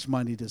that much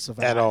money to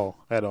survive at all.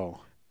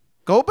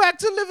 Go back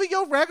to living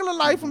your regular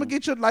life. I'm gonna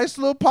get you a nice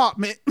little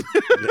apartment.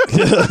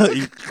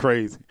 You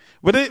crazy.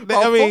 But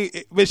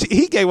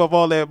he gave up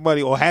all that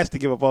money, or has to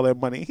give up all that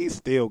money. He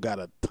still got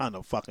a ton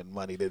of fucking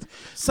money.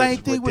 Same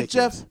thing with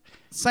Jeff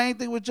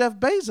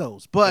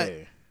Bezos. But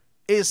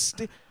it's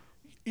Jeff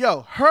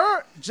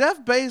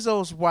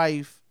Bezos'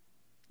 wife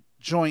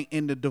joint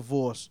in the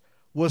divorce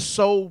was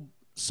so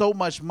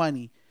much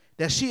money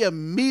that she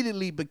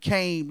immediately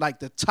became like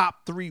the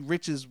top 3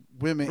 richest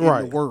women in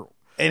the world.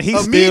 And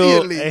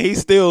he's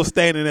still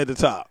standing at the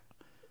top.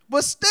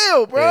 But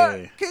still,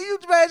 bro, can you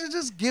imagine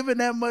just giving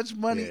that much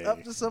money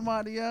up to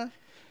somebody else?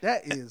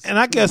 That is. And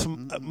I guess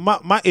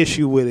my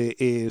issue with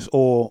it is,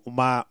 or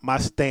my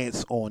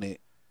stance on it.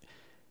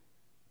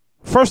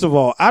 First of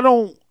all, I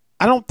don't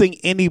think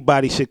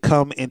anybody should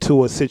come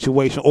into a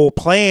situation or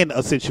plan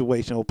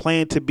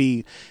to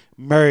be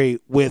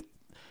married with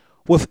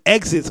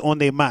exits on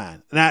their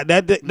mind. Now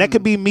that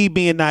could be me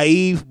being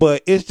naive,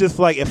 but it's just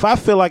like, if I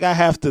feel like I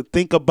have to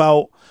think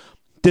about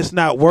this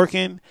not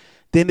working,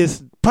 then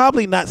it's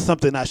probably not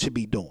something I should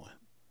be doing.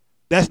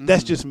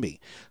 That's just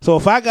me. So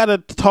if I gotta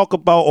talk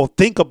about or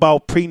think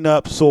about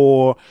prenups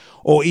or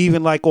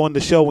even like on the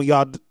show when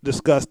y'all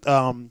discussed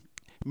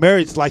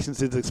marriage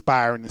licenses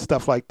expiring and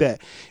stuff like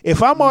that,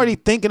 if I'm already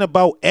thinking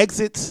about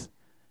exits,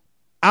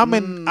 I'm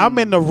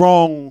in the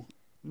wrong.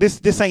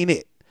 This ain't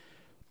it.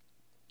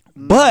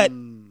 But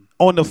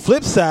on the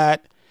flip side,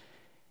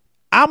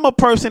 I'm a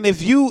person,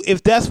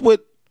 if that's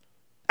what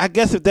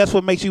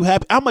makes you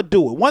happy, I'm going to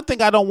do it. One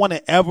thing I don't want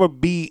to ever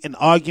be an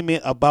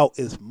argument about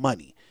is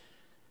money.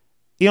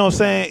 You know what I'm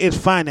saying? It's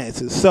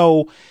finances.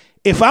 So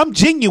if I'm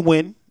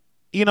genuine,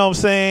 you know what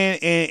I'm saying,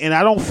 and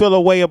I don't feel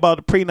a way about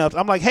the prenups,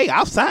 I'm like, hey,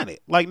 I'll sign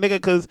it. Like, nigga,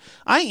 because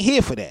I ain't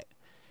here for that.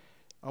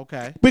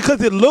 Okay.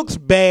 Because it looks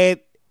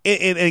bad.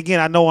 And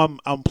again, I know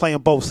I'm playing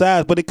both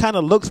sides, but it kind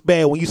of looks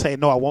bad when you say,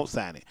 no, I won't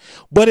sign it.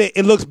 But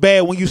it looks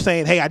bad when you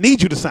saying, hey, I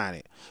need you to sign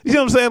it. You know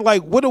what I'm saying?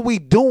 Like, what are we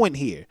doing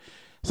here?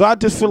 So I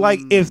just feel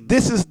like if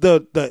this is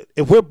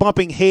if we're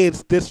bumping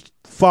heads this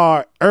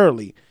far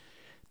early,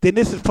 then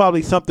this is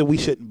probably something we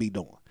shouldn't be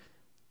doing.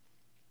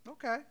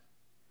 Okay.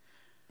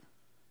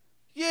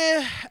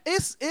 Yeah,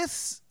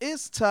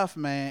 it's tough,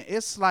 man.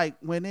 It's like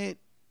when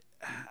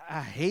I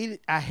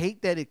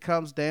hate that it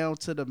comes down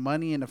to the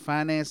money and the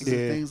finances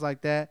and things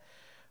like that.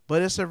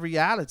 But it's a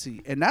reality.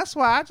 And that's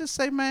why I just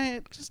say,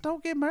 man, just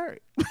don't get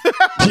married.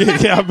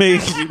 I mean,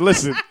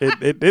 listen,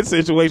 in this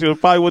situation, it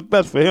probably was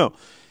best for him.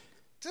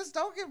 Just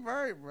don't get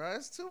married, bro.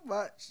 It's too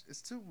much.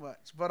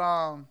 But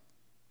I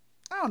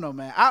don't know,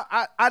 man.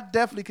 I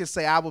definitely could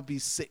say I would be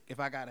sick if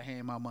I got to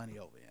hand my money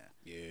over.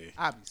 Yeah.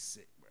 I'd be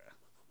sick, bro.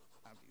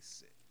 I'd be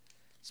sick.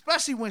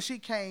 Especially when she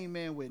came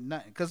in with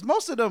nothing. Because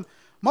most of them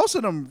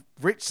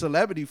rich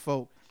celebrity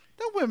folk,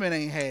 them women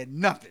ain't had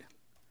nothing.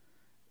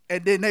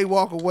 And then they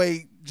walk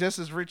away just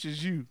as rich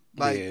as you.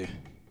 And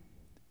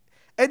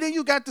then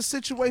you got the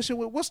situation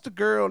with, what's the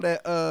girl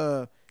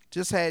that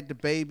just had the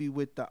baby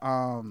with the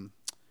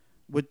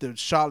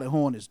Charlotte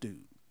Hornets dude?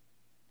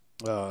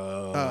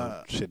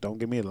 Shit, don't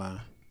give me a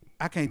line.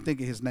 I can't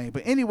think of his name.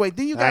 But anyway,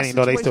 then you got I didn't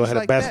know they still had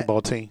a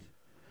basketball team.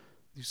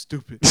 You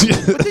stupid.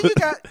 But then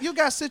you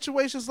got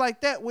situations like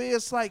that where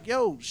it's like,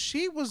 yo,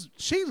 she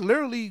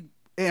literally,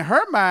 in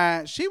her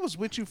mind, she was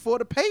with you for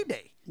the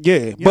payday.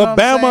 Yeah, but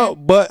Bama,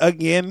 but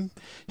again,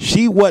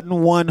 she wasn't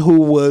one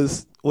who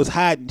was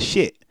hiding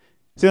shit.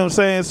 See what I'm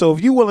saying? So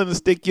if you willing to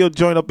stick your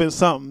joint up in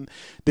something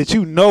that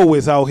you know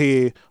is out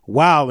here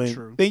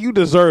wilding, then you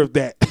deserve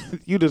that.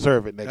 You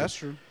deserve it, nigga. That's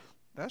true.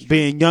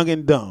 Being young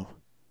and dumb.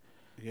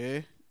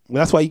 Yeah.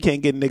 That's why you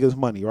can't get niggas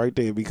money right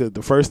there, because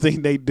the first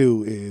thing they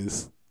do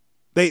is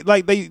it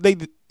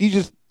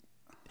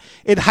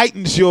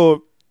heightens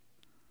your,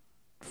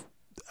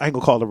 I ain't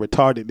gonna call it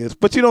retardedness,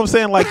 but you know what I'm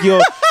saying? Like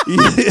your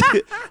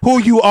who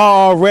you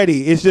are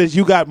already. It's just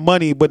you got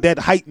money, but that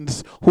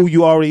heightens who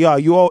you already are.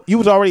 You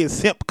was already a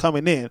simp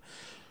coming in.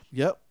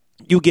 Yep.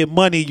 you get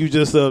money, you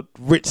just a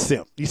rich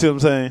simp. You see what I'm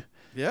saying?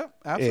 Yeah,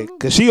 absolutely.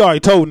 Because she already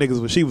told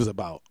niggas what she was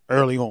about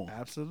early on.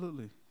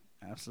 Absolutely.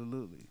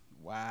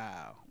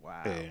 Wow.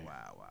 Yeah.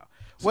 Wow.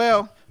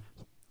 Well,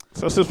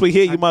 So since we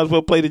here, you might as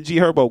well play the G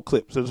Herbo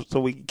clip so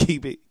we can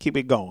keep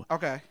it going.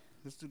 okay.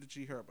 Let's do the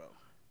G Herbo.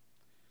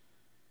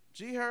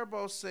 G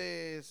Herbo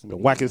says The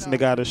wackest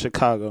nigga out of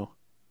Chicago.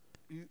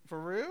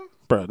 For real?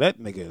 Bro, that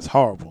nigga is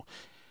horrible.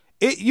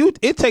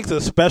 It takes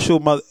a special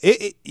mother.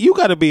 You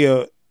got to be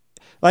it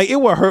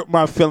would hurt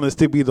my feelings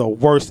to be the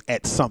worst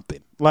at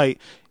something. Like,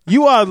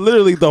 you are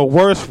literally the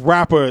worst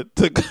rapper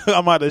to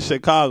come out of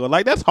Chicago.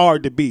 Like, that's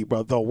hard to be,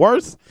 bro. The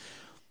worst.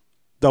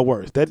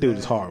 That dude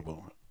is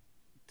horrible.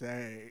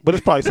 Dang. But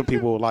it's probably some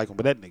people who like him,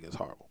 but that nigga is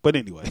horrible. But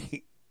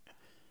anyway.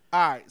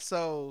 All right,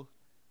 so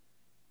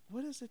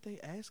what is it they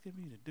asking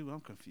me to do? I'm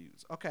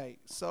confused. Okay,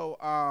 so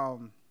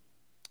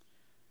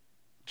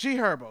G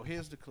Herbo,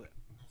 here's the clip.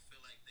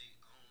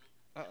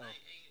 Uh-oh.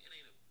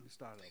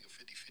 Start over.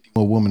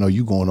 A woman, are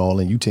you going all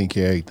in? You take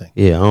care of everything.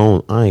 Yeah,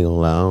 I ain't gonna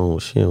lie.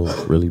 She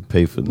don't really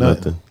pay for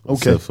nothing. Okay.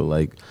 Except for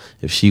like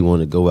if she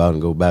want to go out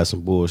and go buy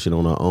some bullshit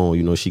on her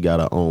own, she got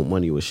her own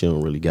money, where she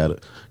don't really gotta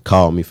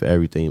call me for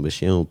everything. But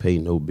she don't pay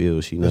no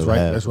bills. She That's never right.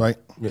 have. That's right.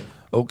 Yeah.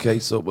 Okay,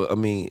 so but I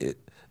mean,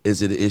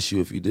 is it an issue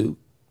if you do?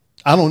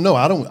 I don't know.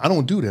 I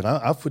don't do that.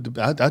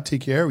 I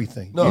take care of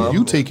everything. No,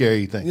 you take care of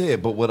everything. Yeah,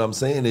 but what I'm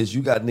saying is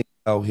you got niggas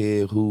out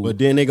here who. But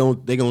then they gonna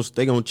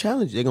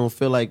challenge. They gonna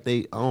feel like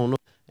I don't know.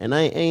 And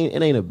it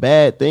ain't a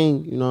bad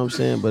thing, you know what I'm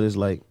saying? But it's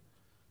like,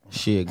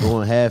 shit,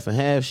 going half and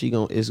half, you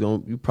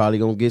probably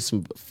gonna get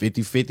some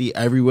 50-50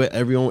 everywhere,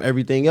 on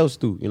everything else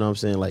too. You know what I'm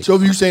saying? Like, So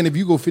if you saying if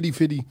you go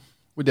 50-50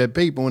 with that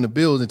paper on the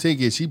bills and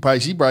take it, she probably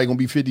gonna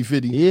be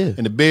 50-50. Yeah.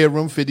 In the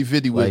bedroom,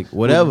 50-50 with Like,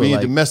 whatever, with being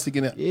like, domestic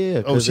and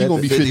yeah, Oh, 'cause she at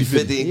gonna be the 50-50.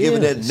 and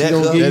giving that she neck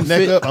gonna up. give you That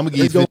neck up, I'ma give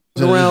you it's gonna 50%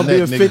 go around of being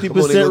that, nigga. 50%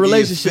 Come on, they gonna give you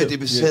relationship.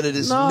 50% of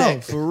this No,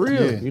 neck. for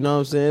real. Yeah. You know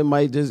what I'm saying?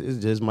 It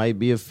just might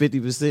be a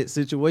 50%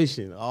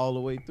 situation all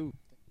the way through.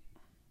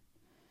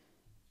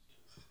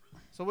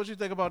 So what you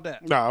think about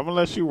that? Nah, I'm gonna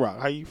let you rock.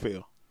 How you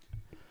feel?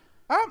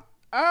 I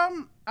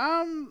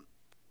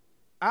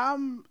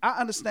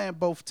understand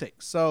both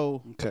takes.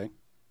 So Okay.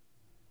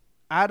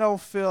 I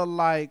don't feel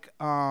like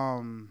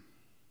I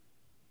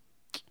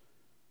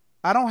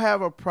don't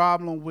have a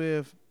problem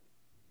with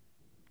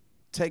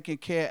taking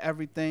care of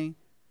everything.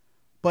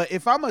 But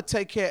if I'm gonna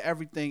take care of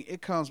everything,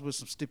 it comes with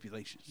some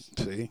stipulations.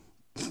 See,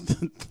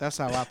 That's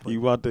how I put you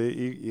it. about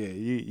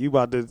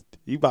to,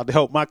 you about to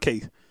help my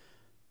case.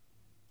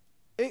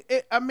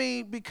 I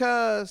mean,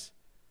 because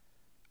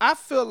I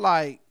feel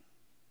like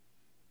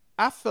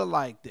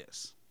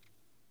this.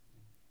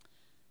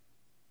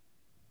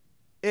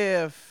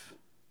 If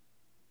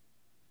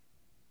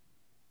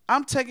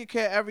I'm taking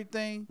care of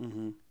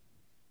everything,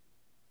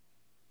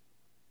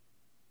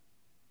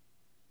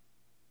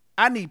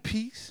 I need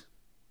peace.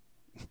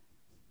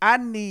 I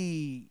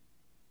need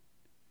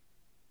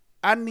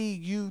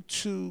you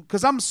to,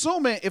 because I'm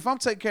assuming if I'm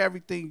taking care of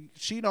everything,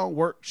 she don't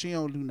work, she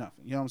don't do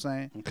nothing. You know what I'm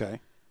saying? Okay.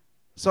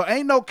 So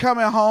ain't no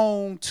coming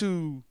home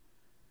to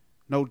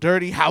no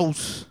dirty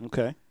house.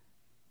 Okay.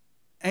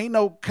 Ain't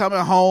no coming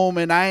home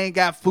and I ain't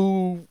got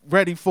food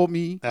ready for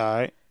me. All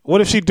right.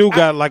 What if she do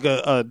got like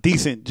a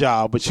decent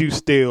job, but you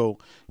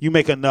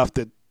make enough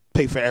to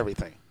pay for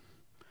everything?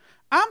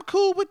 I'm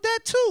cool with that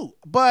too.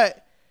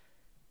 But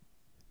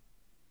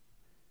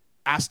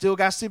I still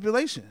got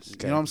stipulations.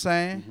 Okay. You know what I'm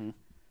saying?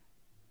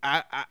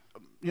 I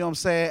you know what I'm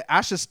saying?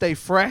 I should stay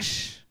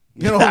fresh.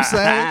 You know what I'm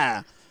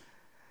saying?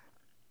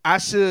 I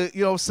should,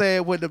 you know what I'm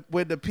saying, when the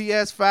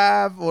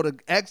PS5 or the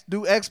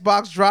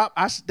Xbox drop,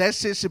 that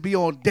shit should be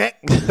on deck.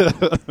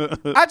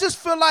 I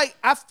feel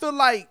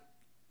like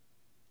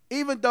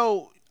even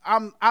though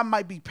I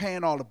might be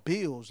paying all the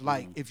bills,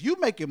 like if you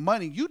making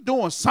money, you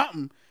doing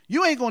something.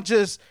 You ain't gonna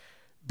just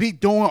be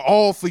doing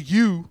all for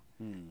you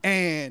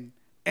and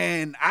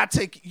I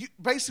take you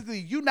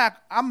basically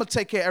I'm gonna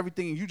take care of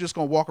everything and you just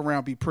gonna walk around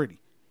and be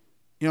pretty.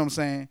 You know what I'm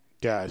saying?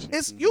 Gotcha.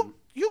 It's you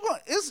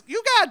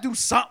gotta do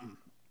something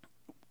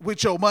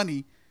with your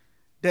money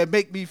that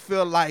make me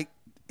feel like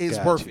it's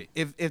Gotcha. worth it,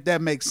 if that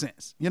makes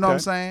sense. You know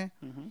what I'm Okay.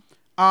 saying?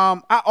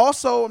 I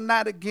also am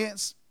not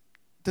against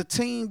the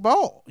team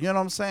ball. You know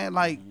what I'm saying?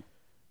 Like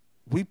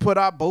we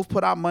both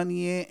put our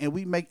money in and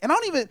we make, and I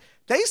don't even,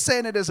 they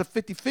saying it as a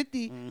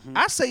 50-50.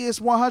 I say it's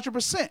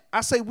 100%.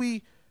 I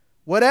say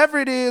whatever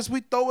it is,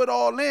 we throw it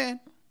all in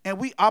and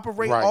we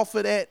operate Right. off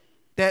of that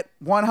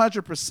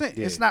 100%.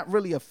 Yeah. It's not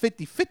really a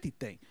 50-50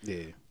 thing.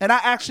 Yeah. And I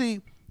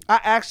actually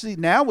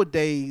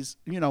nowadays,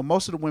 you know,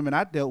 most of the women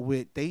I dealt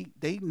with, they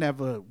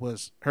never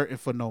was hurting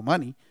for no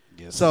money.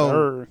 Yes, So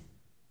sir.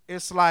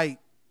 it's like,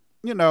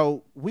 you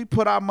know, we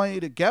put our money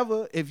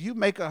together. If you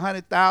make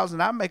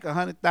 $100,000, I make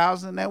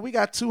 $100,000, then we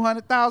got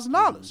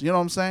 $200,000. You know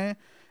what I'm saying?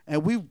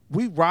 And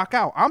we rock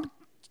out. I'm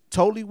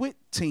totally with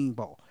team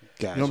ball.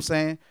 You know what I'm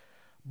saying?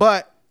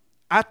 But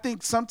I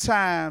think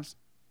sometimes,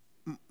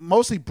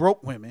 mostly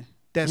broke women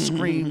that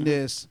scream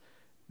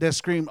that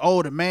scream,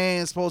 oh, the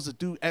man's supposed to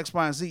do X,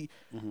 Y, and Z.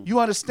 You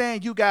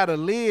understand you got to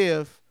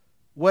live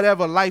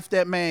whatever life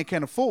that man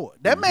can afford.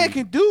 That man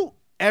can do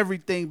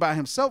everything by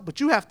himself, but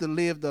you have to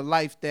live the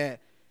life that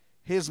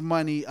his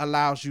money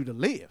allows you to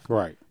live.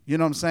 Right. You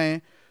know what I'm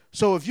saying?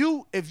 So if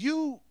you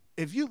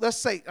let's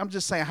say, I'm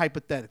just saying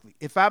hypothetically,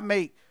 if I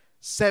make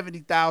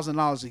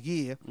 $70,000 a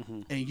year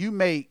and you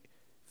make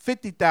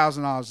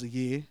 $50,000 a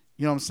year,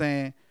 you know what I'm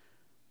saying?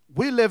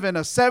 We live in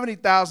a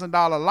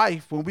 $70,000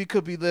 life when we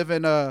could be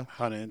living a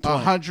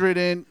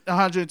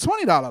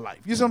 $120 life.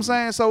 You see what I'm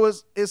saying? So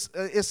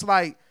it's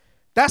like,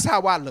 that's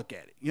how I look at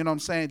it. You know what I'm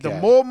saying? The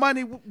more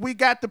money we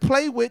got to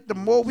play with, the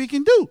more we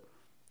can do.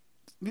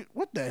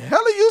 What the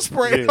hell are you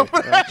spraying? Yeah,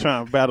 I'm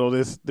trying to battle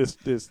this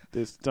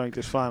drink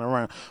that's flying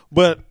around.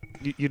 But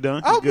you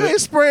done? I'm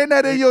good spraying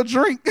that in your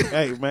drink.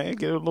 Hey man,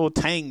 get a little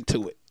tang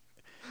to it.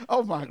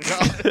 Oh my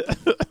God.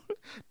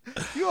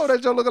 You know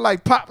that Joe looking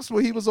like Pops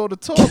when he was on the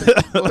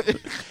toilet.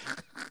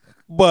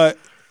 But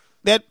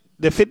the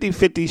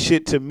 50-50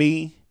 shit to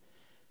me,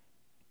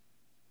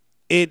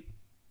 it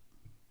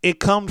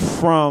comes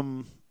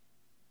from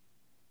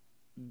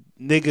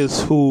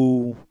niggas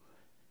who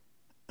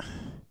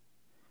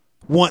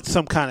want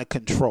some kind of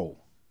control.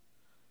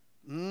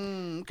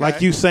 Okay.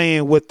 Like you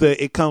saying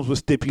it comes with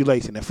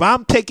stipulation. If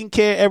I'm taking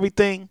care of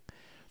everything,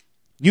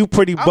 you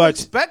pretty much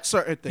expect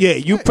certain things. Yeah,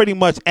 you pretty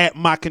much at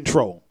my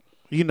control.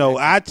 You know,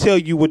 I tell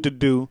you what to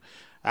do.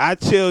 I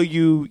tell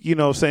you, you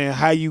know what I'm saying,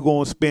 how you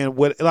going to spend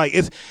what, like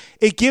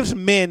it gives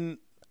men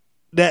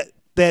that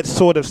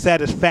sort of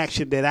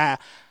satisfaction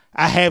that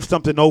I have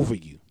something over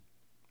you.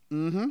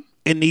 Mm-hmm.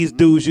 And these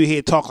dudes you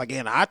hear talk like,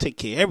 I take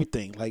care of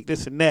everything, like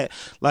this and that.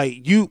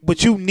 Like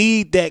but you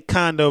need that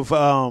kind of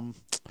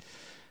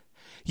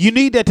you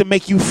need that to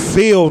make you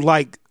feel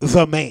like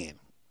the man.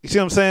 You see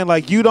what I'm saying?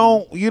 Like you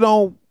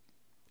don't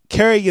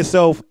carry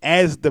yourself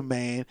as the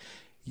man.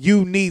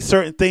 You need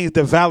certain things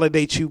to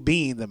validate you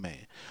being the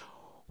man.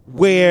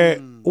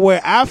 Where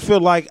I feel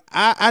like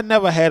I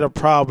never had a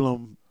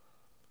problem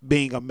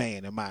being a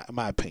man in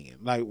my opinion.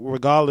 Like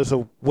regardless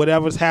of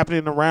whatever's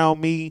happening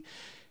around me,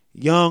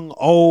 young,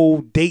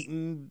 old,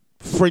 dating,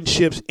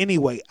 friendships,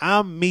 anyway,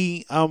 I'm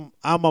me. I'm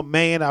a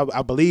man.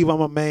 I believe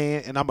I'm a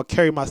man, and I'm gonna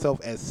carry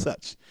myself as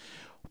such.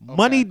 Okay.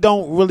 Money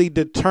don't really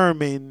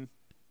determine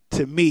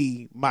to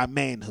me my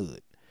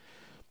manhood.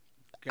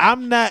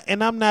 I'm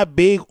not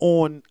big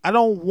on, I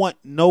don't want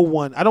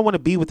to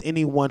be with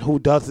anyone who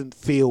doesn't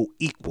feel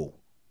equal.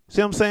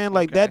 See what I'm saying?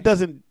 Like that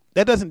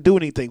doesn't do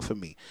anything for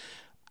me.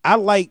 I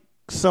like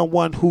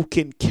someone who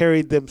can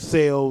carry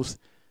themselves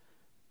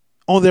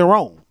on their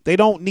own. They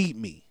don't need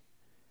me.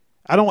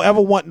 I don't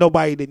ever want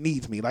nobody that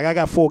needs me. Like I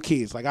got 4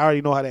 kids. Like I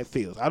already know how that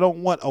feels. I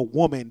don't want a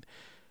woman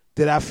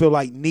that I feel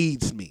like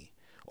needs me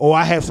or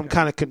I have some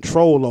kind of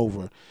control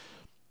over.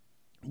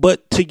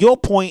 But to your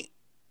point,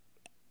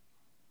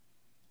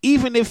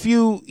 even if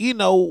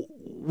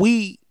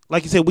we,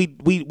 like you said, we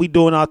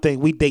doing our thing.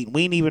 We dating.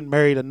 We ain't even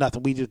married or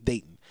nothing. We just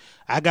dating.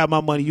 I got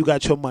my money. You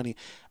got your money.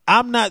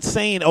 I'm not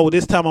saying,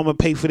 this time I'm going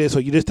to pay for this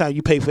or this time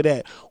you pay for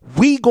that.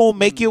 We going to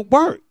make it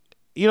work.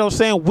 You know what I'm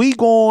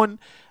saying?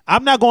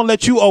 I'm not going to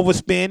let you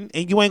overspend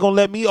and you ain't going to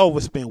let me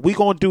overspend. We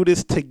going to do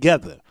this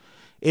together.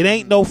 It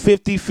ain't no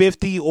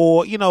 50-50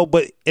 or,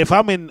 but if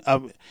I'm in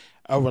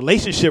a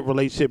relationship,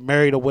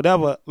 married or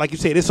whatever, like you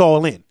said, it's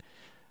all in.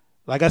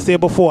 Like I said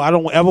before, I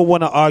don't ever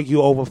want to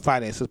argue over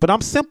finances, but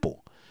I'm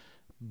simple.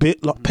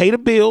 Pay the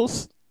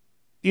bills.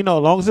 As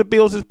long as the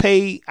bills is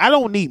paid, I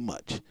don't need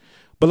much.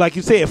 But like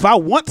you said, if I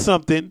want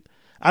something,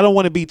 I don't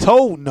want to be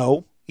told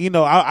no.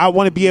 I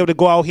want to be able to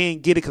go out here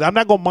and get it because I'm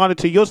not going to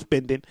monitor your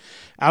spending.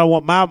 I don't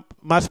want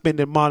my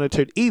spending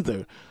monitored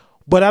either.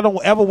 But I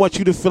don't ever want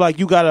you to feel like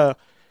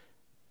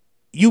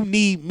you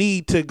need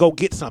me to go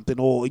get something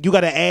or you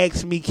got to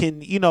ask me,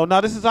 no,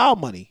 this is our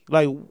money.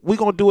 Like, we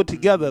going to do it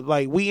together.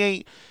 Like,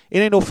 it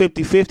ain't no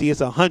 50-50,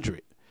 it's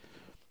 100.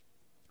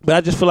 But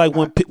I just feel like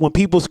when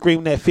people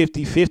scream that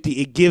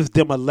 50-50, it gives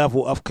them a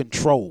level of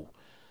control.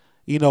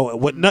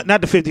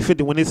 Not the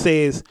 50-50. When it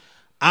says,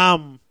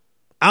 I'm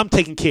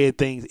taking care of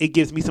things, it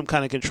gives me some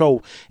kind of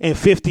control. And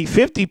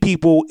 50-50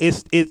 people,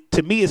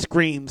 to me, it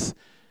screams,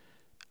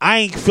 I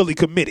ain't fully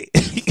committed.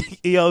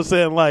 You know what I'm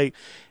saying? Like,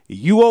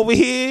 you over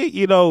here,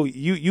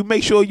 you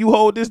make sure you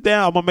hold this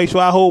down. I'm going to make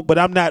sure I hold, but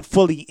I'm not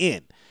fully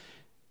in.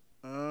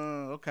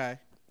 Okay.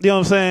 You know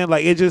what I'm saying?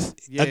 Like, it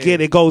just, again,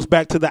 it goes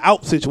back to the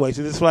out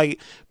situation. It's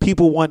like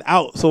people want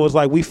out. So it's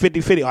like we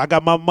 50-50. I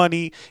got my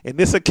money in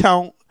this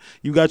account.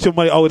 You got your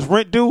money. Oh, it's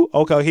rent due?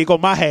 Okay, here go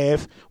my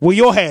half. Where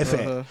your half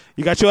at?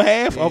 You got your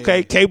half? Yeah.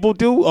 Okay, cable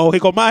due? Oh, here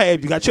go my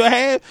half. You got your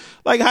half?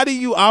 Like, how do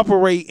you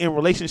operate in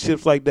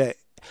relationships like that?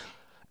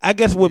 I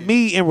guess with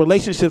me in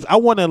relationships, I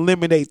want to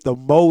eliminate the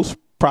most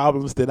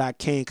problems that I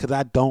can because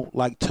I don't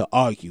like to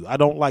argue. I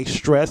don't like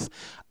stress.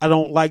 I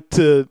don't like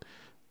to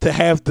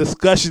have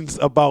discussions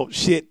about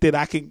shit that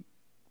I can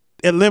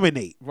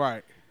eliminate.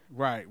 Right.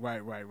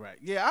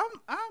 Yeah,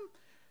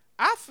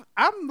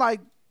 I'm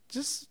like,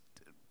 just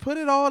put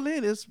it all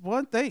in. It's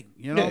one thing.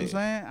 You know what I'm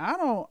saying? I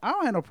don't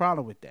have no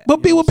problem with that. But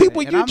be with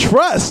people you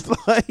trust.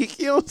 Like,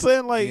 you know what I'm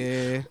saying?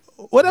 Like,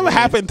 whatever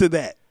happened to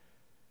that?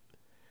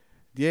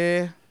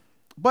 Yeah.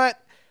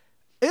 But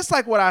it's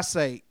like what I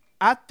say.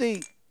 I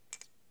think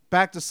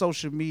back to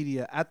social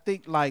media. I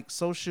think like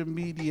social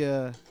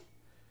media,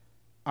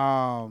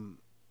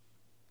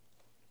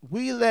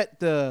 we let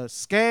the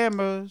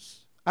scammers.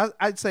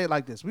 I'd say it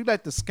like this: we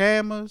let the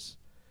scammers,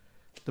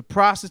 the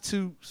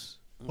prostitutes,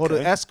 or the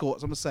Okay.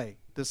 escorts. I'm gonna say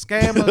the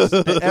scammers,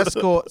 the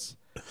escorts,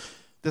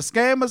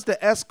 the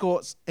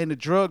escorts, and the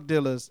drug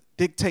dealers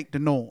dictate the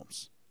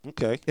norms.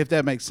 Okay. If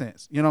that makes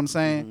sense, you know what I'm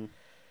saying.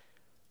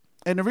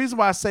 And the reason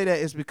why I say that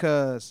is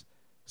because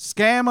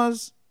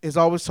scammers is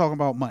always talking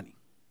about money.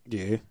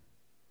 Yeah.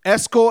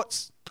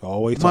 Escorts,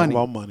 Always Money.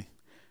 talking about money.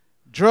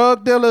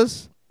 drug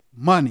dealers,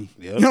 money.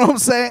 Yep. You know what I'm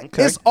saying?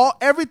 Okay. It's all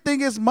everything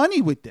is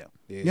money with them.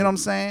 Yeah. You know what I'm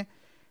saying?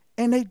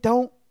 And they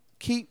don't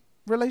keep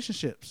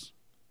relationships.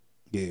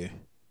 Yeah.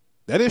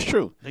 That is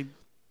true.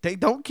 They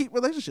don't keep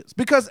relationships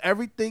because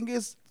everything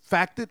is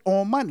factored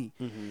on money.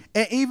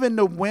 And even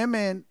the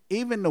women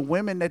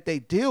that they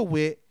deal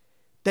with,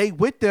 they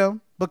with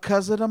them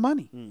because of the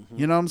money.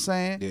 You know what I'm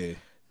saying? Yeah.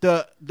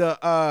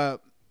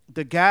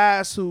 The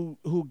guys who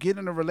get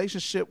in a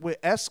relationship with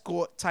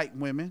escort type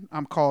women,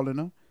 I'm calling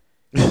them,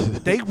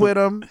 they with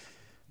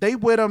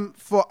them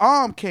for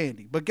arm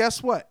candy. But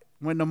guess what?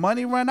 When the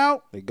money run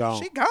out, They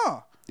gone. she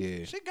gone.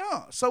 Yeah. She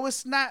gone. So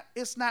it's not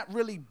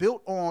really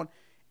built on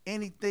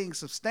anything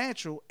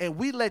substantial, and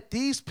we let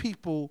these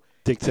people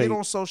Dictate. get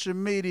on social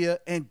media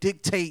and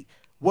dictate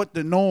what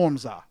the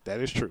norms are. That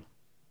is true.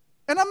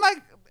 And I'm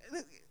like,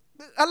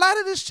 a lot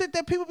of this shit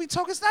that people be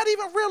talking, it's not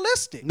even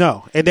realistic.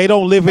 No, and they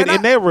don't live it And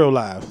in their real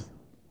life.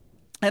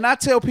 And I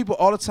tell people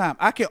all the time,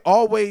 I can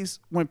always,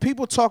 when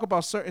people talk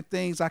about certain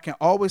things, I can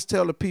always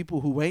tell the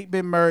people who ain't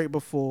been married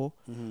before,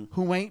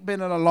 who ain't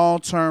been in a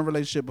long-term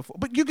relationship before.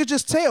 But you could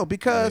just tell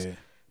because Yeah.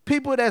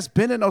 people that's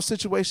been in those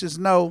situations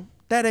know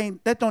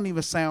that don't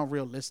even sound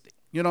realistic.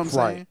 You know what I'm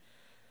Right. saying?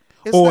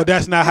 It's Or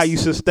that's not how it's- you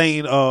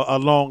sustain a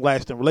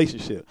long-lasting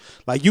relationship.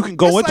 Like you can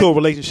go It's into like- a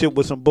relationship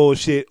with some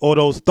bullshit or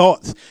those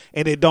thoughts,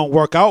 and it don't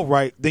work out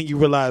right. Then you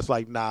realize,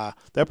 like, nah,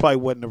 that probably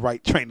wasn't the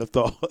right train of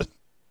thought.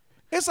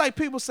 It's like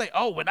people say,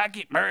 "Oh, when I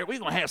get married, we're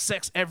gonna have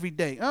sex every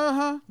day."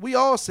 We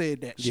all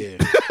said that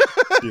shit.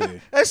 yeah.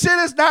 That shit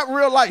is not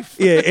real life.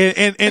 Yeah,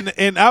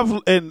 and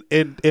I've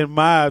in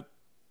my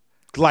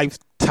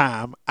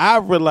lifetime, I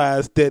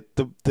realized that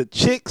the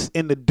chicks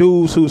and the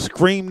dudes who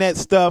scream that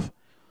stuff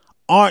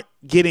aren't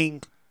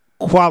getting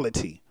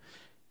quality.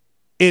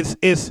 It's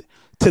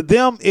to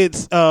them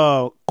it's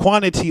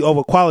quantity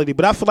over quality.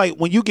 But I feel like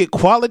when you get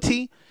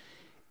quality,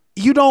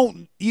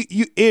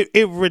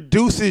 it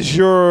reduces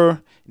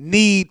your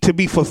need to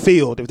be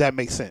fulfilled, if that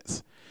makes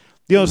sense.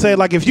 You know what I'm saying?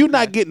 Like if you're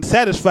not getting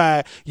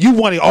satisfied, you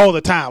want it all the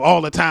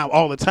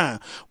time.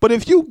 But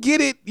if you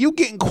get it, you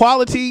getting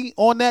quality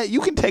on that, you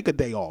can take a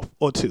day off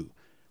or two.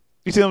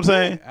 You see what I'm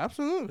saying?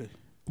 Absolutely.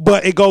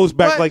 But it goes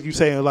back, But- like you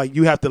saying, like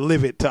you have to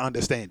live it to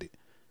understand it.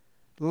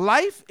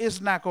 Life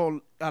is not going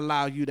to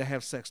allow you to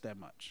have sex that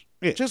much.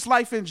 Yeah. Just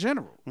life in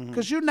general.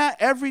 Because you're not,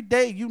 every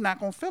day, you're not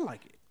going to feel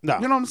like it. No.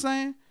 You know what I'm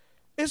saying?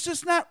 It's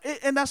just not,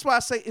 and that's why I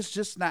say it's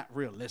just not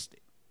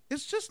realistic.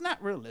 It's just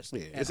not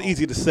realistic. Yeah, it's at all.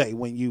 easy to say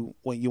when you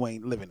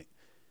ain't living it.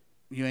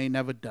 You ain't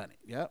never done it.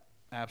 Yep.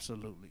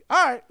 Absolutely.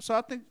 All right. So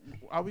I think,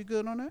 are we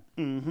good on that?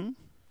 Mm-hmm.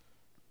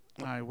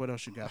 All right. What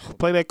else you got? For me?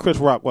 Play that Chris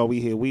Rock while we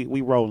here.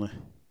 We rolling.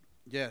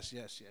 Yes.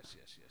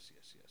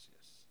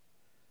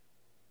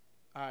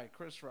 All right,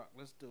 Chris Rock.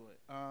 Let's do it.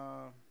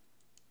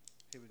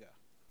 Here we go.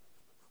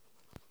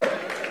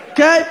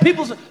 Okay?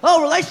 People say,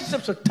 oh,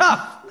 relationships are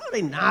tough. No,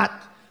 they're not.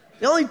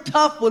 They're only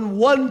tough when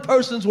one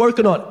person's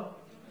working on it.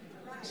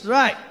 That's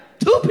right.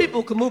 Two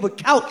people can move a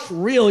couch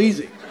real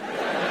easy.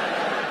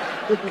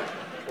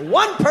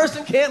 One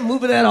person can't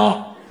move it at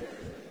all.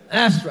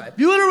 That's right. If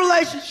you're in a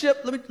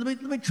relationship, let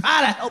me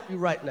try to help you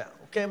right now.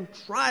 Okay? I'm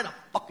trying to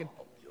fucking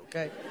help you,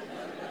 okay?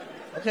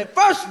 Okay,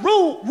 first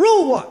rule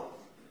one.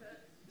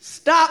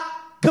 Stop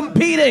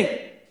competing.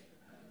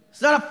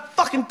 It's not a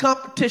fucking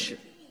competition.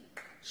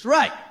 That's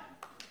right.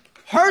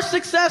 Her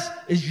success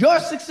is your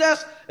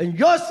success, and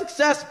your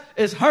success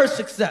is her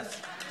success.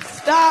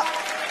 Stop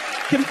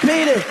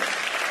competing.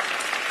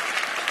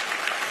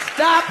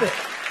 Stop it.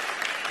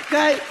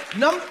 Okay?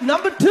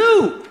 Number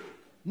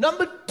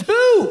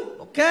two,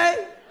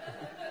 okay?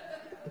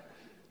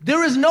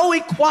 There is no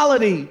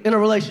equality in a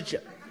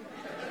relationship.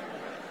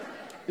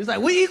 It's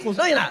like, we equals.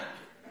 No, you're not.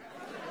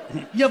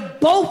 You're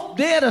both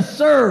there to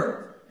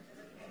serve.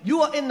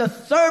 You are in the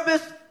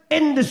service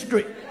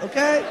industry,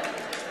 okay?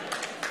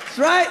 That's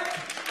right.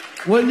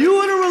 When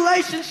you're in a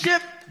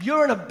relationship,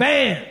 you're in a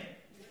band.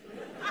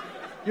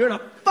 You're in a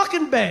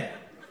fucking band.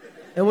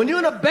 And when you're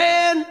in a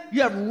band,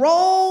 you have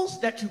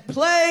roles that you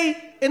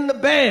play in the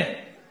band.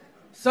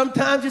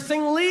 Sometimes you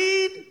sing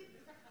lead,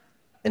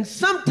 and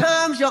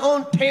sometimes you're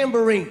on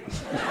tambourine.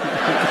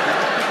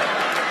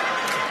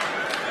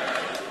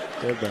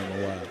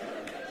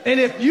 And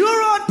if you're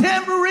on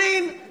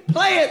tambourine,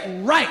 play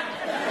it right.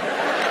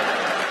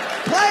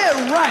 Play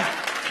it right.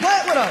 Play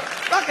it with a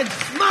fucking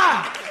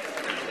smile.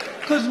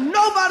 Because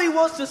nobody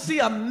wants to see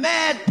a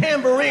mad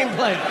tambourine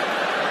player.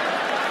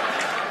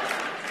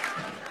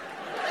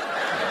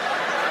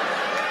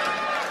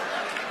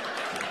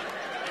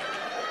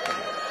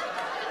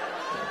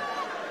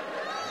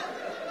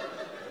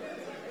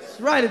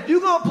 right. If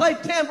you gonna play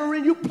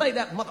tambourine, you play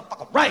that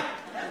motherfucker right.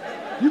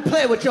 You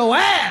play with your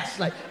ass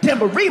like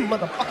tambourine,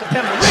 motherfucker,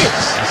 tambourine.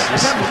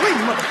 Tambourine,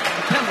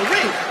 motherfucker,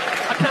 tambourine.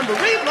 A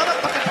tambourine,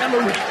 motherfucker,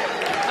 tambourine.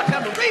 A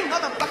tambourine,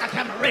 motherfucker,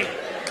 tambourine.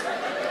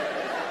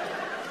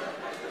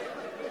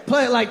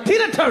 Play it like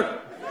Tina Turner.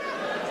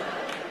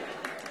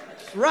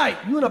 That's right.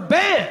 You in a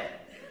band.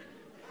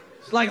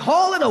 It's like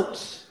Hall and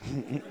Oates.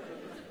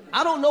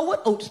 I don't know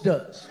what Oates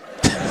does.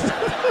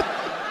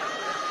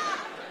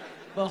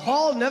 But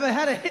Hall never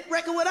had a hit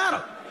record without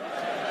him.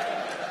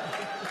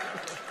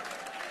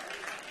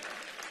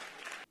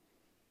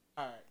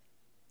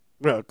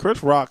 Well,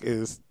 Chris Rock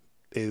is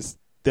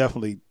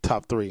definitely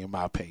top 3 in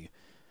my opinion.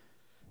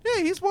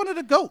 Yeah, he's one of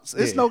the GOATs.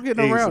 It's Yeah, no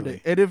getting around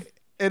easily. it.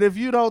 And if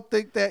you don't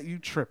think that, you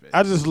tripping.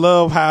 I just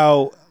love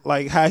how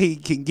he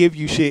can give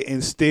you shit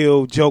and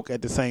still joke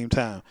at the same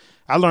time.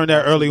 I learned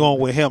that early on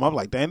with him. I'm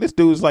like, damn, this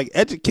dude's like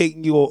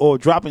educating you or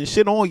dropping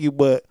shit on you,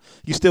 but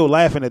you still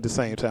laughing at the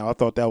same time. I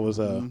thought that was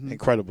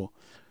incredible.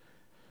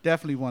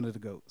 Definitely one of the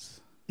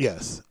GOATs.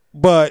 Yes,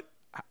 but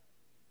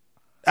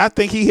I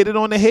think he hit it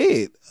on the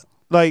head.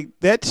 Like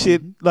that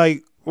shit,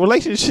 like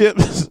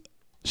relationships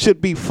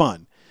should be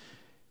fun.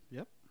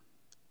 Yep.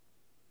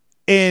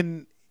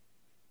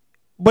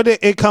 But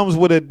it comes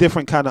with a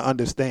different kind of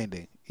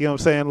understanding. You know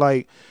what I'm saying?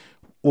 Like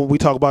when we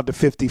talk about the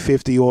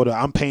 50-50 or the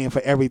I'm paying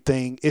for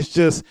everything, it's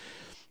just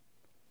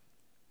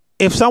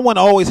if someone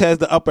always has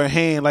the upper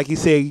hand, like you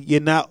said,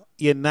 you're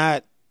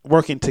not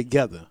working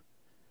together.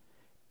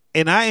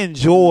 And I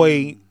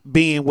enjoy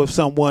being with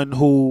someone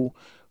who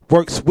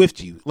works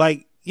with you.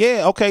 Like,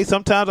 yeah, okay,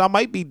 sometimes I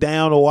might be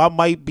down or I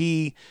might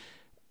be,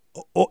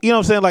 or, you know what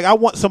I'm saying? Like, I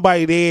want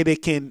somebody there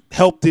that can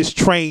help this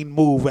train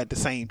move at the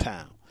same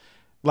time.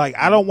 Like,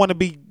 I don't want to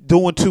be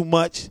doing too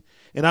much,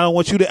 and I don't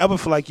want you to ever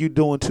feel like you're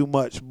doing too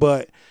much,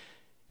 but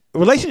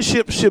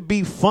relationships should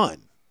be fun.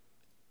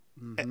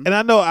 And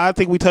I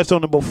think we touched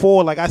on it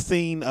before. Like, I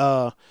seen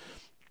a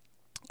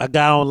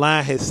guy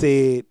online had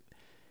said,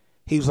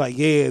 he was like,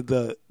 yeah,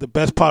 the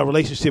best part of a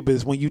relationship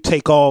is when you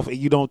take off and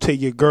you don't tell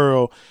your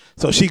girl,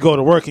 so she go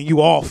to work and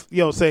you off, you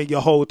know what I'm saying,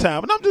 your whole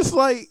time. And I'm just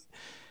like,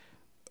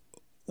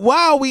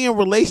 why are we in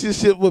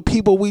relationship with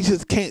people we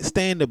just can't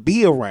stand to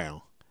be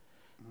around?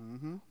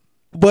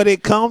 But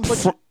it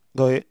comes from,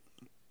 go ahead.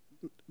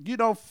 You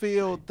don't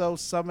feel, though,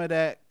 some of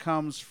that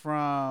comes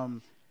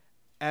from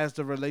as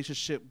the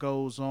relationship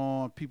goes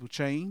on, people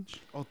change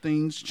or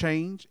things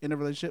change in a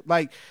relationship?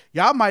 Like,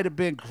 y'all might have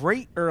been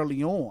great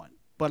early on,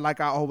 but like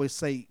I always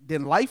say,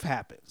 then life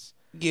happens.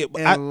 Yeah,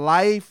 but and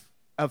life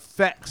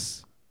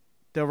affects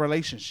the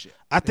relationship.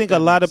 I think a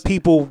lot of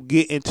people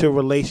get into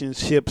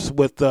relationships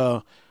with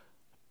for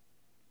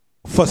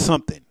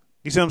something.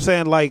 You see what I'm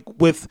saying? Like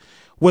with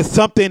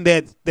something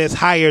that's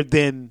higher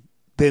than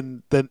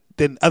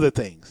other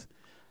things.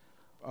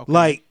 Okay.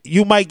 Like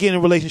you might get in a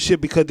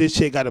relationship because this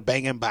chick got a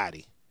banging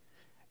body.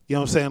 You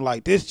know what I'm saying?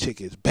 Like this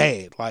chick is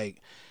bad.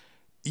 Like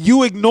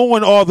you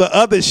ignoring all the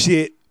other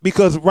shit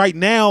because right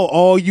now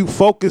all you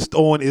focused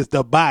on is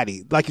the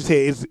body. Like you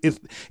said,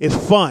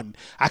 it's fun.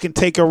 I can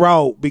take her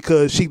out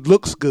because she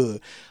looks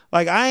good.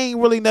 Like I ain't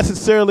really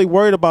necessarily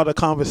worried about a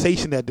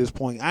conversation at this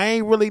point. I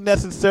ain't really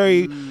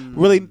necessarily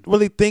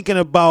really thinking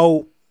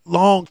about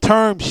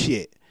long-term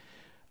shit.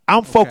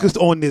 I'm focused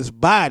on this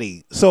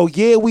body. So,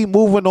 yeah, we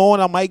moving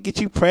on. I might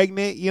get you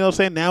pregnant. You know what I'm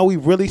saying? Now we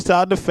really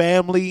started a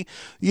family.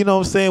 You know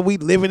what I'm saying? We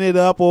living it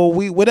up or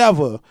we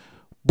whatever.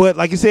 But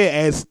like you said,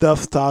 as stuff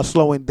starts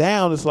slowing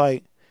down, it's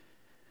like,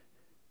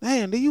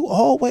 man, do you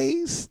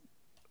always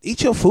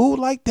eat your food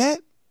like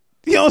that?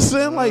 You know what I'm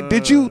saying? Like,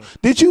 did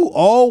you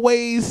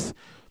always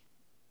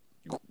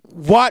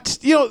watch,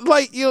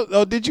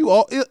 did you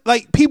all,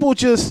 like people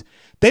just,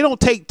 they don't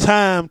take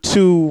time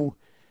to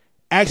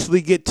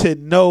actually get to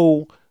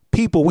know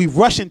people. We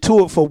rush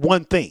into it for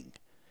one thing.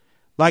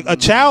 Like a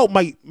child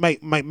might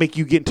make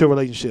you get into a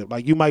relationship.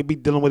 Like you might be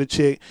dealing with a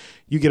chick,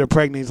 you get her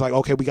pregnant. It's like,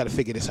 okay, we got to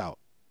figure this out.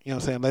 You know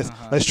what I'm saying?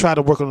 Let's try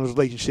to work on this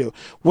relationship.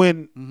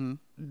 When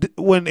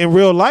in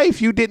real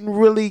life you didn't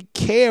really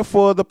care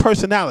for the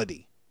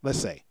personality. Let's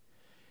say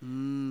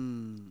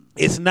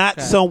it's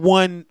not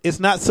someone. It's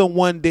not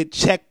someone that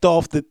checked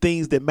off the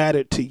things that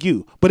mattered to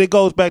you. But it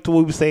goes back to what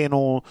we were saying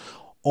on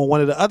one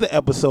of the other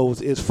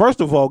episodes. Is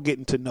first of all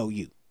getting to know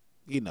you.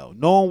 You know,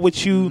 knowing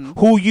what you,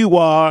 who you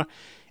are,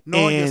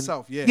 knowing and,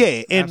 yourself,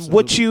 and absolutely.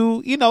 What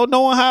you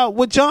knowing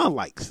what John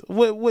likes,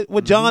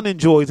 what John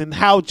enjoys, and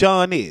how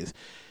John is,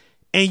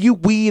 and you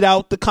weed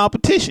out the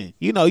competition.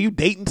 You know, you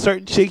dating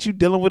certain chicks, you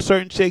dealing with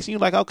certain chicks, and you're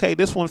like, okay,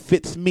 this one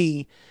fits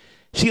me.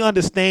 She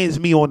understands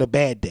me on a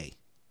bad day.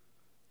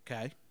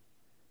 Okay,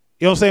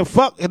 you know what I'm saying?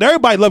 Fuck, and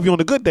everybody love you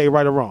on a good day,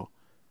 right or wrong.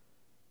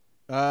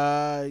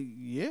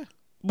 Yeah.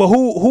 But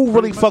who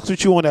really fucks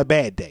with you on that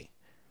bad day?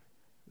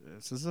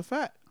 This is a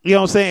fact. You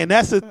know what I'm saying? And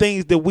that's the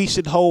things that we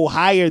should hold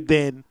higher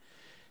than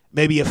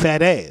maybe a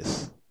fat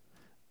ass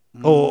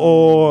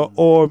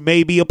or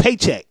maybe a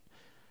paycheck.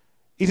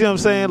 You see what I'm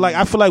saying? Like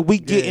I feel like we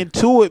get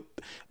into it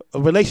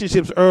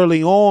relationships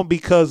early on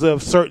because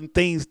of certain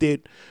things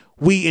that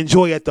we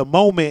enjoy at the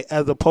moment,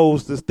 as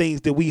opposed to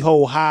things that we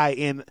hold high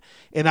in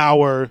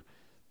our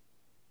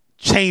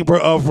chamber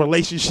of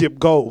relationship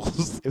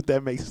goals, if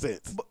that makes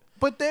sense.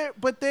 But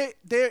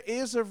there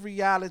is a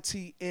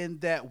reality in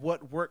that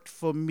what worked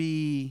for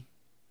me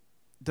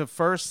the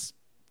first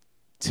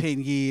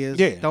 10 years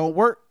don't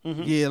work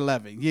year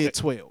 11, year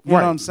 12. You know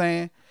what I'm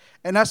saying?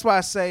 And that's why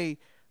I say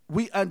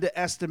we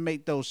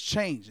underestimate those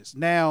changes.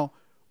 Now,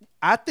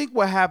 I think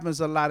what happens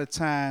a lot of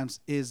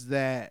times is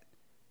that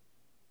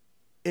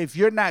if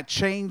you're not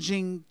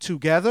changing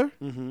together,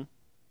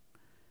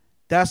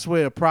 that's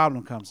where the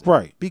problem comes in.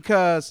 Right.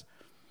 Because,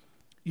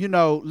 you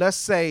know, let's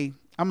say,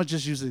 I'm going to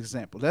just use an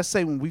example. Let's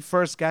say when we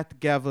first got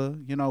together,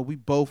 you know, we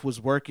both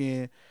was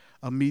working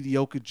a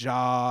mediocre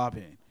job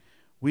and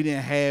we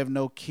didn't have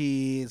no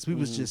kids. We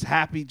was just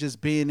happy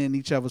just being in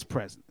each other's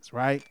presence,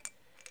 right?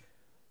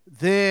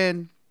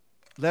 Then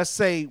let's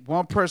say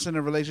one person in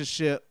a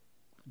relationship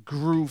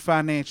grew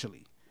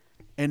financially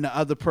and the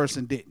other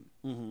person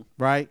didn't,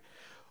 right?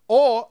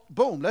 Or,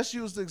 boom, let's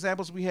use the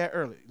examples we had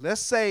earlier.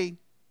 Let's say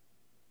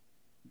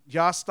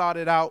y'all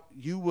started out,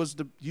 you was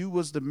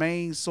the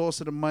main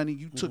source of the money.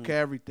 You took care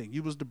of everything.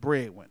 You was the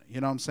breadwinner. You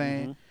know what I'm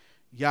saying?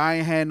 Y'all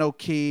ain't had no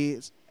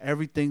kids.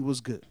 Everything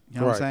was good. You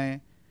know what I'm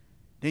saying?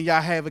 Then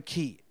y'all have a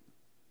kid.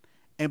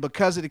 And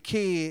because of the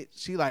kid,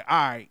 she like,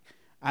 all right,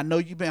 I know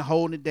you've been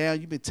holding it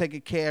down. You've been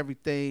taking care of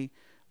everything.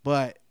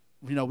 But,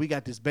 you know, we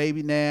got this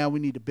baby now. We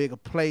need a bigger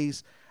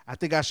place. I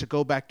think I should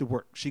go back to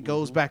work. She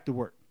goes back to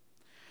work.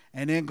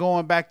 And then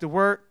going back to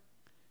work,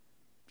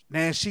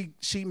 now she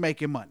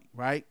making money,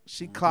 right?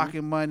 She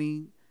clocking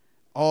money,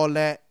 all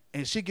that.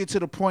 And she get to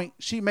the point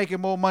she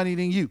making more money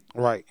than you.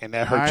 Right. And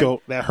that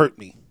hurt that hurt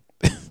me.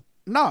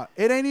 No,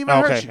 it ain't even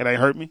hurt you. It ain't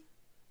hurt me.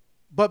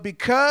 But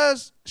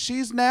because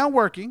she's now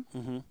working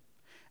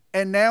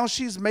and now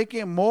she's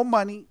making more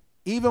money,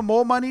 even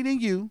more money than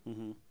you,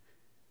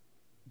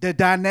 the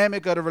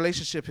dynamic of the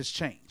relationship has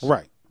changed.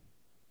 Right.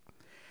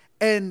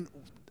 And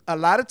a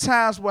lot of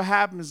times what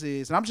happens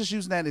is, and I'm just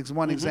using that as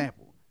one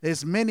example.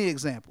 There's many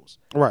examples.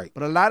 Right.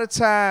 But a lot of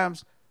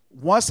times,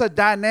 once a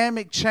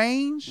dynamic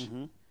change,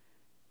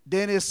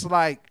 then it's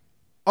like,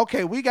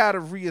 okay, we got to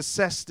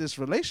reassess this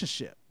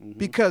relationship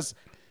because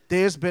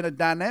there's been a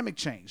dynamic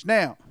change.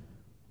 Now,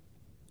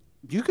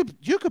 you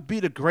could be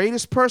the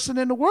greatest person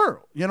in the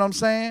world. You know what I'm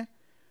saying?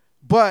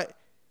 But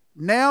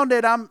now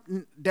that I'm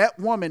that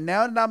woman,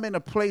 now that I'm in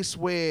a place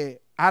where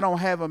I don't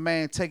have a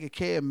man taking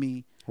care of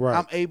me,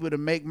 I'm able to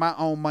make my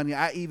own money.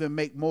 I even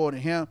make more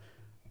than him.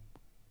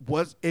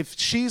 If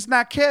she's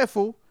not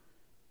careful,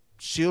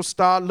 she'll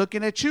start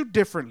looking at you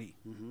differently.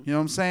 You know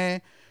what I'm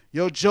saying?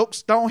 Your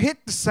jokes don't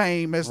hit the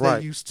same as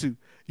they used to.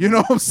 You know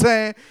what I'm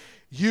saying?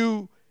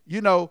 You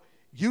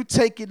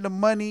taking the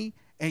money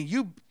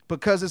and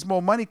because there's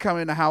more money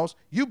coming in the house,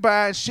 you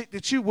buying shit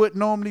that you wouldn't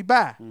normally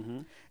buy.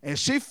 And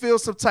she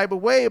feels some type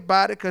of way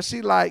about it because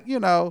she like, you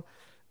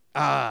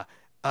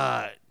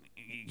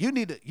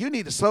need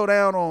to slow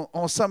down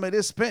on some of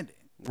this spending.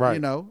 Right. You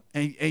know,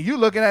 and you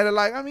looking at it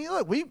like, I mean,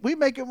 look, we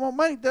making more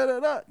money,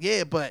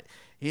 Yeah, but,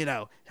 you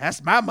know,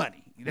 that's my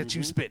money that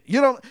you spend. You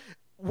know,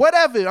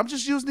 whatever. I'm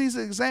just using these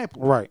as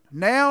examples. Right.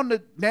 Now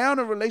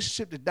the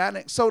relationship, the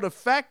dynamic. So the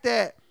fact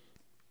that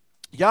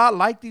y'all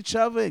liked each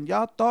other and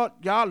y'all thought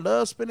y'all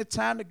loved spending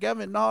time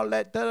together and all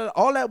that,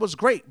 all that was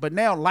great. But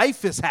now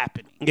life is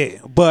happening. Yeah,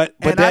 but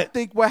I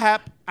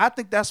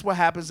think that's what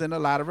happens in a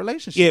lot of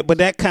relationships. Yeah, but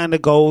that kind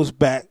of goes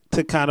back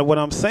to kind of what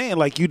I'm saying.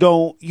 Like you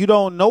don't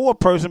know a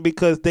person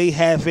because they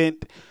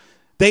haven't.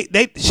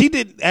 She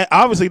didn't.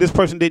 Obviously, this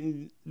person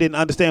didn't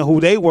understand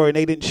who they were, and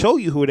they didn't show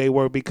you who they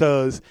were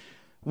because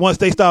once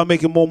they started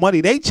making more money,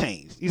 they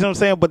changed. You know what I'm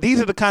saying? But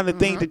these are the kind of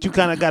things that you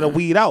kind of got to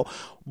weed out.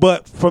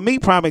 But for me,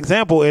 prime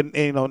example, and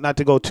you know, not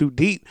to go too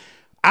deep,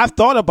 I've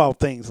thought about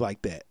things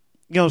like that.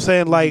 You know what I'm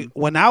saying? Like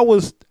when I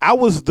was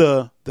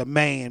the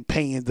man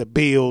paying the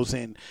bills,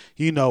 and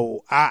you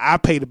know, I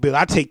pay the bill,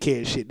 I take care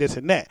of shit, this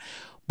and that.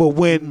 But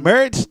when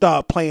marriage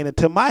started playing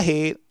into my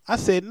head, I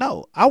said,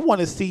 no, I want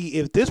to see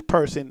if this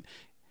person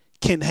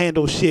can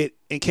handle shit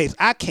in case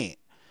I can't.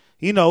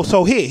 You know,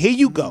 so here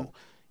you go.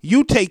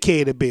 You take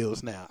care of the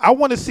bills now. I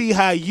want to see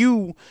how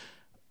you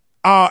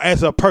are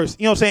as a person,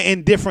 you know what I'm saying,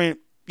 in different,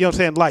 you know what I'm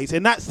saying, lights.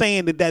 And not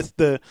saying that that's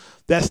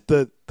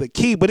the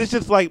key, but it's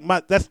just like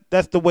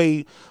that's the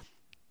way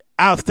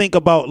I think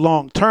about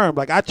long term.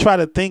 Like I try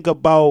to think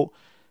about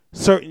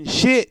certain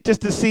shit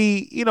just to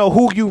see, you know,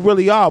 who you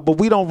really are, but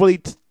we don't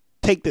really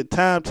take the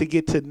time to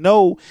get to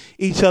know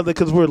each other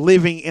because we're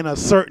living in a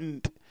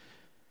certain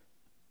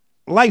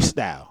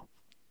lifestyle.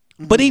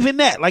 But even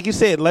that, like you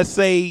said, let's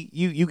say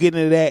you get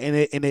into that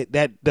and it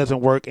that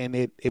doesn't work and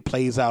it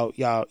plays out,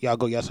 y'all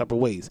go your separate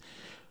ways.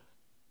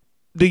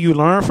 Do you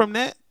learn from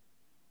that?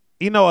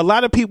 You know, a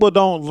lot of people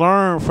don't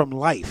learn from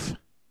life.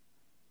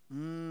 You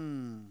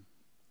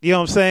know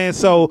what I'm saying?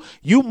 So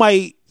you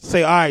might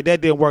say, all right,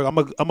 that didn't work. I'm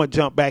gonna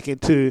jump back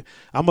into,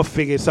 I'm gonna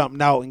figure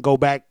something out and go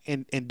back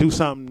and do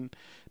something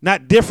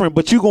not different,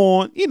 but you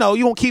gonna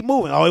keep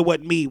moving. Oh, it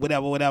wasn't me,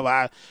 whatever.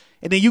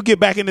 And then you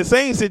get back in the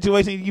same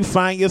situation, you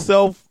find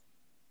yourself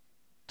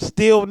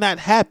still not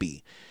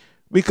happy.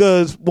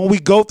 Because when we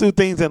go through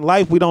things in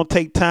life, we don't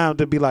take time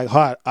to be like,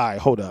 all right,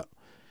 hold up.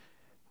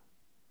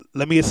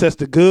 Let me assess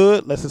the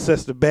good. Let's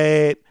assess the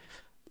bad.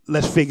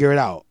 Let's figure it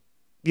out.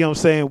 You know what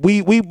I'm saying?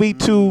 We be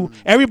too,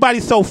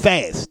 everybody's so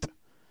fast.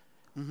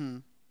 Mm-hmm.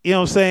 You know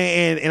what I'm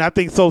saying? And I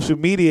think social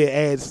media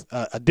adds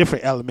a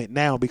different element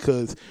now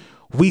because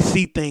we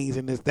see things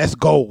and that's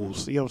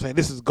goals. You know what I'm saying?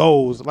 This is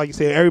goals. Like you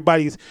said,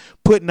 everybody's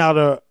putting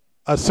out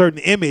a certain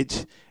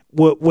image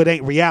what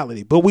ain't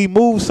reality. But we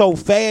move so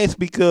fast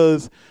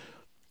because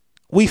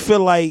we feel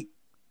like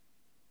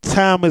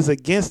time is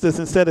against us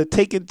instead of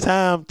taking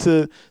time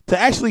to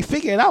actually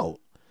figure it out.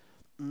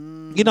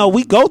 You know,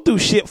 we go through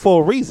shit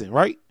for a reason,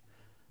 right?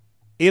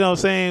 You know what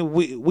I'm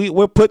saying?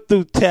 We're put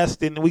through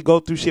tests and we go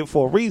through shit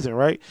for a reason,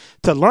 right?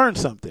 To learn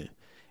something.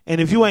 And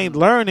if you ain't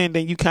learning,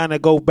 then you kind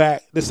of go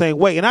back the same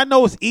way. And I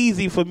know it's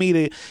easy for me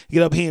to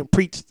get up here and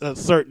preach a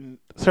certain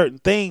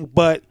thing,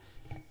 but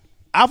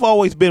I've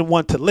always been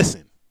one to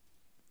listen.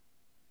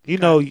 You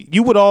know,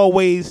 you would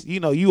always,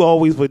 you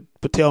always would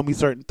tell me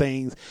certain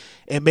things,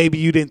 and maybe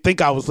you didn't think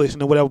I was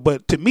listening or whatever.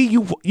 But to me,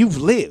 you've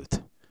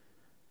lived.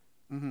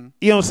 Mm-hmm.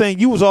 You know what I'm saying?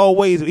 You was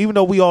always, even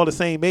though we all the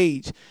same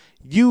age,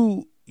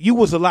 you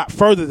was a lot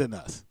further than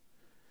us.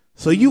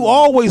 So you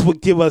always would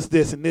give us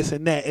this and this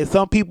and that, and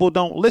some people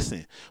don't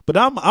listen. But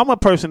I'm a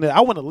person that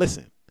I want to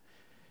listen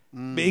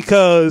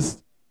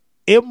because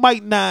it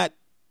might not.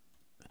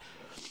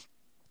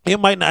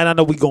 And I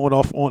know we going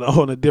off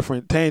on a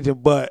different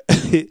tangent, but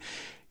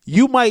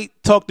you might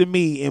talk to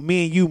me, and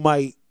me and you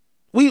might.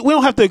 We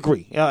don't have to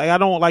agree. I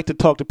don't like to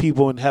talk to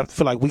people and have to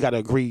feel like we got to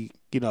agree,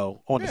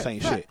 on the same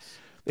shit.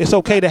 It's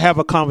okay to have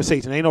a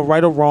conversation. Ain't no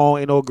right or wrong.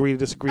 Ain't no agree to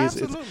disagree.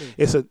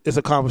 It's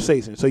a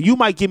conversation. So you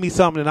might give me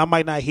something and I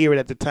might not hear it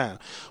at the time.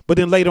 But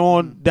then later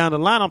on down the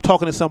line, I'm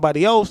talking to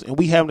somebody else and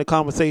we having a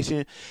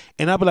conversation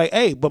and I'll be like,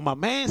 hey, but my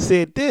man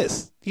said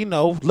this,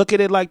 look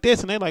at it like this.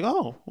 And they're like,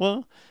 oh,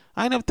 well,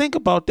 I never think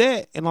about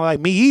that. And I'm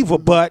like, me either.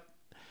 But,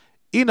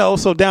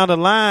 so down the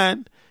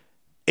line,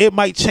 it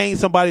might change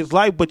somebody's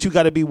life, but you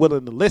got to be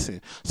willing to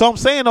listen. So I'm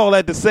saying all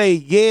that to say,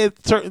 yeah,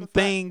 certain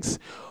things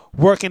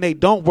work and they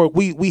don't work.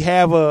 We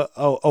have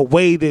a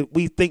way that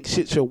we think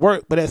shit should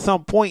work, but at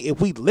some point,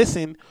 if we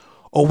listen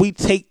or we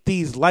take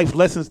these life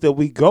lessons that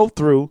we go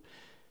through,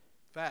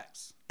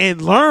 facts, and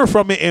learn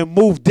from it and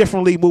move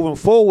differently moving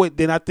forward,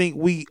 then I think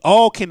we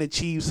all can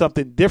achieve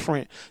something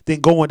different than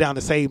going down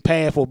the same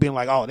path or being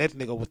like, oh, that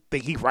nigga would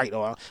think he right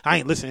or I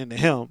ain't listening to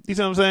him. You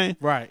see what I'm saying?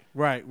 Right.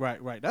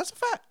 That's a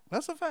fact.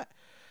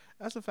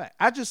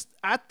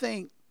 I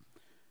think.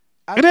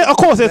 And then, of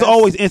course, there's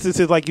always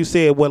instances, like you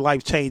said, where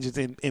life changes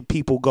and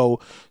people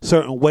go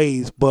certain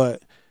ways,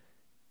 but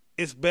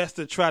it's best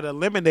to try to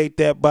eliminate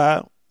that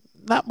by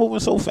not moving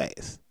so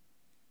fast.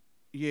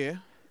 Yeah.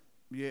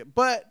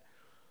 But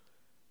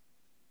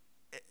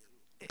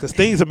because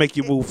things will make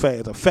you move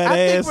fast. A fat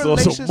ass or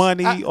some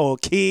money or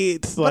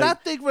kids. But I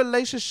think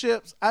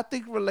relationships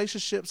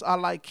are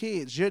like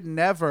kids. You're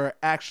never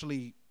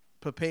actually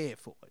prepared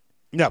for it.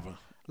 Never.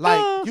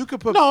 Like you could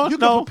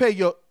prepare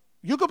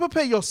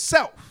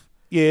yourself.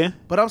 Yeah.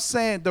 But I'm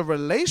saying the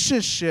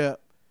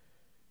relationship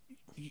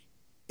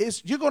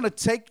is you gotta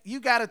take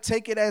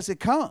it as it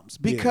comes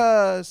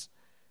because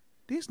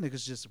these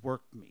niggas just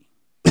worked me.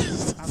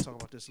 I'll talk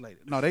about this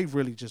later. No, they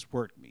really just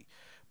worked me.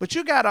 But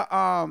you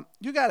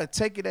gotta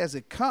take it as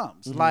it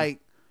comes. Mm-hmm. Like,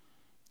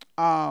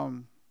 I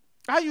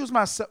use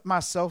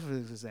myself as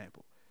an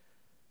example.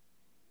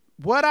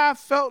 What I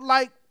felt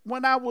like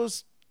when I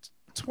was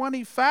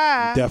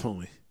 25,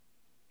 definitely,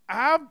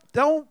 I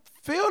don't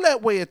feel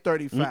that way at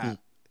 35. Mm-mm.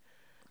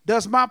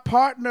 Does my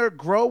partner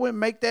grow and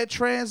make that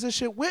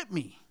transition with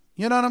me?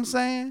 You know what I'm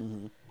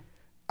saying?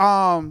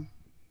 Mm-hmm.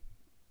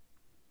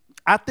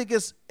 I think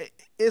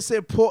it's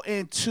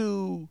important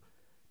to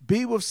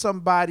be with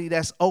somebody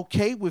that's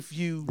okay with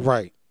you,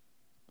 right?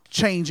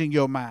 Changing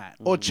your mind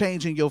or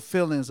changing your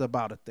feelings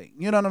about a thing.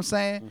 You know what I'm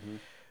saying? Mm-hmm.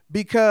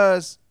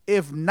 Because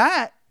if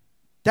not,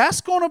 that's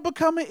going to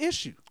become an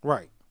issue.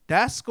 Right.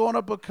 That's going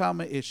to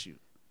become an issue.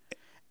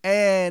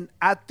 And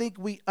I think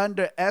we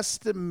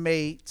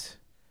underestimate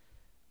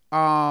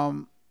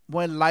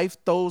when life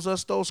throws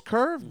us those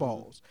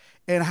curveballs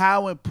and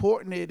how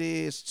important it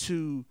is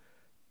to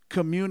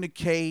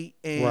communicate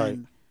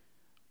and,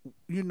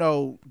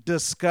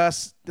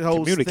 discuss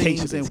those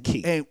communication things. Is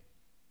key. And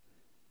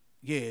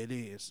yeah, it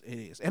is. It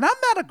is. And I'm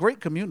not a great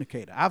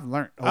communicator. I've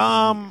learned.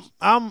 I'm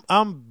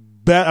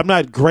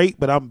not great,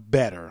 but I'm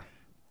better.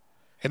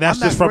 And that's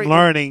just from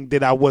learning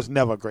that I was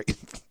never great.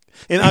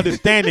 And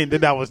understanding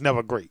that I was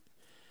never great.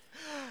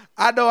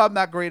 I know I'm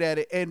not great at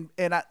it. And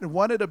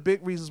one of the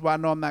big reasons why I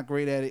know I'm not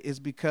great at it is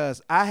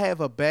because I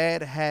have a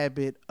bad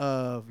habit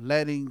of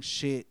letting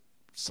shit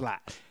slide.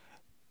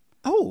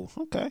 Oh,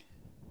 okay.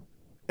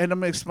 And I'm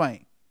going to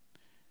explain.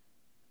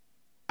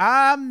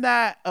 I'm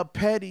not a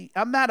petty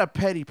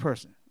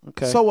person.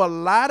 Okay. So a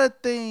lot of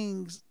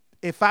things,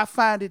 if I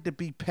find it to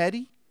be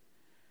petty,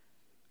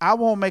 I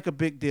won't make a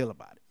big deal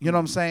about it. You know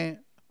what I'm saying?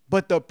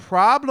 But the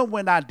problem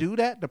when I do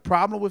that, the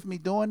problem with me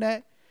doing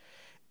that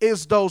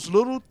is those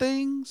little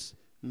things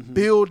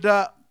build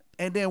up,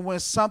 and then when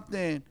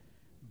something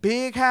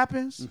big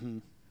happens,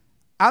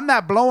 I'm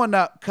not blowing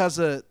up because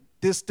of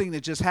this thing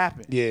that just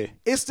happened. Yeah.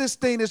 It's this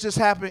thing that just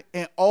happened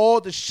and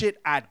all the shit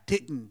I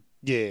didn't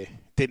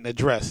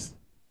address.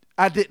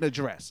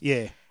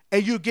 Yeah.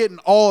 And you're getting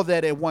all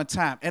that at one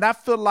time. And I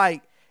feel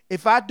like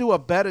if I do a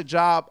better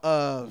job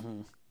of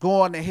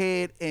going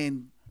ahead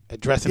and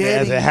addressing it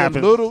as it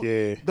happens,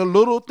 the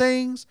little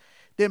things,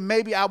 then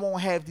maybe I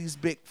won't have these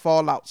big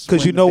fallouts.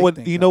 Because you know what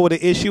the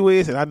issue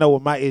is, and I know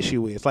what my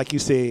issue is. Like you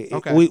said,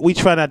 we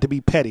try not to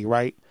be petty,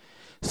 right?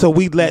 So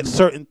we let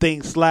certain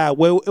things slide.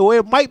 Well,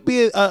 it might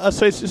be a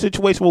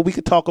situation where we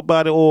could talk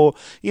about it, or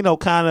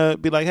kind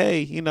of be like,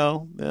 hey,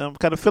 I'm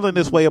kind of feeling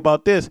this way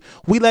about this.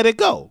 We let it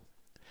go.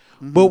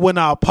 But when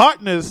our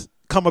partners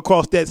come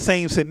across that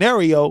same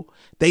scenario,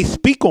 they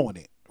speak on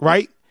it,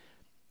 right?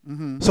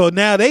 So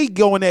now they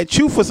going at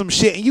you for some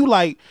shit, and you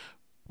like,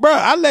 bro,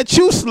 I let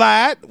you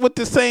slide with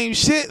the same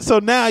shit. So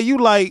now you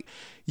like,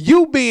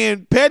 you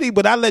being petty,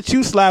 but I let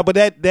you slide, but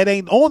that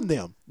ain't on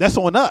them. That's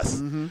on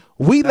us.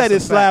 We let it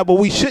slide, but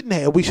we shouldn't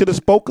have. We should have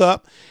spoke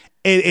up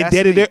and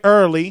did it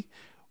early.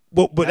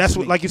 But that's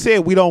what, like you said,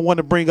 we don't want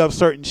to bring up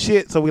certain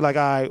shit, so we like,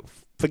 all right,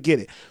 forget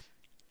it.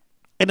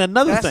 And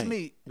another thing.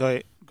 Me.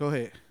 Go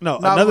ahead. No,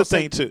 another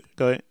thing too.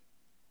 Go ahead.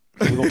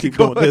 We're going to keep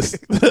doing this.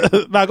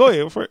 No, go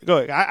ahead. Go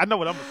ahead. I know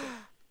what I'm going to say.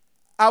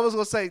 I was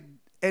going to say,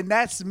 and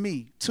that's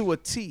me to a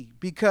T,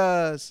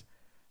 because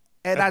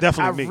I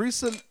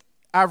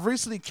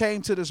recently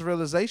came to this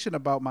realization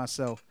about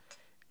myself.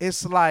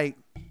 It's like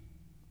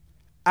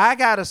I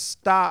gotta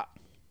stop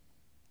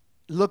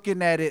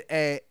looking at it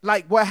at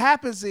like what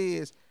happens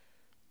is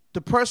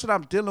the person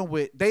I'm dealing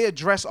with, they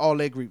address all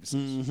their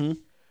grievances.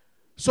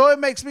 So it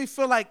makes me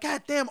feel like,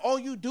 God damn, all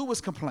you do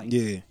is complain.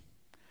 Yeah.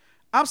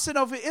 I'm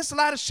sitting over here. It's a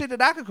lot of shit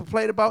that I could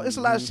complain about. It's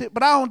a lot of shit,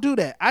 but I don't do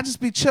that. I just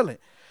be chilling.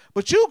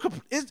 But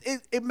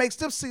it makes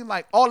them seem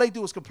like all they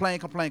do is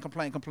complain.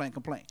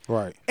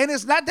 Right. And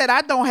it's not that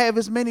I don't have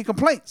as many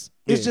complaints.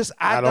 It's just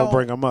I don't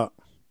bring them up.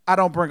 I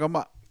don't bring them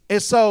up.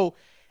 And so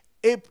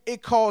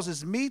it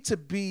causes me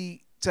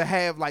to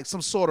have like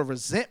some sort of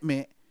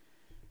resentment,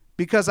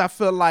 because I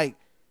feel like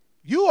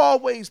you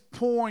always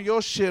pouring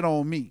your shit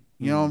on me.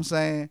 You know what I'm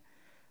saying?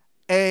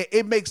 And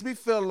it makes me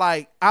feel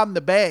like I'm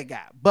the bad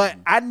guy. But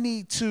I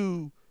need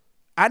to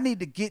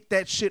get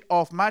that shit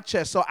off my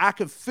chest so I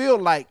can feel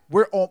like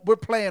we're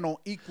playing on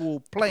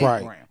equal playing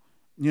ground.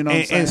 You know what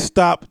I'm saying? And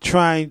stop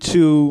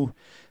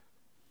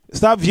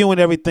viewing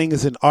everything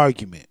as an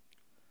argument.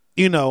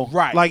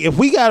 Right. Like if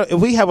we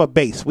have a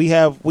base,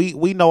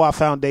 we know our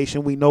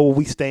foundation, we know where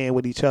we stand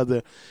with each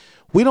other.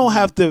 We don't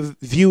have to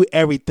view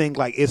everything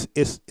like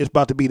it's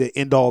about to be the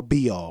end all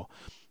be all.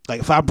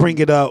 Like if I bring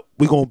it up,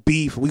 we're gonna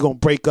beef, we're gonna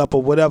break up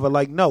or whatever.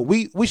 Like no,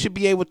 we should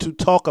be able to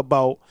talk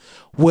about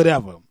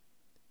whatever.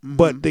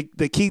 But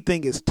the key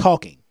thing is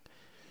talking.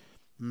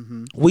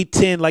 We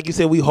tend, like you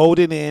said, we hold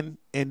it in,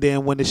 and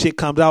then when the shit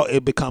comes out,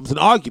 it becomes an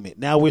argument.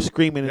 Now we're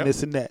screaming and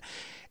this and that.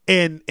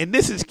 And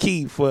this is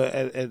key for,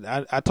 and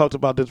I talked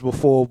about this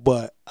before,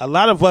 but a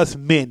lot of us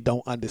men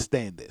don't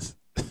understand this.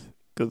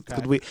 Because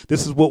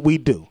this is what we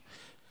do.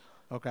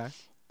 Okay.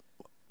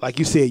 Like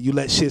you said, you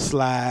let shit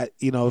slide,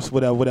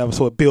 whatever,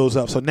 so it builds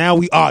up. So now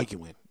we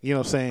arguing, you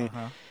know what I'm saying?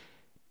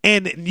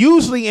 And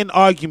usually in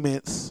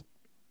arguments,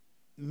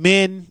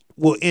 men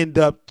will end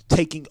up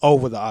taking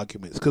over the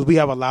arguments because we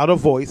have a louder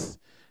voice.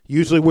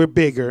 Usually we're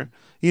bigger,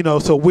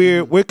 so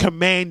we're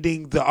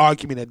commanding the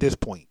argument at this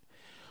point.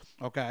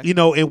 Okay.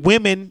 And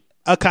women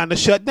are kind of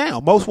shut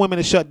down. Most women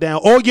are shut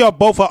down. Or y'all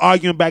both are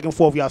arguing back and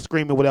forth. Y'all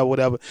screaming,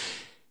 whatever.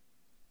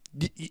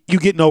 You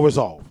get no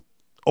resolve.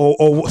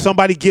 Or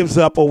somebody gives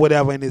up or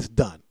whatever and it's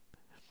done.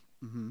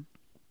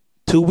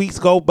 2 weeks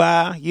go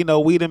by.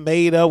 We done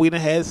made up. We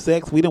done had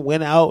sex. We done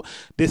went out.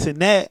 This and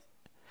that.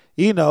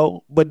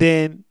 But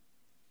then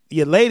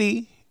your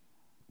lady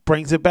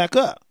brings it back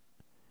up.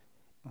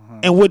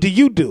 And what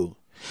do?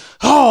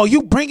 Oh,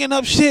 you bringing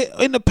up shit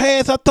in the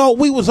past. I thought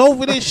we was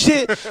over this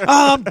shit.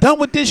 I'm done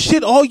with this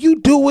shit. All you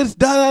do is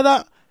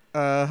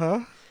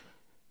da-da-da.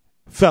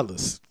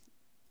 Fellas.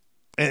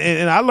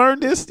 And I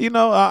learned this,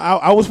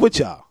 I was with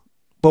y'all.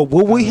 But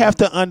what we have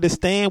to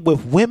understand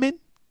with women,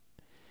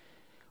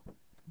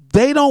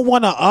 they don't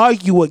want to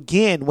argue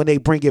again when they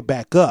bring it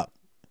back up.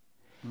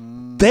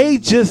 They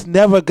just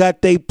never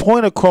got their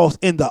point across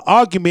in the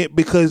argument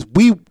because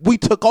we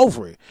took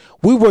over it.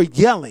 We were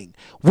yelling.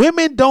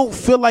 Women don't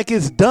feel like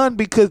it's done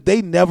because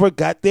they never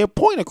got their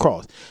point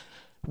across.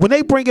 When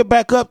they bring it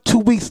back up 2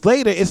 weeks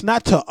later, it's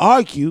not to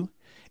argue.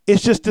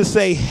 It's just to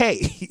say,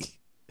 hey,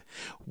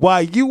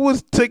 while you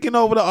was taking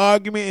over the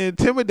argument and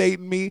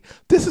intimidating me,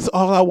 this is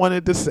all I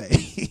wanted to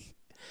say.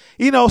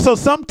 So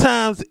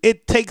sometimes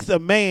it takes a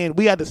man,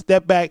 we have to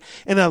step back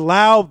and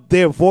allow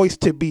their voice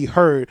to be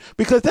heard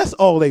because that's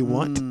all they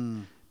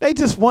want. They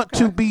just want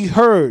to be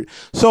heard.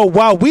 So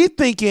while we're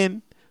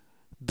thinking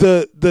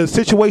the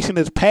situation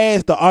is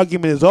past, the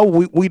argument is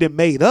over, we done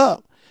made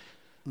up,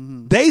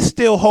 they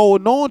still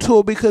holding on to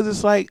it because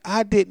it's like,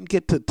 I didn't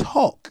get to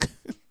talk.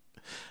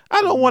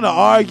 I don't want to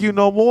argue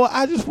no more.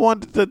 I just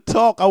wanted to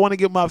talk. I want to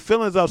get my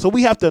feelings out. So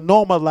we have to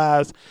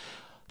normalize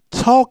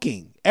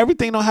talking.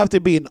 Everything don't have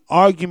to be an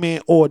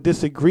argument or a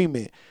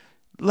disagreement.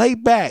 Lay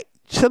back,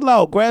 chill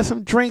out, grab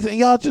some drinks, and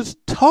y'all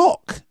just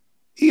talk.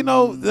 You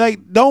know,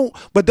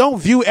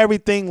 don't view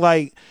everything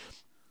like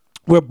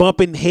we're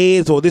bumping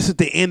heads or this is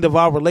the end of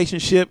our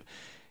relationship.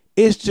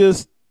 It's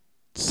just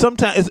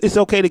sometimes it's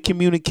okay to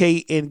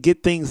communicate and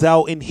get things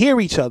out and hear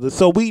each other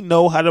so we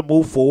know how to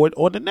move forward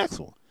on the next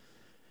one.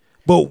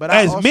 But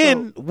as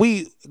men,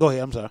 go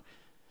ahead. I'm sorry.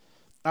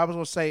 I was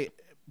gonna say,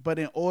 but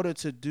in order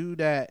to do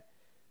that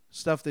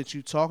stuff that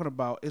you're talking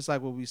about, it's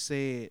like what we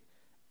said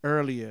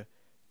earlier.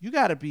 You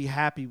got to be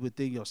happy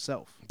within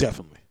yourself.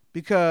 Definitely.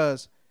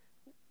 Because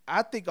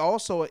I think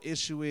also an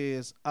issue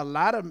is a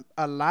lot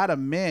of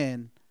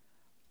men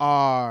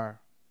are.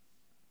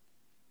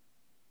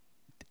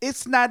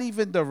 It's not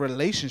even the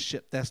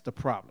relationship that's the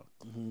problem.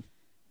 Mm-hmm.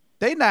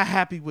 They not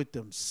happy with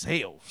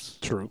themselves.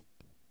 True.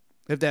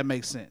 If that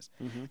makes sense.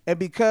 Mm-hmm. And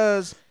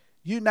because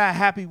you're not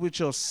happy with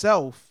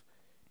yourself,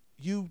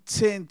 you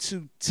tend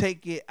to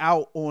take it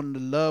out on the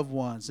loved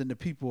ones and the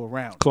people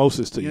around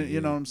closest to you.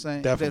 You know what I'm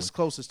saying? Definitely. That's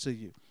closest to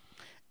you.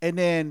 And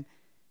then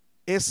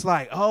it's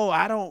like, oh,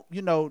 I don't,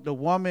 the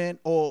woman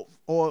or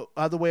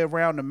other way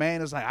around, the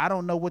man is like, I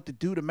don't know what to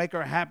do to make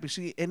her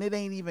happy. And it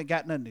ain't even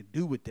got nothing to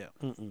do with them.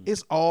 Mm-mm.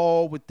 It's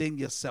all within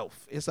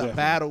yourself. It's a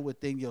battle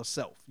within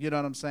yourself. You know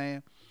what I'm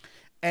saying?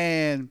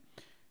 And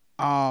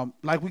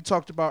like we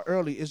talked about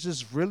earlier, it's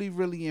just really,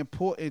 really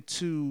important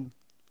to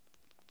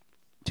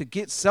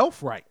get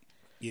self right.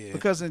 Yeah.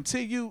 Because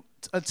until you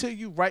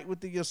right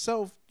within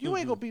yourself, you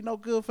ain't gonna be no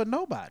good for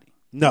nobody.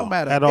 No,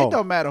 at all. It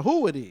don't matter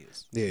who it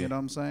is. Yeah. You know what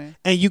I'm saying?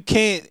 And you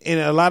can't. And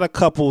a lot of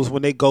couples,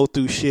 when they go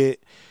through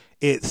shit,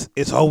 it's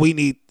we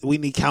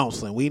need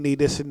counseling, we need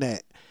this and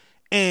that,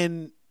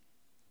 and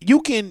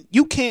you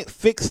can't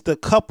fix the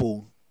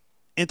couple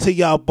until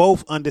y'all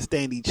both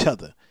understand each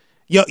other,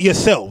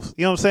 yourselves.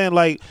 You know what I'm saying?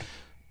 Like,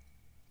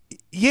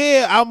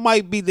 yeah, I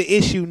might be the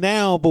issue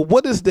now, but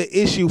what is the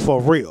issue for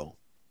real?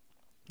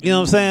 You know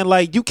what I'm saying?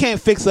 Like, you can't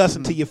fix us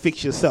until you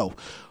fix yourself.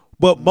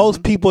 But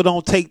most people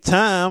don't take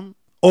time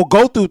or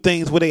go through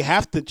things where they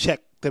have to check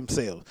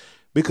themselves,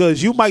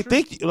 because you might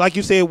think, like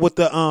you said, with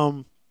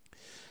the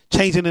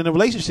changing in the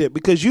relationship,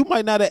 because you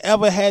might not have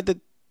ever had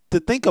to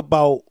think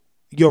about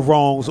your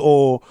wrongs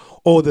or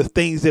the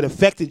things that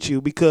affected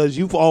you, because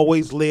you've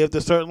always lived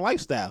a certain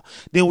lifestyle.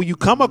 Then when you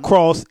come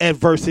across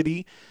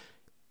adversity,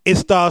 it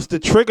starts to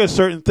trigger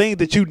certain things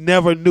that you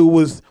never knew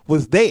was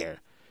there.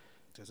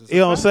 You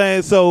know what I'm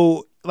saying?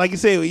 So, like you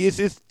said,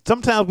 it's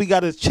sometimes we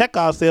got to check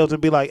ourselves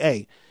and be like,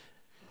 hey,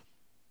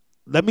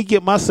 let me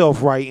get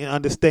myself right and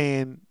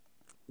understand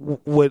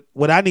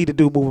what I need to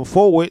do moving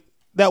forward.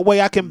 That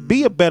way I can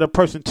be a better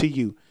person to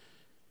you,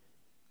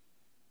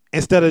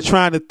 instead of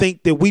trying to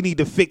think that we need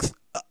to fix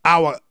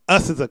us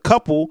as a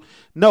couple.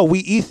 No, we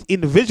each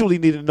individually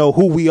need to know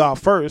who we are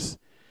first,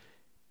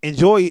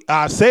 enjoy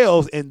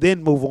ourselves, and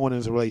then move on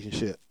as a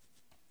relationship.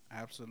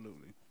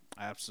 Absolutely.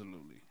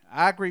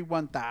 I agree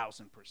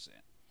 1,000%.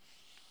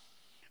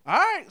 All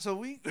right,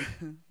 so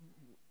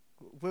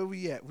where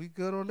we at? We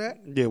good on that?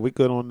 Yeah, we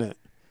good on that.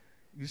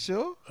 You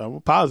sure?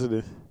 I'm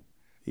positive.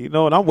 You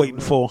know what I'm waiting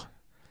for?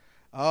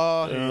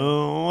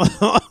 Oh,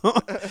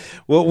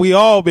 what we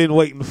all been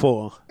waiting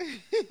for.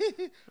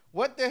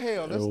 What the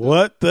hell?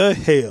 What the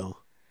hell?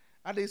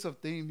 I need some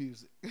theme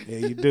music. Yeah,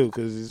 you do,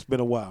 because it's been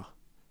a while.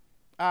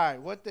 All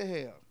right, what the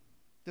hell?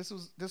 This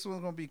one's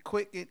gonna be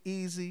quick and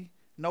easy,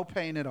 no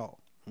pain at all.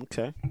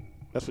 Okay,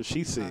 that's what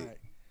she said.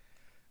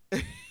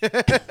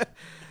 Right.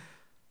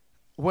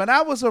 When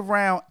I was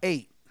around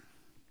 8,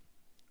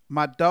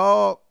 my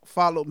dog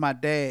followed my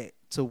dad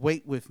to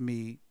wait with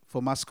me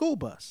for my school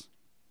bus.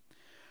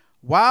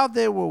 While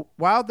they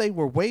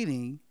were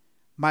waiting,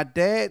 my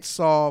dad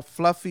saw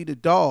Fluffy the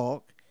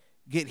dog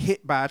get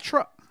hit by a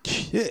truck.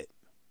 Shit.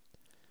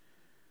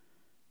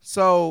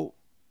 So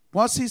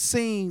once he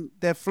seen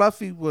that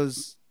Fluffy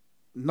was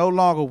no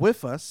longer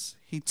with us,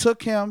 he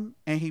took him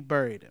and he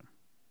buried him.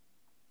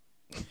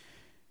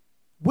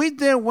 We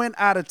then went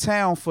out of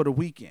town for the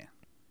weekend.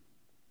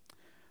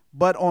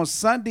 But on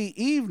Sunday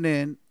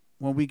evening,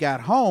 when we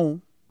got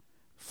home,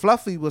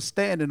 Fluffy was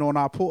standing on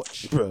our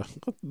porch. Bruh,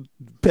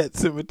 Pet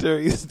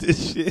Cemetery is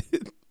this shit.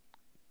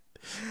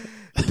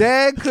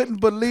 Dad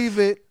couldn't believe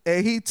it,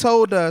 and he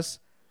told us,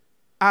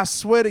 I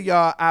swear to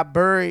y'all, I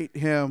buried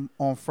him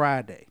on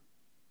Friday.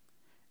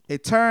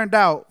 It turned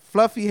out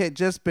Fluffy had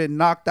just been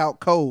knocked out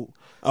cold.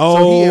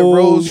 So he had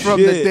rose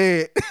from the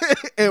dead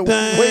and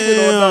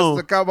waited on us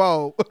to come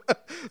home.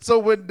 So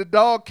when the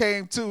dog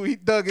came to, he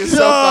dug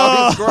himself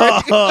out his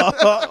grave.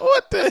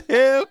 What the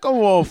hell? Come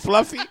on,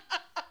 Fluffy.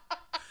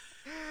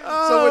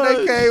 So when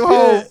they came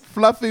home,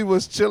 Fluffy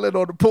was chilling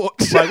on the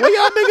porch. Like, where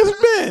y'all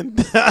niggas been?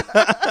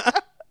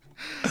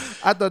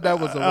 I thought that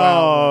was a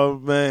wild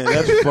one. Man,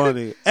 that's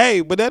funny.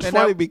 Hey, but that's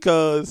funny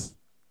because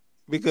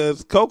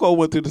Coco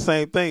went through the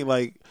same thing.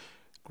 Like,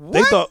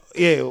 we thought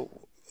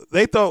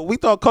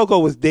Coco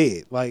was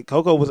dead. Like,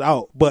 Coco was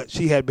out, but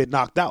she had been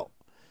knocked out.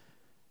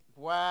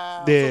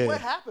 Wow. Yeah. So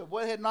what happened?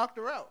 What had knocked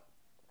her out?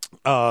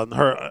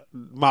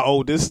 My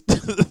oldest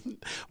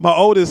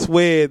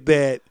swear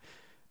that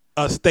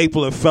a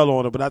stapler fell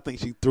on her, but I think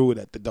she threw it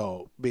at the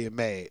dog, being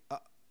mad.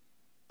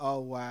 Oh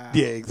wow.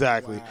 Yeah,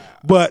 exactly. Wow.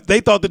 But they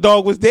thought the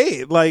dog was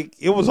dead, like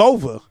it was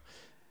over.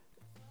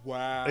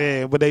 Wow.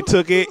 And but they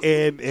took it,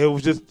 and it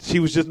was just she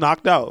was just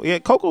knocked out. Yeah,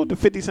 Coco the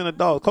 50 Cent of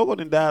dogs. Coco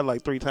done died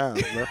like 3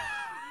 times, bro.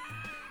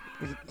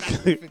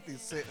 50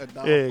 Cent a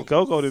dog. Yeah,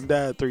 Coco done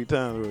died 3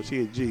 times, bro.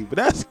 She a G, but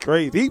that's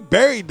crazy. He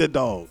buried the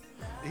dog.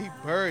 He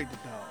buried the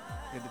dog,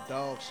 and the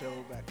dog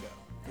showed back up.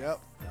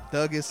 Yep.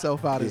 Dug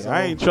himself out his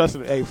I own. ain't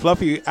trusting. Hey,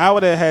 Fluffy, I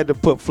would have had to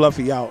put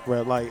Fluffy out,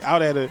 bro. Like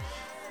I'd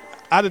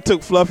have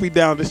took Fluffy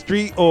down the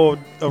street or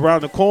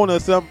around the corner or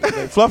something.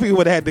 Like, Fluffy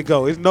would have had to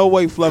go. There's no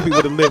way Fluffy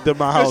would have lived in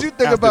my house. Because you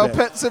think after about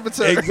that. Pet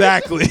Cemetery.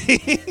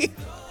 Exactly.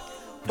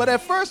 But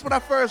at first, when I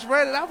first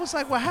read it, I was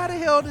like, well, how the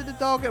hell did the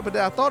dog get? But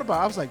then I thought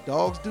about it. I was like,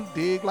 dogs do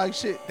dig like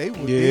shit. They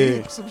will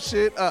dig some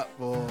shit up,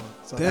 boy.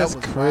 So That's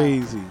that was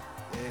crazy. wild.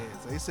 Yeah,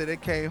 so they said they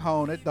came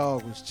home. That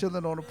dog was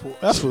chilling on the porch.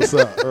 That's what's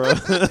up, bro.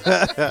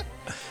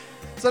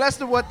 So that's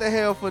the what the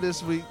hell for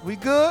this week. We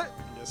good?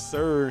 Yes,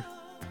 sir.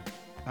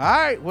 All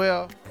right,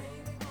 well,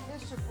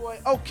 it's your boy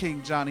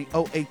King Johnny,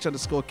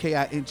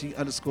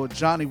 OH_KING_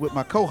 Johnny with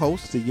my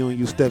co-host. The you and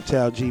you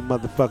stepchild G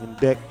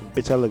motherfucking deck.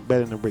 Bitch, I look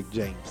better than Rick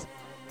James.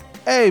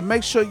 Hey,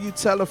 make sure you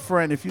tell a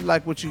friend if you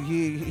like what you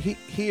hear.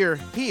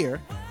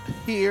 Make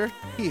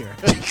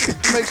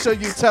sure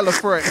you tell a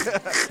friend.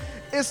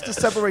 It's the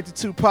Separate the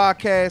Two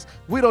podcast.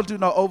 We don't do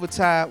no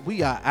overtime.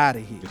 We are out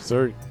of here. Yes,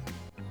 sir.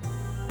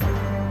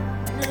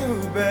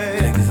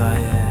 Niggas out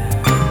here